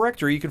over to the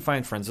directory, you can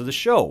find Friends of the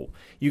Show.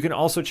 You can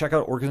also check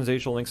out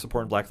organizational links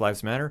supporting Black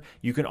Lives Matter.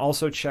 You can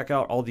also check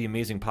out all the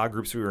amazing pod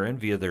groups we were in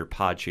via their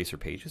Podchaser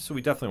pages, so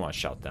we definitely want to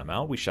shout them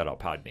out. We shout out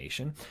Pod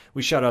Nation.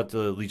 We shout out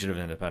the Legion of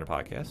Independent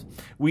Podcasts.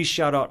 We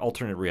shout out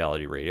Alternate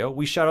Reality Radio.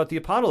 We shout out the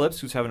aPODalypse,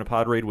 who's having a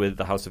pod raid with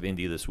the House of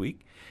Indie this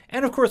week.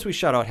 And, of course, we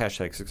shout out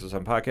hashtag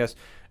 607 Podcast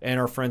and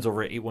our friends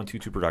over at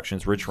 8122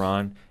 Productions, Rich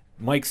Ron,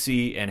 Mike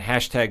C., and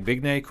hashtag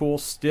Big Nay Cool,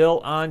 still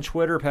on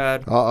Twitter,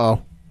 Pat.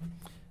 Uh-oh.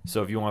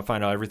 So if you want to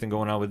find out everything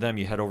going on with them,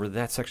 you head over to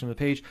that section of the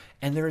page.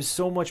 And there is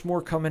so much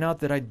more coming out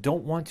that I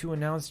don't want to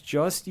announce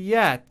just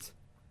yet.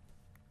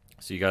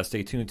 So you got to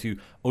stay tuned to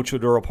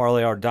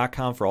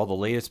OchoDuroParlayHour.com for all the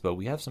latest. But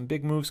we have some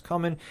big moves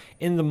coming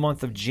in the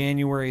month of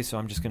January, so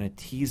I'm just going to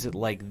tease it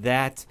like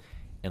that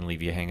and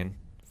leave you hanging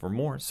for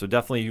more. So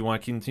definitely, if you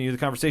want to continue the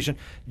conversation,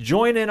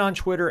 join in on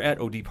Twitter at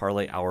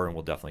ODParlayHour, and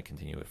we'll definitely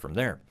continue it from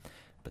there.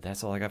 But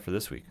that's all I got for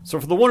this week. So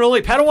for the one and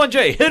only Padawan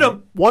J, hit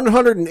him!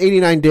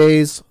 189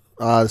 days.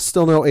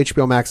 Still no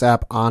HBO Max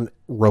app on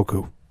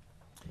Roku.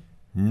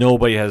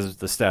 Nobody has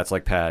the stats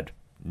like Pad.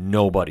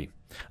 Nobody.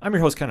 I'm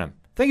your host, Ken M.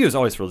 Thank you as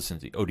always for listening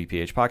to the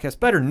ODPH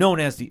podcast, better known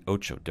as the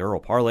Ocho Duro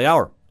Parlay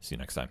Hour. See you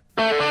next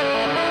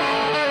time.